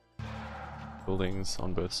producing buildings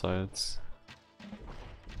on both sides.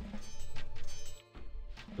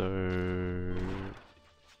 So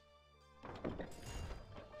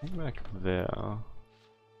hang back there.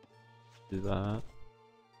 Do that.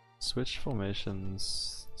 Switch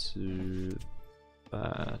formations to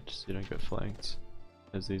that so you don't get flanked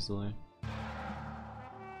as easily.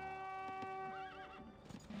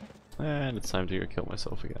 And it's time to go kill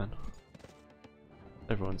myself again.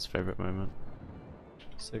 Everyone's favorite moment.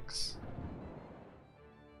 6.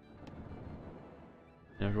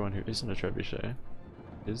 Everyone who isn't a trebuchet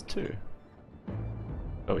is 2.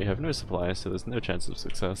 But we have no supplies, so there's no chance of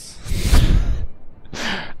success.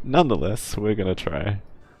 Nonetheless, we're gonna try.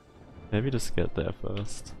 Maybe just get there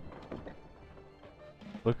first.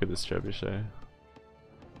 Look at this trebuchet.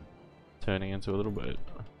 Turning into a little boat.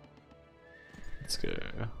 Let's go.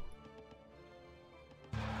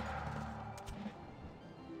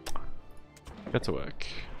 Get to work.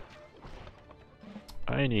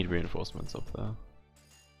 I need reinforcements up there.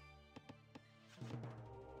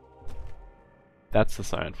 That's the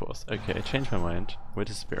Cyan Force. Okay, change my mind. We're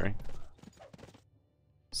disappearing.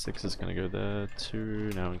 6 is gonna go there.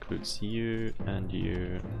 2 now includes you, and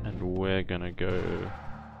we're gonna go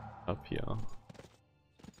up here.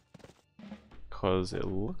 Because it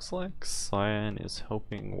looks like Cyan is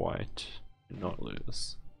helping white not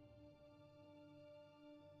lose.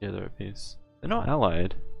 Yeah, they're at peace. They're not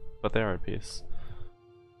allied, but they are at peace.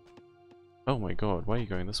 Oh my god, why are you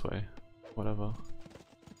going this way? Whatever.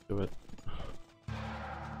 Do it.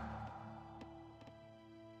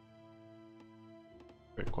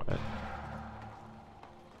 Very quiet.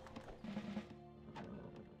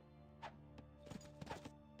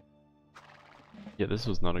 Yeah, this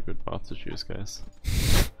was not a good path to choose, guys.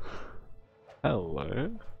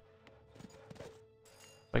 Hello?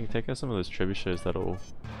 If I can take out some of those trebuchets, that'll...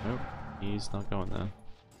 Nope, he's not going there.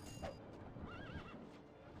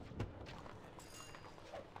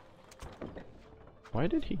 Why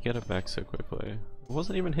did he get it back so quickly? It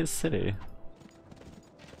wasn't even his city.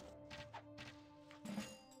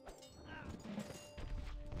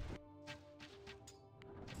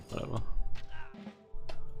 Whatever.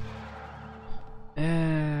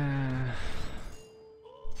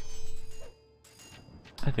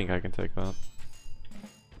 I think I can take that.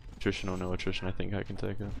 Attrition or no attrition, I think I can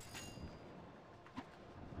take it.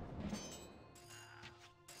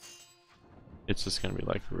 It's just gonna be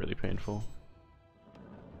like really painful.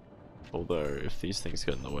 Although if these things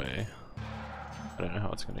get in the way, I don't know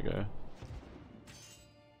how it's gonna go.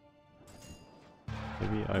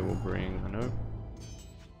 Maybe I will bring a note.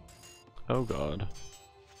 Oh god.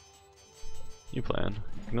 New plan.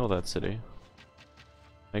 Ignore that city.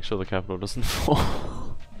 Make sure the capital doesn't fall.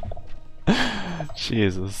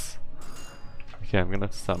 Jesus. Okay, I'm gonna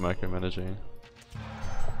have to start micromanaging.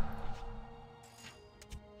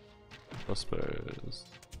 Crossbows.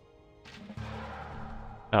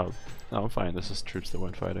 Oh, no, I'm fine. This is troops that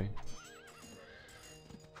weren't fighting.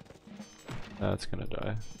 That's gonna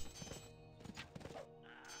die.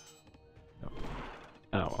 No.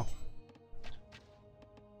 Oh well.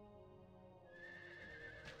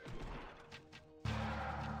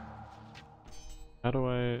 How do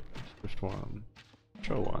I shift 1?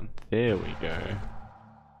 Control 1. There we go.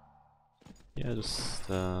 Yeah, just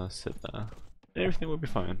sit there. Everything will be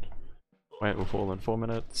fine. White will fall in 4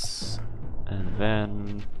 minutes. And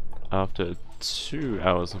then after 2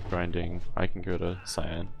 hours of grinding, I can go to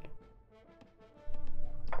Cyan.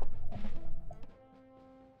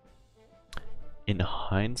 In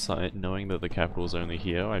hindsight, knowing that the capital is only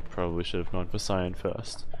here, I probably should have gone for Cyan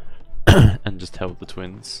first. And just held the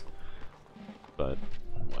twins. But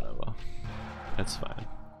whatever, it's fine.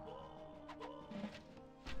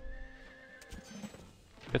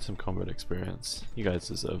 Get some combat experience. You guys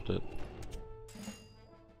deserved it.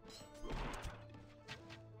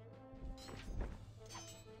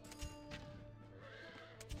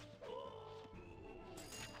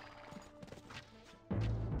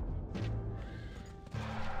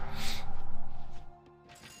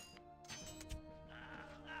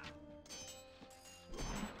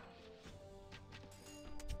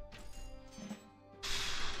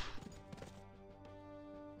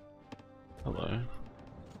 Hello.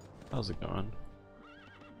 How's it going?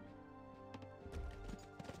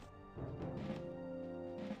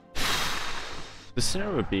 The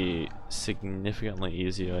scenario would be significantly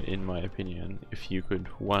easier, in my opinion, if you could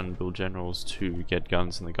 1. Build generals, 2. Get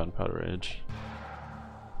guns in the gunpowder age.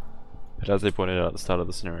 But as they pointed out at the start of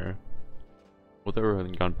the scenario, although we're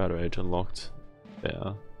in gunpowder age unlocked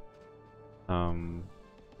there,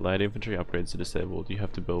 light infantry upgrades are disabled. You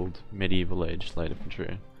have to build medieval age light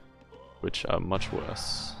infantry, which are much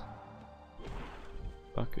worse.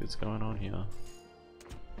 Fuck is going on here?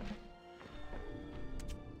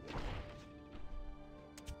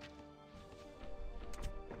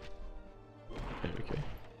 There we go.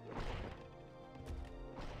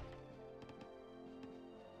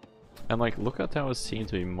 And like, lookout towers seem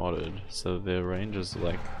to be modded, so their range is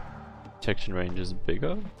like, detection range is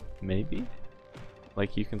bigger, maybe?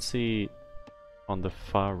 Like you can see on the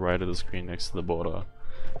far right of the screen next to the border,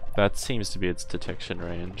 that seems to be its detection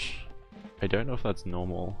range. I don't know if that's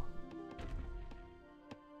normal,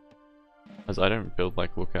 as I don't build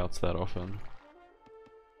like lookouts that often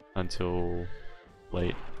until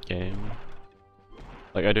late game.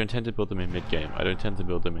 Like I don't tend to build them in mid game. I don't tend to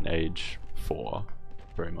build them in age 4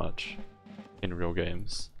 very much in real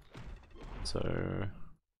games. So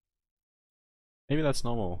maybe that's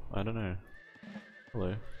normal. I don't know.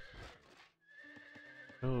 Hello.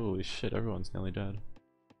 Holy shit! Everyone's nearly dead.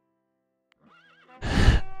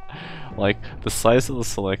 Like, the size of the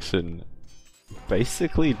selection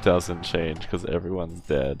basically doesn't change because everyone's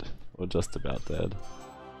dead, or just about dead.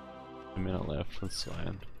 A minute left, let's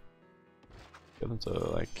land. Get them to,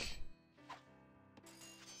 like,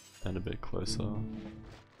 stand a bit closer.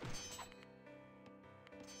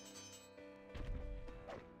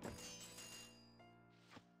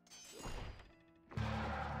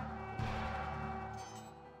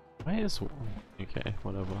 Why is... okay,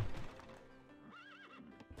 whatever.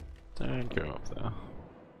 Don't go up there.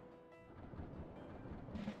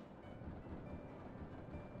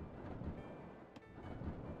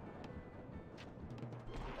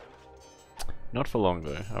 Not for long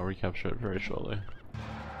though, I'll recapture it very shortly.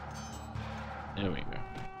 There we go.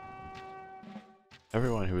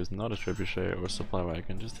 Everyone who is not a trebuchet or a supply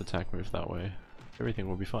wagon, just attack move that way. Everything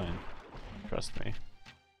will be fine. Trust me.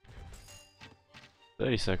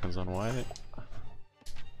 30 seconds on white.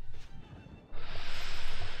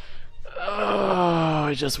 Oh,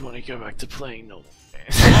 I just want to go back to playing normal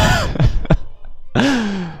games.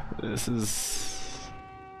 This is...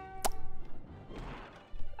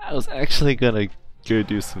 I was actually gonna go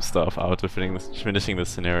do some stuff after finishing this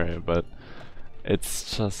scenario, but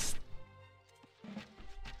it's just...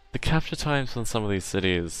 the capture times on some of these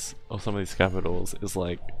cities, or some of these capitals, is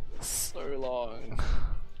like so long.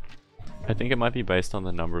 I think it might be based on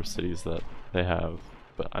the number of cities that they have,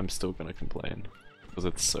 but I'm still gonna complain. Because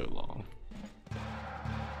it's so long.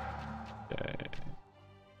 Okay.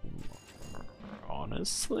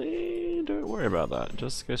 Honestly, don't worry about that.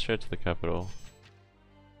 Just go straight to the capital.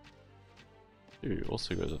 2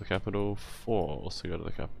 also go to the capital. 4 also go to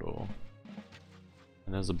the capital.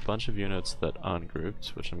 And there's a bunch of units that aren't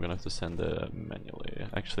grouped, which I'm gonna have to send there manually.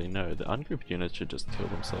 Actually, no, the ungrouped units should just kill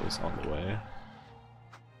themselves on the way.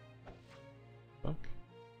 Fuck.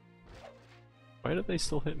 Why did they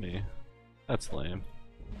still hit me? That's lame.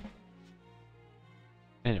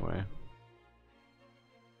 Anyway.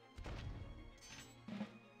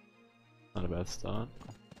 Not a bad start.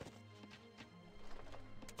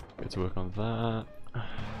 Get to work on that.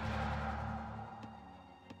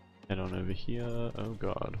 Head on over here. Oh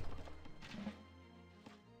god.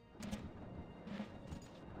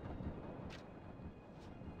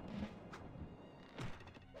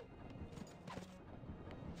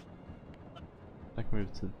 Like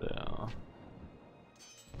move to there.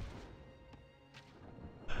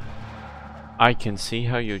 I can see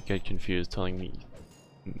how you'd get confused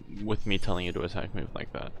with me telling you to attack move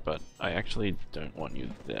like that, but I actually don't want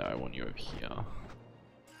you there, I want you over here.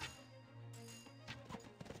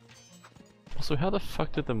 Also, how the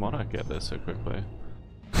fuck did the monarch get there so quickly?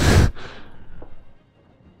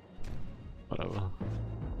 Whatever.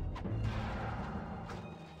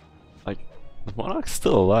 Like, the monarch's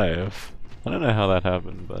still alive. I don't know how that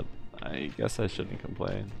happened, but I guess I shouldn't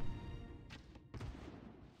complain.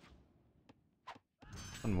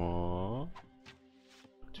 One more.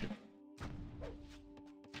 Two.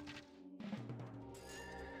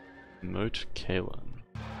 Moat Kalen.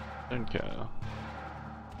 Don't care.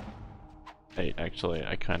 Hey, actually,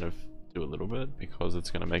 I kind of do a little bit because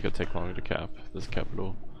it's gonna make it take longer to cap this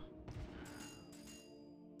capital.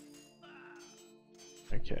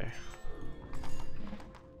 Okay.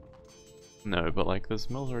 No, but like there's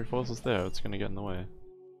military forces there, it's gonna get in the way.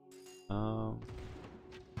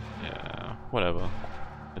 Yeah, whatever.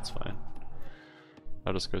 It's fine.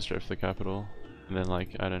 I'll just go straight for the capital. And then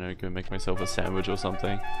like, I don't know, go make myself a sandwich or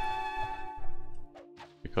something.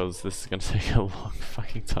 Because this is gonna take a long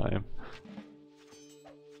fucking time.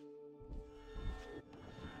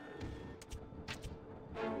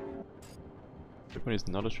 Everyone is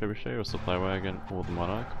not a trebuchet or supply wagon or the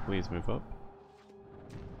monarch, please move up.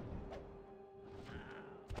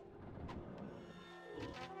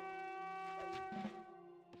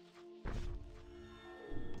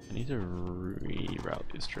 I need to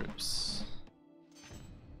reroute these troops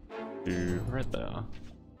to right there.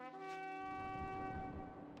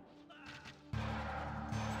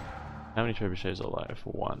 How many trebuchets are alive?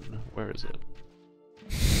 One. Where is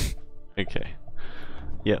it? Okay.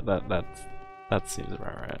 Yeah, that seems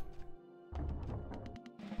about right.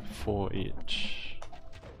 4 each.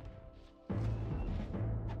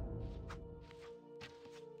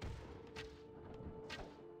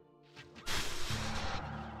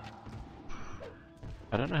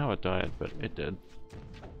 I don't know how it died, but it did.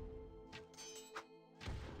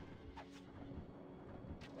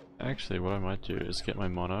 Actually, what I might do is get my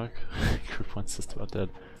monarch. Group 1's just about dead.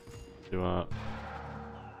 To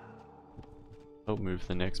help move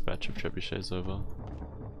the next batch of trebuchets over.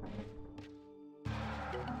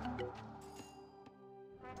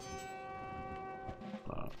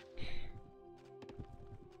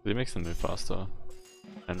 It makes them move faster.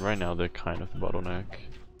 And right now they're kind of the bottleneck.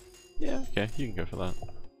 Yeah, okay, you can go for that.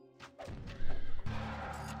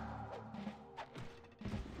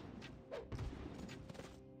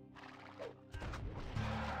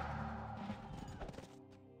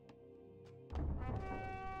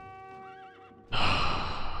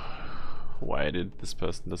 Why did this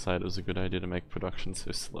person decide it was a good idea to make production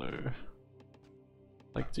so slow?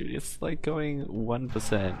 Like, dude, it's like going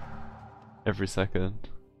 1% every second.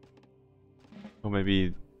 Or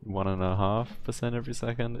maybe 1.5% every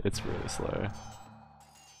second. It's really slow.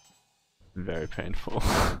 Very painful.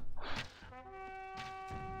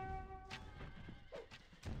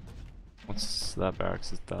 Once that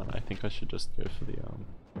barracks is done, I think I should just go for the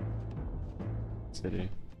city.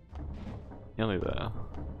 Nearly there.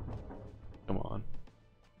 Come on.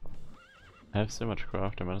 I have so much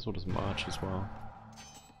craft, I might as well just march as well.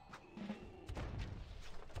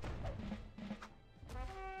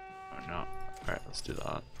 Or not. Alright, let's do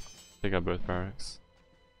that. Take out both barracks.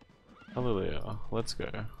 Hallelujah, let's go.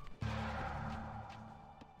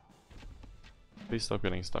 Please stop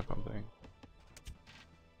getting stuck on things.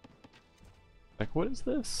 Like, what is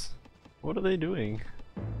this? What are they doing?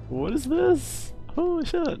 What is this? Holy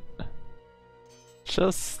shit!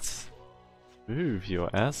 Just move your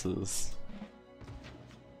asses.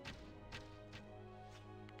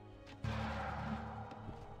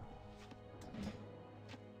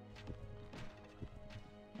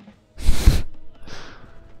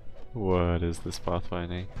 What is this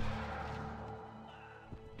pathfinding?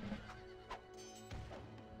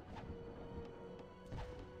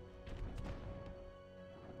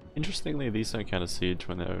 Interestingly, these don't count as siege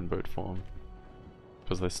when they're in boat form,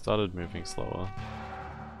 because they started moving slower,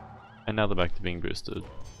 and now they're back to being boosted,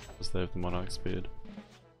 because they have the monarch speed.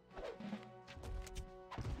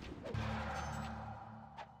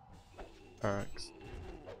 Barracks.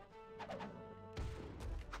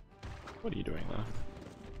 What are you doing there?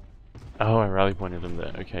 Oh, I rally pointed them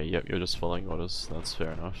there. Okay, yep, you're just following orders. That's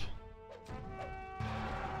fair enough.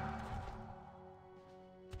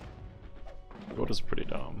 The order's pretty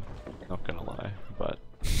dumb, not gonna lie, but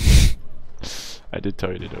I did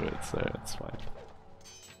tell you to do it, so it's fine.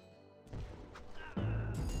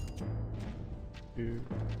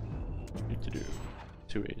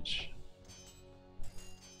 Two each.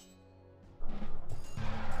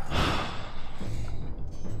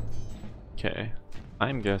 Okay,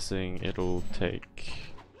 I'm guessing it'll take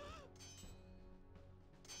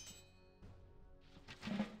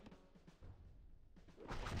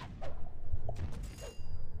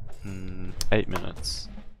 8 minutes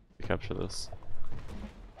to capture this.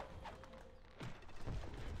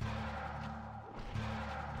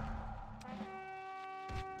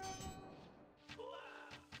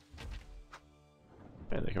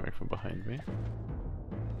 Hey, they're coming from behind me.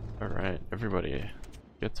 Alright, everybody,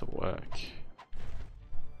 get to work.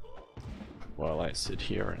 While I sit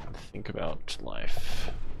here and think about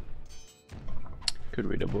life. Could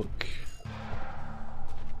read a book.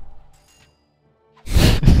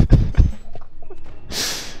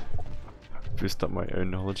 Boost up my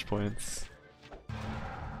own knowledge points.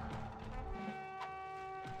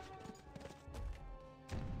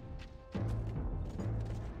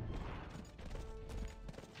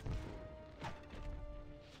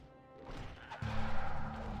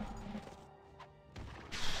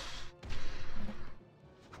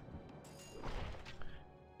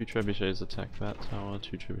 Two trebuchets attack that tower,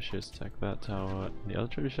 two trebuchets attack that tower. The other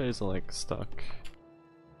trebuchets are like stuck.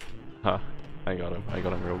 Ha! I got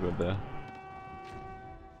him real good there.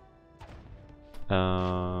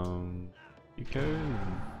 You go.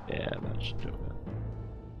 Yeah, that should do it.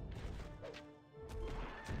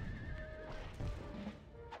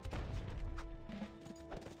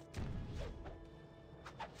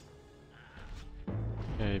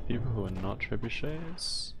 Okay, people who are not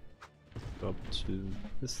trebuchets. Go up to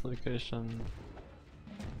this location.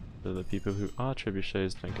 So the people who are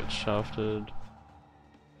trebuchets don't get shafted.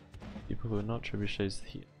 People who are not trebuchets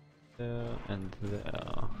here, there, and there.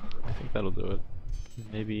 I think that'll do it.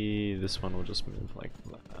 Maybe this one will just move like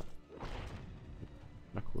that.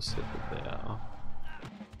 Knuckle will sit there.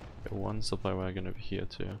 Got one supply wagon over here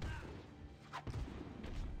too.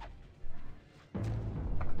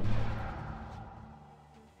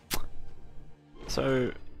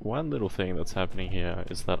 So one little thing that's happening here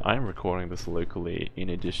is that I'm recording this locally in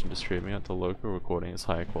addition to streaming it. The local recording is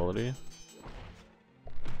higher quality.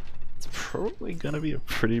 It's probably gonna be a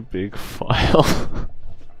pretty big file.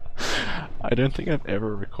 I don't think I've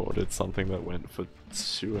ever recorded something that went for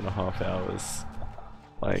 2.5 hours.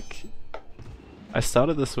 Like, I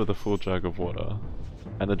started this with a full jug of water,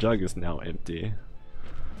 and the jug is now empty.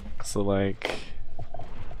 So like,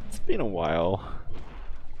 it's been a while.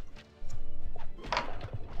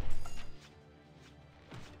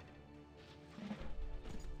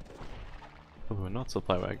 Oh, not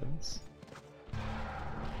supply wagons.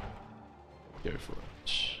 Go for it.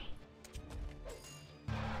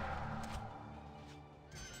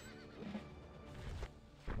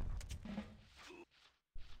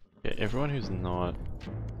 Yeah, everyone who's not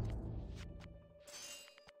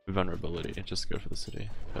vulnerability, just go for the city.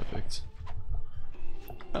 Perfect.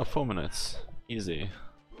 Oh, 4 minutes. Easy.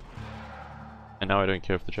 And now I don't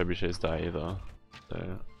care if the trebuchets die either.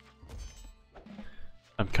 So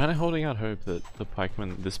I'm kind of holding out hope that the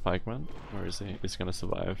pikeman, this pikeman, where is he, is gonna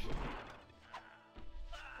survive.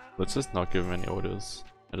 Let's just not give him any orders.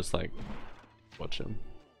 I just like watch him.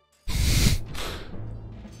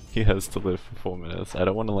 He has to live for 4 minutes. I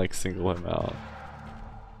don't want to like single him out.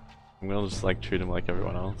 I'm gonna just like treat him like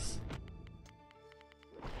everyone else.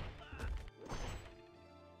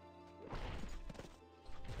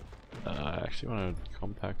 I actually want to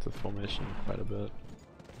compact the formation quite a bit.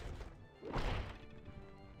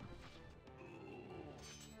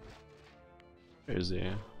 Where is he?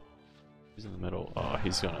 He's in the middle. Oh,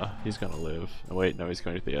 he's gonna live. Oh, wait, no, he's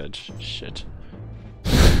going to the edge. Shit.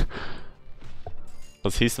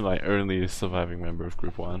 Was he my only surviving member of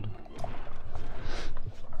Group 1?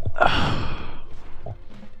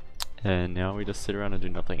 And now we just sit around and do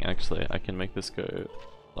nothing. Actually, I can make this go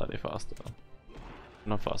slightly faster.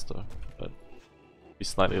 Not faster, but be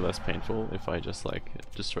slightly less painful if I just like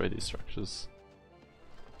destroy these structures.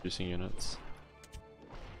 Producing units.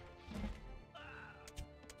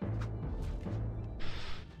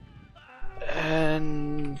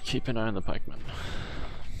 And keep an eye on the pikeman.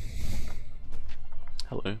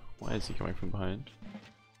 Hello, why is he coming from behind?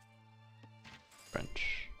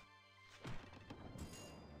 French.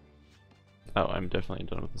 Oh, I'm definitely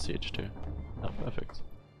done with the siege too. Oh, perfect.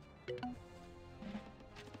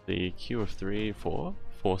 The queue of 3, 4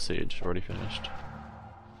 siege already finished.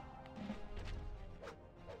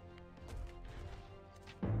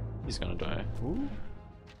 He's gonna die. Ooh.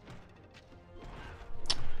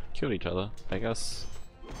 Killed each other. I guess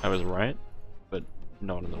I was right, but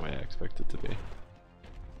not in the way I expected to be.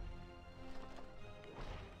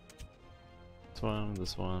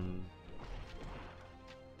 This one.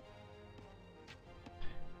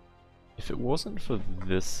 If it wasn't for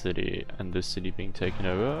this city and this city being taken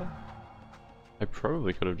over, I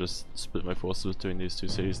probably could have just split my forces between these two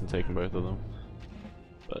cities and taken both of them.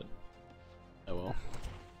 But, oh well.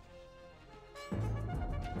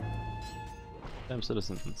 Damn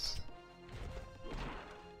citizens.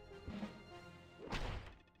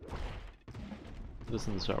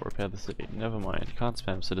 Citizens shall repair the city. Never mind, can't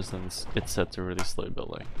spam citizens, it's set to really slow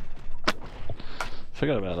building.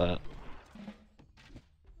 Forgot about that.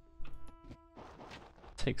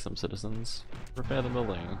 Take some citizens. Repair the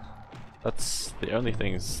building. That's the only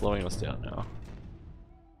thing slowing us down now.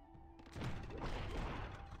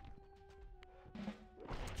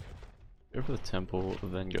 Go for the temple,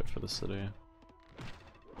 then go for the city.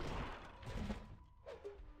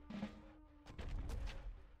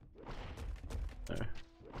 No.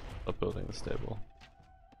 Stop building the stable.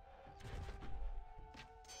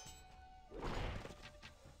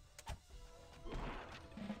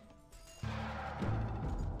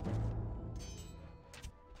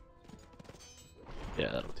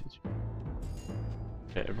 Yeah, that'll teach you.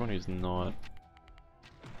 Okay, everyone who's not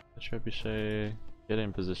a trebuchet, get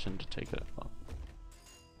in position to take it up.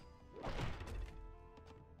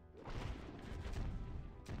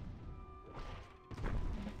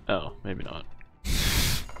 Oh, maybe not.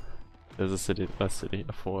 There's a city, a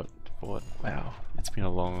fort. Wow, it's been a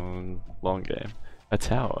long game. A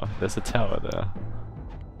tower. There's a tower there.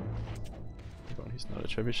 Everyone who's not a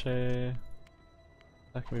trebuchet,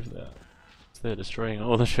 I can move there. So they're destroying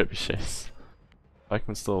all the trebuchets.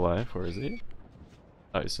 Pikeman's still alive, or is he?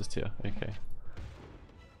 Oh, he's just here. Okay.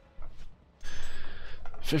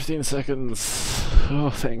 15 seconds. Oh,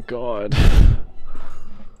 thank God.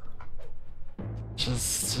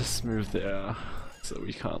 Just move there, so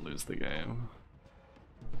we can't lose the game.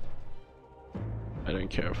 I don't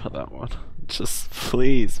care about that one. Just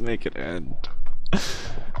please make it end.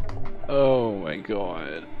 Oh my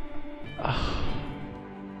God.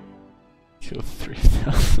 Kill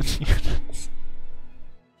 3,000 units.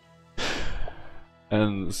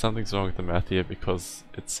 And something's wrong with the math here because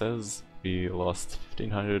it says we lost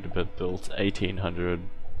 1,500 but built 1,800.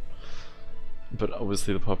 But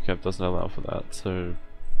obviously the PopCap doesn't allow for that, so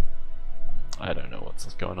I don't know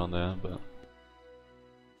what's going on there, but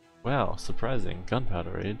wow, surprising,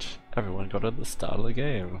 gunpowder age. Everyone got at the start of the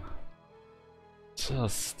game.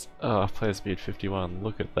 Just, player speed 51,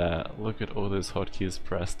 look at that, look at all those hotkeys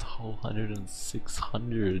pressed, whole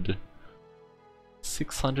 600.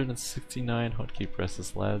 669 hotkey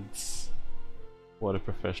presses, lads. What a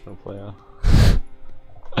professional player.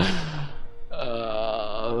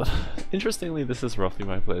 Interestingly, this is roughly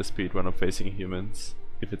my player speed when I'm facing humans,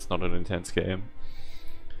 if it's not an intense game.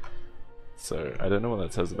 So, I don't know what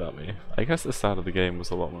that says about me. I guess the start of the game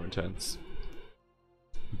was a lot more intense.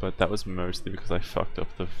 But that was mostly because I fucked up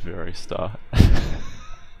the very start.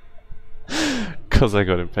 Because I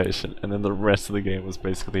got impatient, and then the rest of the game was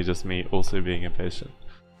basically just me also being impatient.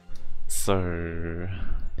 So,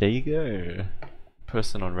 there you go.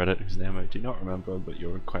 Person on Reddit whose name I do not remember, but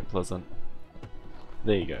you're quite pleasant.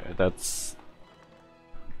 There you go, that's...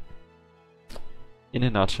 in a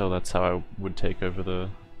nutshell, that's how I would take over the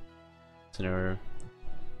scenario.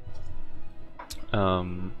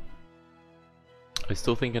 I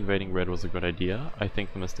still think invading red was a good idea. I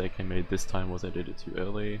think the mistake I made this time was I did it too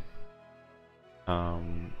early.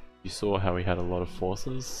 You saw how he had a lot of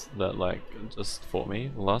forces that like just fought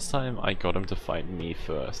me. Last time I got him to fight me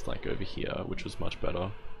first, like over here, which was much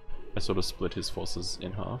better. I sort of split his forces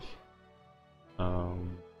in half.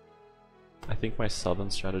 I think my southern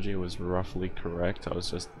strategy was roughly correct. I was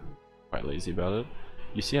just quite lazy about it.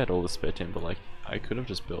 You see I had all the spare timber, like I could have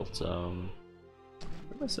just built where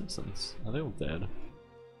are my citizens? Are they all dead?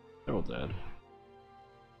 They're all dead.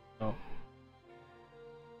 Oh.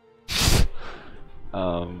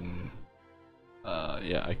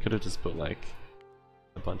 Yeah, I could have just put like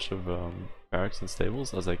a bunch of barracks and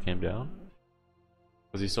stables as I came down.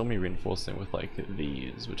 Because you saw me reinforcing with like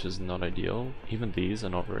these, which is not ideal. Even these are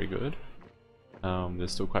not very good. They're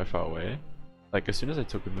still quite far away. Like as soon as I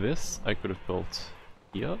took this, I could have built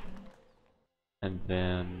here. And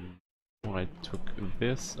then when I took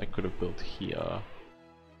this, I could have built here.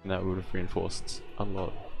 And that would have reinforced a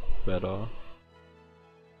lot better.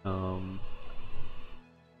 And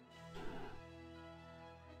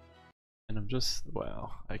I'm just,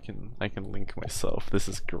 wow, I can link myself. This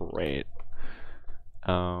is great.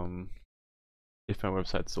 If my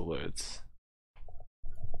website still loads.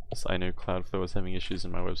 So I know Cloudflare was having issues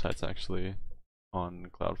and my website's actually on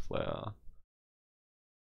Cloudflare.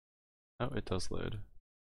 Oh, it does load.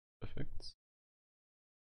 Perfect.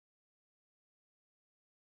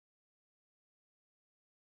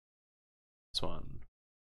 This one.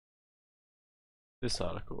 This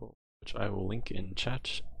article, which I will link in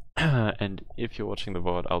chat. And if you're watching the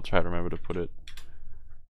VOD, I'll try to remember to put it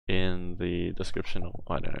in the description, or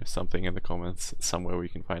I don't know, something in the comments, somewhere where you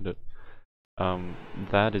can find it.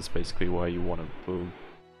 That is basically why you want to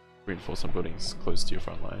reinforce some buildings close to your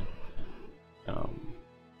front line.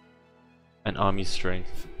 An army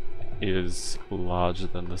strength is larger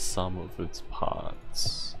than the sum of its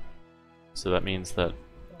parts. So that means that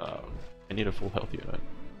I need a full health unit.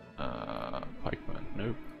 Pikeman,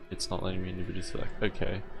 nope, it's not letting me individually select.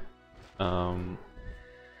 Okay. In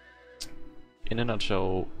a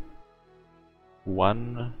nutshell,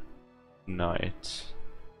 one knight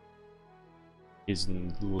is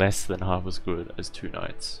less than half as good as two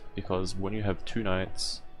knights, because when you have two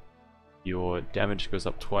knights, your damage goes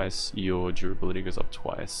up twice, your durability goes up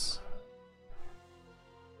twice.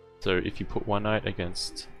 So if you put one knight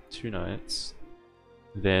against two knights,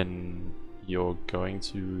 then you're going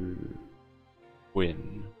to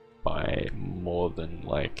win by more than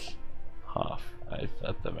like half, if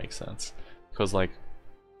that makes sense. Because like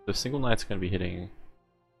the single knight's going to be hitting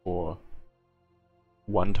for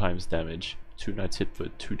 1 times damage, two knights hit for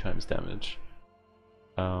 2 times damage.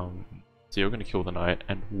 So you're going to kill the knight,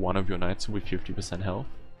 and one of your knights will be 50% health,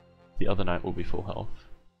 the other knight will be full health.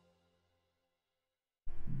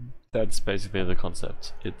 That's basically the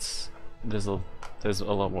concept. There's a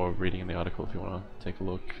lot more reading in the article if you want to take a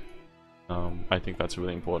look. I think that's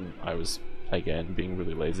really important. I was, again, being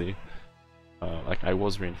really lazy. Like, I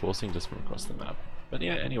was reinforcing just from across the map. But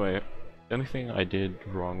yeah, anyway, the only thing I did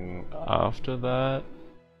wrong after that,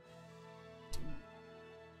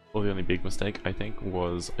 or the only big mistake, I think,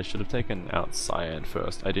 was I should have taken out Cyan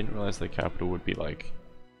first. I didn't realize the capital would be, like,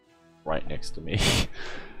 right next to me.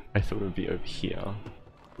 I thought it would be over here,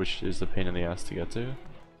 which is a pain in the ass to get to.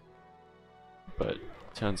 But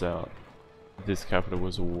turns out this capital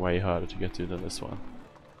was way harder to get to than this one.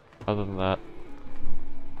 Other than that,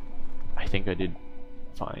 I think I did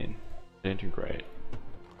fine. I didn't do great,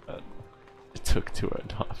 but it took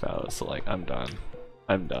 2.5 hours, so like, I'm done.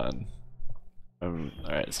 I'm done.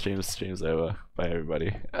 Alright, stream's over. Bye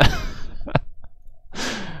everybody.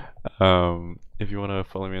 If you want to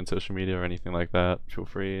follow me on social media or anything like that, feel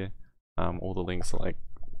free. All the links are like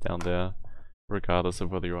down there, regardless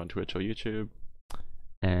of whether you're on Twitch or YouTube.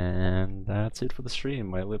 And that's it for the stream.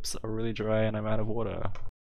 My lips are really dry and I'm out of water.